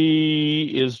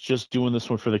 He is just doing this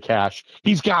one for the cash.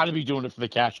 He's got to be doing it for the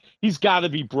cash. He's got to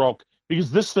be broke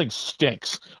because this thing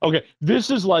stinks. Okay, this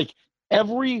is like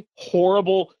every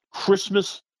horrible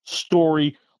Christmas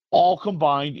story all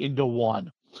combined into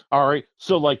one. All right,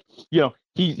 so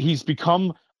he's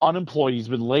become unemployed. He's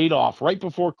been laid off right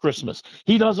before Christmas.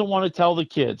 He doesn't want to tell the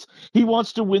kids. He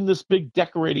wants to win this big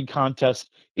decorating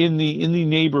contest in the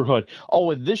neighborhood.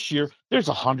 Oh, and this year there's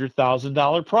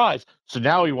 $100,000 prize. So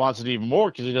now he wants it even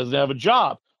more because he doesn't have a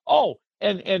job. Oh,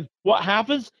 and what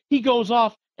happens? He goes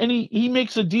off and he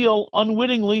makes a deal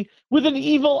unwittingly with an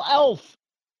evil elf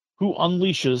who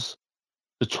unleashes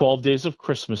the 12 days of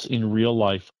Christmas in real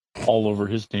life all over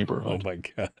his neighborhood. Oh my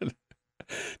God.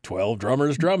 12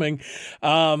 drummers drumming.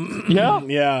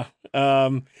 Yeah.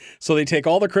 So they take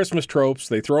all the Christmas tropes,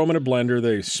 they throw them in a blender,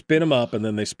 they spin them up, and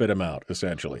then they spit them out,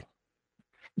 essentially.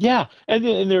 Yeah, and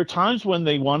there are times when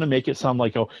they want to make it sound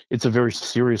like, it's a very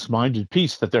serious-minded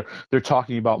piece, that they're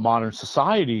talking about modern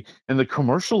society and the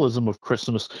commercialism of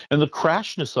Christmas and the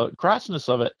crassness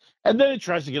of it. And then it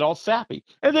tries to get all sappy.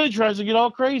 And then it tries to get all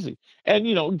crazy. And,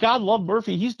 God love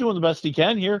Murphy. He's doing the best he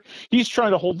can here. He's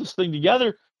trying to hold this thing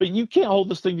together, but you can't hold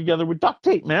this thing together with duct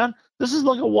tape, man. This is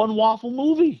like a one waffle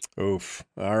movie. Oof.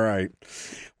 All right.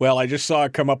 Well, I just saw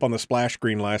it come up on the splash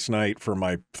screen last night for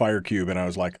my Fire Cube, and I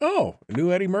was like, oh,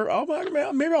 new Eddie Murphy.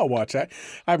 Oh, maybe I'll watch that.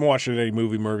 I haven't watched an Eddie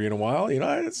movie in a while.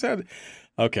 It said,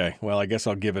 okay, well, I guess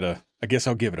I'll give it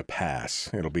a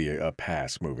pass. It'll be a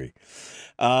pass movie.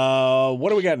 What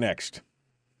do we got next?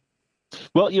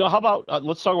 Well, how about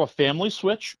let's talk about Family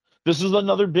Switch. This is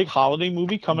another big holiday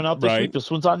movie coming out this week. This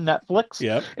one's on Netflix.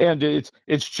 Yep. And it's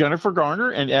Jennifer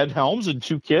Garner and Ed Helms and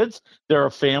 2 kids. They're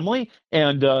a family,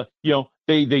 and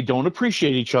they don't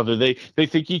appreciate each other. They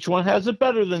think each one has it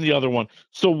better than the other one.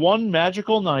 So one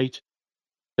magical night,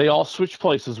 they all switch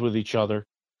places with each other.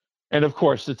 And of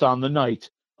course, it's on the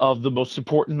night of the most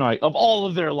important night of all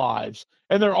of their lives.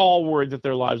 And they're all worried that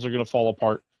their lives are going to fall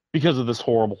apart because of this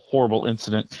horrible, horrible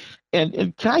incident.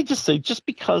 And can I just say, just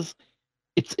because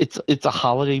it's a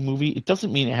holiday movie, it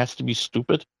doesn't mean it has to be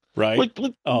stupid. Right.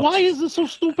 Why is this so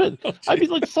stupid? I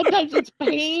mean, sometimes it's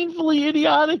painfully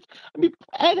idiotic. I mean,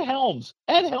 Ed Helms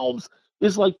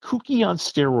is like kooky on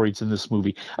steroids in this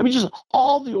movie. I mean, just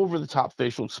all the over-the-top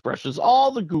facial expressions,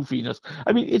 all the goofiness.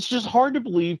 I mean, it's just hard to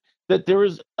believe that there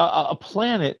is a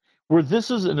planet where this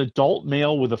is an adult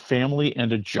male with a family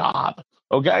and a job,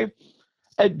 okay?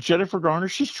 And Jennifer Garner,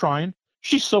 she's trying.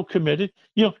 She's so committed.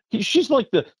 She's like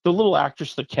the little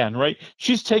actress that can, right?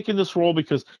 She's taking this role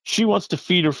because she wants to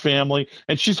feed her family,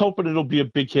 and she's hoping it'll be a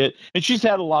big hit. And she's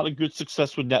had a lot of good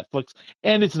success with Netflix,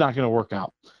 and it's not going to work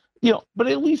out. But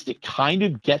at least it kind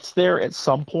of gets there at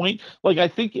some point. Like, I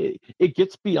think it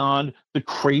gets beyond the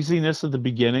craziness of the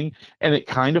beginning, and it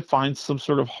kind of finds some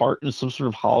sort of heart and some sort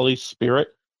of holiday spirit.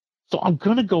 So I'm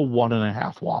going to go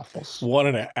 1.5 waffles.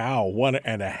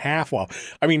 1.5 waffles.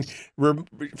 I mean,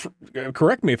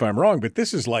 correct me if I'm wrong, but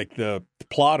this is like the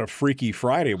plot of Freaky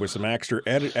Friday with some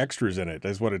extras in it.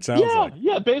 That's what it sounds like.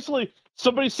 Yeah, basically,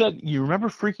 somebody said, you remember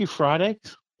Freaky Friday?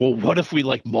 Well, what if we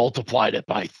multiplied it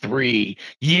by 3?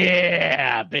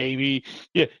 Yeah, baby.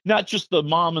 Yeah, not just the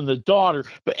mom and the daughter,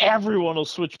 but everyone will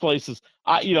switch places.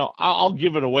 I'll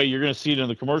give it away. You're going to see it in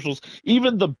the commercials.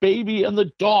 Even the baby and the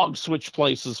dog switch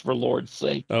places, for Lord's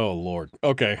sake. Oh, Lord.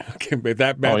 Okay.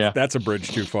 That's a bridge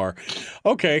too far.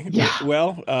 Okay. Yeah.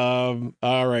 Well,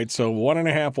 all right. So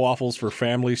 1.5 waffles for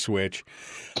Family Switch.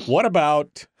 What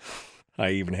about,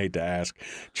 I even hate to ask,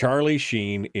 Charlie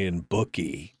Sheen in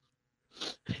Bookie?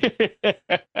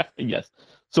 Yes.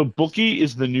 So Bookie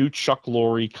is the new Chuck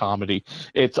Lorre comedy.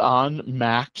 It's on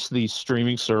Max, the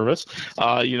streaming service.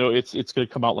 It's going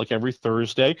to come out like every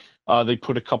Thursday. They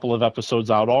put a couple of episodes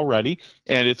out already,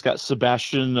 and it's got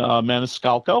Sebastian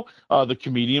Maniscalco, the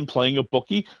comedian, playing a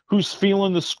bookie who's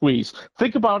feeling the squeeze.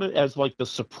 Think about it as like The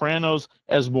Sopranos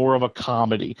as more of a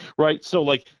comedy, right? So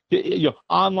like,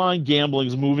 online gambling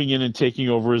is moving in and taking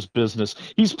over his business.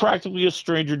 He's practically a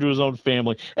stranger to his own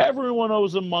family. Everyone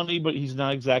owes him money, but he's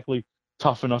not exactly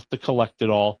tough enough to collect it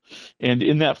all. And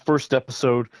in that first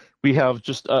episode, we have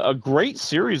just a great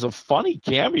series of funny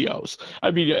cameos.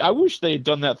 I mean, I wish they had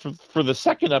done that for the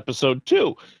second episode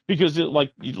too, because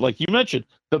like you mentioned,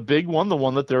 the big one, the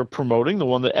one that they're promoting, the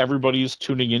one that everybody is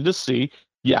tuning in to see.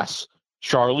 Yes,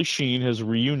 Charlie Sheen has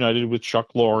reunited with Chuck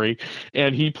Lorre,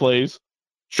 and he plays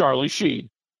Charlie Sheen,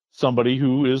 somebody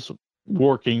who is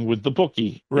working with the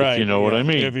bookie, right? If you know what I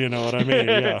mean. If you know what I mean,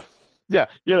 yeah.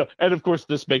 Yeah, and of course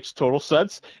this makes total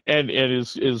sense and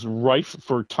is rife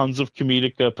for tons of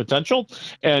comedic potential.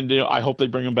 And I hope they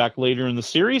bring him back later in the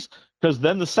series, because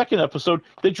then the second episode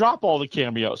they drop all the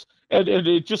cameos and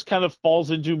it just kind of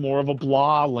falls into more of a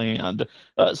blah land.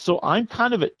 So I'm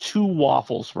kind of at 2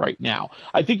 waffles right now.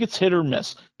 I think it's hit or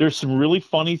miss. There's some really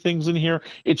funny things in here.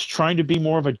 It's trying to be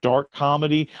more of a dark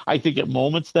comedy. I think at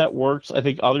moments that works. I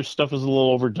think other stuff is a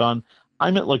little overdone.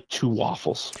 I'm at like 2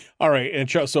 waffles. All right, and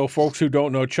so folks who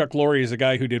don't know, Chuck Lorre is a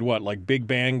guy who did what, like Big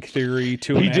Bang Theory,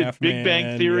 Two and a Half Men. Big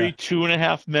Bang Theory, yeah.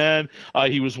 2.5 Men.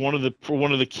 He was one of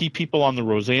the key people on the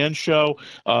Roseanne show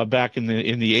back in the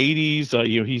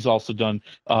 80s. He's also done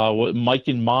Mike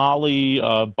and Molly,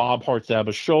 Bob Hart's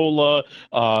Abishola.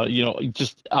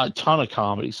 Just a ton of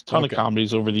comedies, of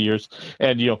comedies over the years,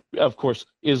 and of course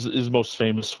is most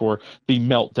famous for the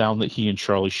meltdown that he and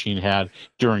Charlie Sheen had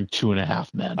during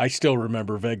 2.5 Men. I still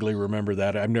vaguely remember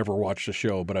that. I've never watched the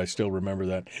show, but I still remember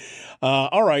that.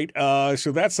 All right,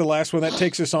 so that's the last one. That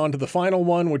takes us on to the final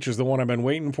one, which is the one I've been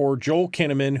waiting for. Joel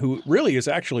Kinnaman, who really is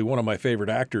actually one of my favorite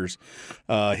actors.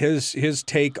 His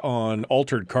take on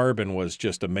Altered Carbon was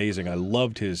just amazing. I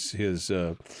loved his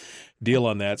deal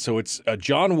on that. So it's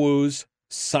John Woo's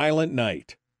Silent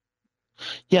Night.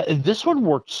 Yeah, this one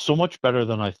worked so much better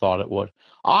than I thought it would.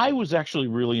 I was actually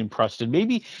really impressed, and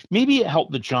maybe it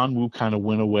helped that John Woo kind of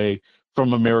went away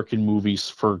from American movies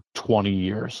for 20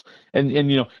 years, and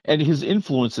his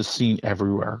influence is seen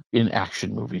everywhere in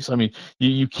action movies. I mean,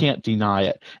 you can't deny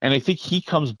it. And I think he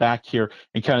comes back here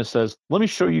and kind of says, "Let me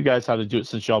show you guys how to do it,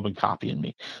 since y'all been copying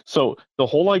me." So the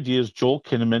whole idea is Joel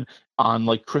Kinnaman on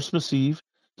like Christmas Eve.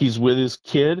 He's with his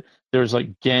kid. There's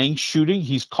like gang shooting.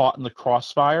 He's caught in the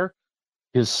crossfire.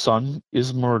 His son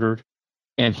is murdered,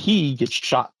 and he gets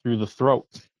shot through the throat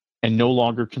and no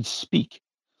longer can speak.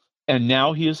 And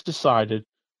now he has decided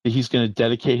that he's going to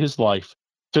dedicate his life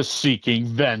to seeking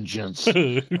vengeance.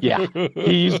 Yeah,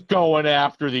 he's going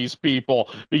after these people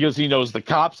because he knows the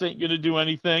cops ain't going to do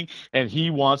anything, and he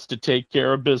wants to take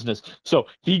care of business. So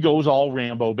he goes all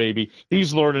Rambo, baby.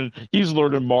 He's learning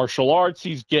martial arts.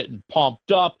 He's getting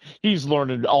pumped up. He's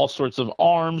learning all sorts of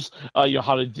arms,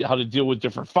 how to deal with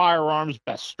different firearms,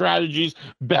 best strategies,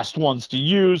 best ones to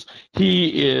use.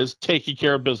 He is taking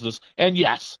care of business. And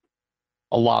yes,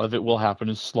 a lot of it will happen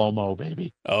in slow-mo,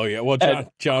 baby. Oh yeah, well,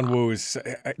 John Woo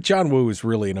is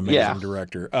really an amazing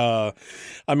director. I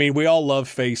mean, we all love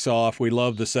Face Off. We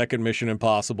love the second Mission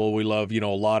Impossible. We love a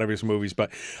lot of his movies.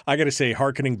 But I got to say,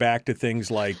 hearkening back to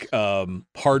things like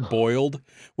Hard Boiled,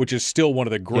 which is still one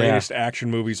of the greatest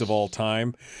action movies of all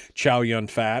time. Chow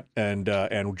Yun-fat and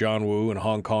John Woo and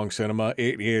Hong Kong cinema.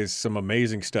 It is some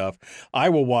amazing stuff. I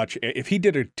will watch if he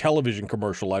did a television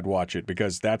commercial. I'd watch it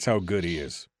because that's how good he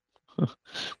is.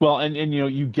 Well, and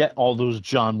you get all those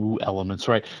John Woo elements,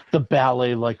 right? The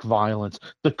ballet-like violence,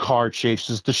 the car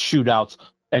chases, the shootouts,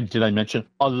 and did I mention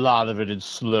a lot of it in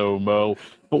slow-mo?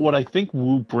 But what I think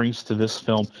Woo brings to this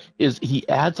film is he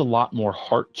adds a lot more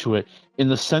heart to it, in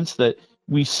the sense that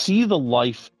we see the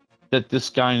life that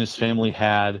this guy and his family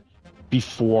had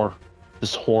before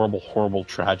this horrible, horrible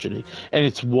tragedy. And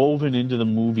it's woven into the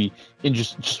movie in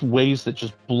just ways that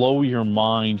just blow your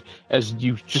mind, as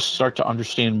you just start to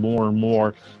understand more and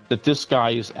more that this guy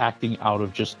is acting out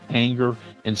of just anger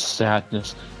and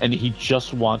sadness, and he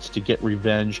just wants to get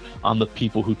revenge on the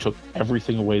people who took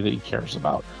everything away that he cares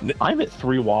about. I'm at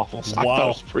 3 waffles. Wow. I thought it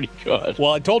was pretty good.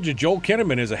 Well, I told you, Joel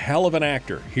Kinnaman is a hell of an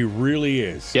actor. He really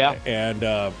is. Yeah.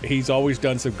 And he's always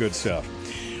done some good stuff.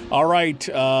 All right.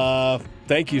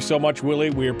 Thank you so much, Willie.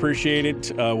 We appreciate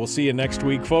it. We'll see you next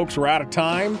week, folks. We're out of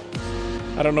time.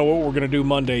 I don't know what we're going to do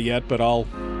Monday yet, but I'll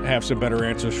have some better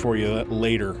answers for you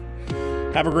later.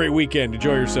 Have a great weekend.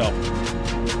 Enjoy yourself.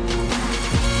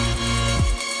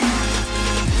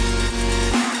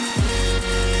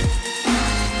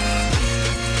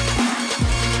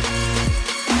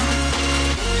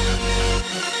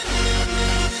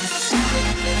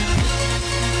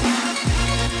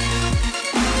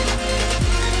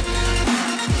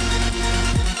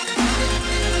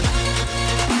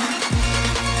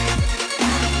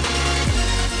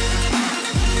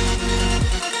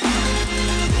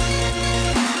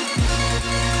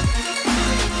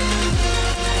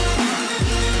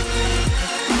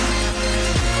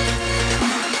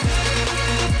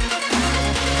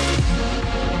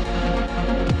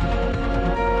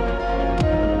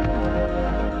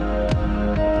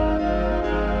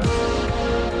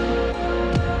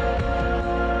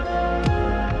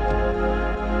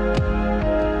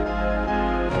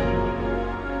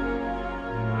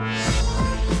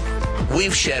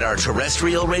 We've shed our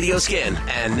terrestrial radio skin,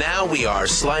 and now we are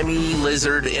slimy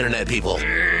lizard internet people.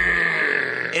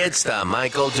 It's the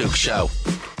Michael Dukes Show.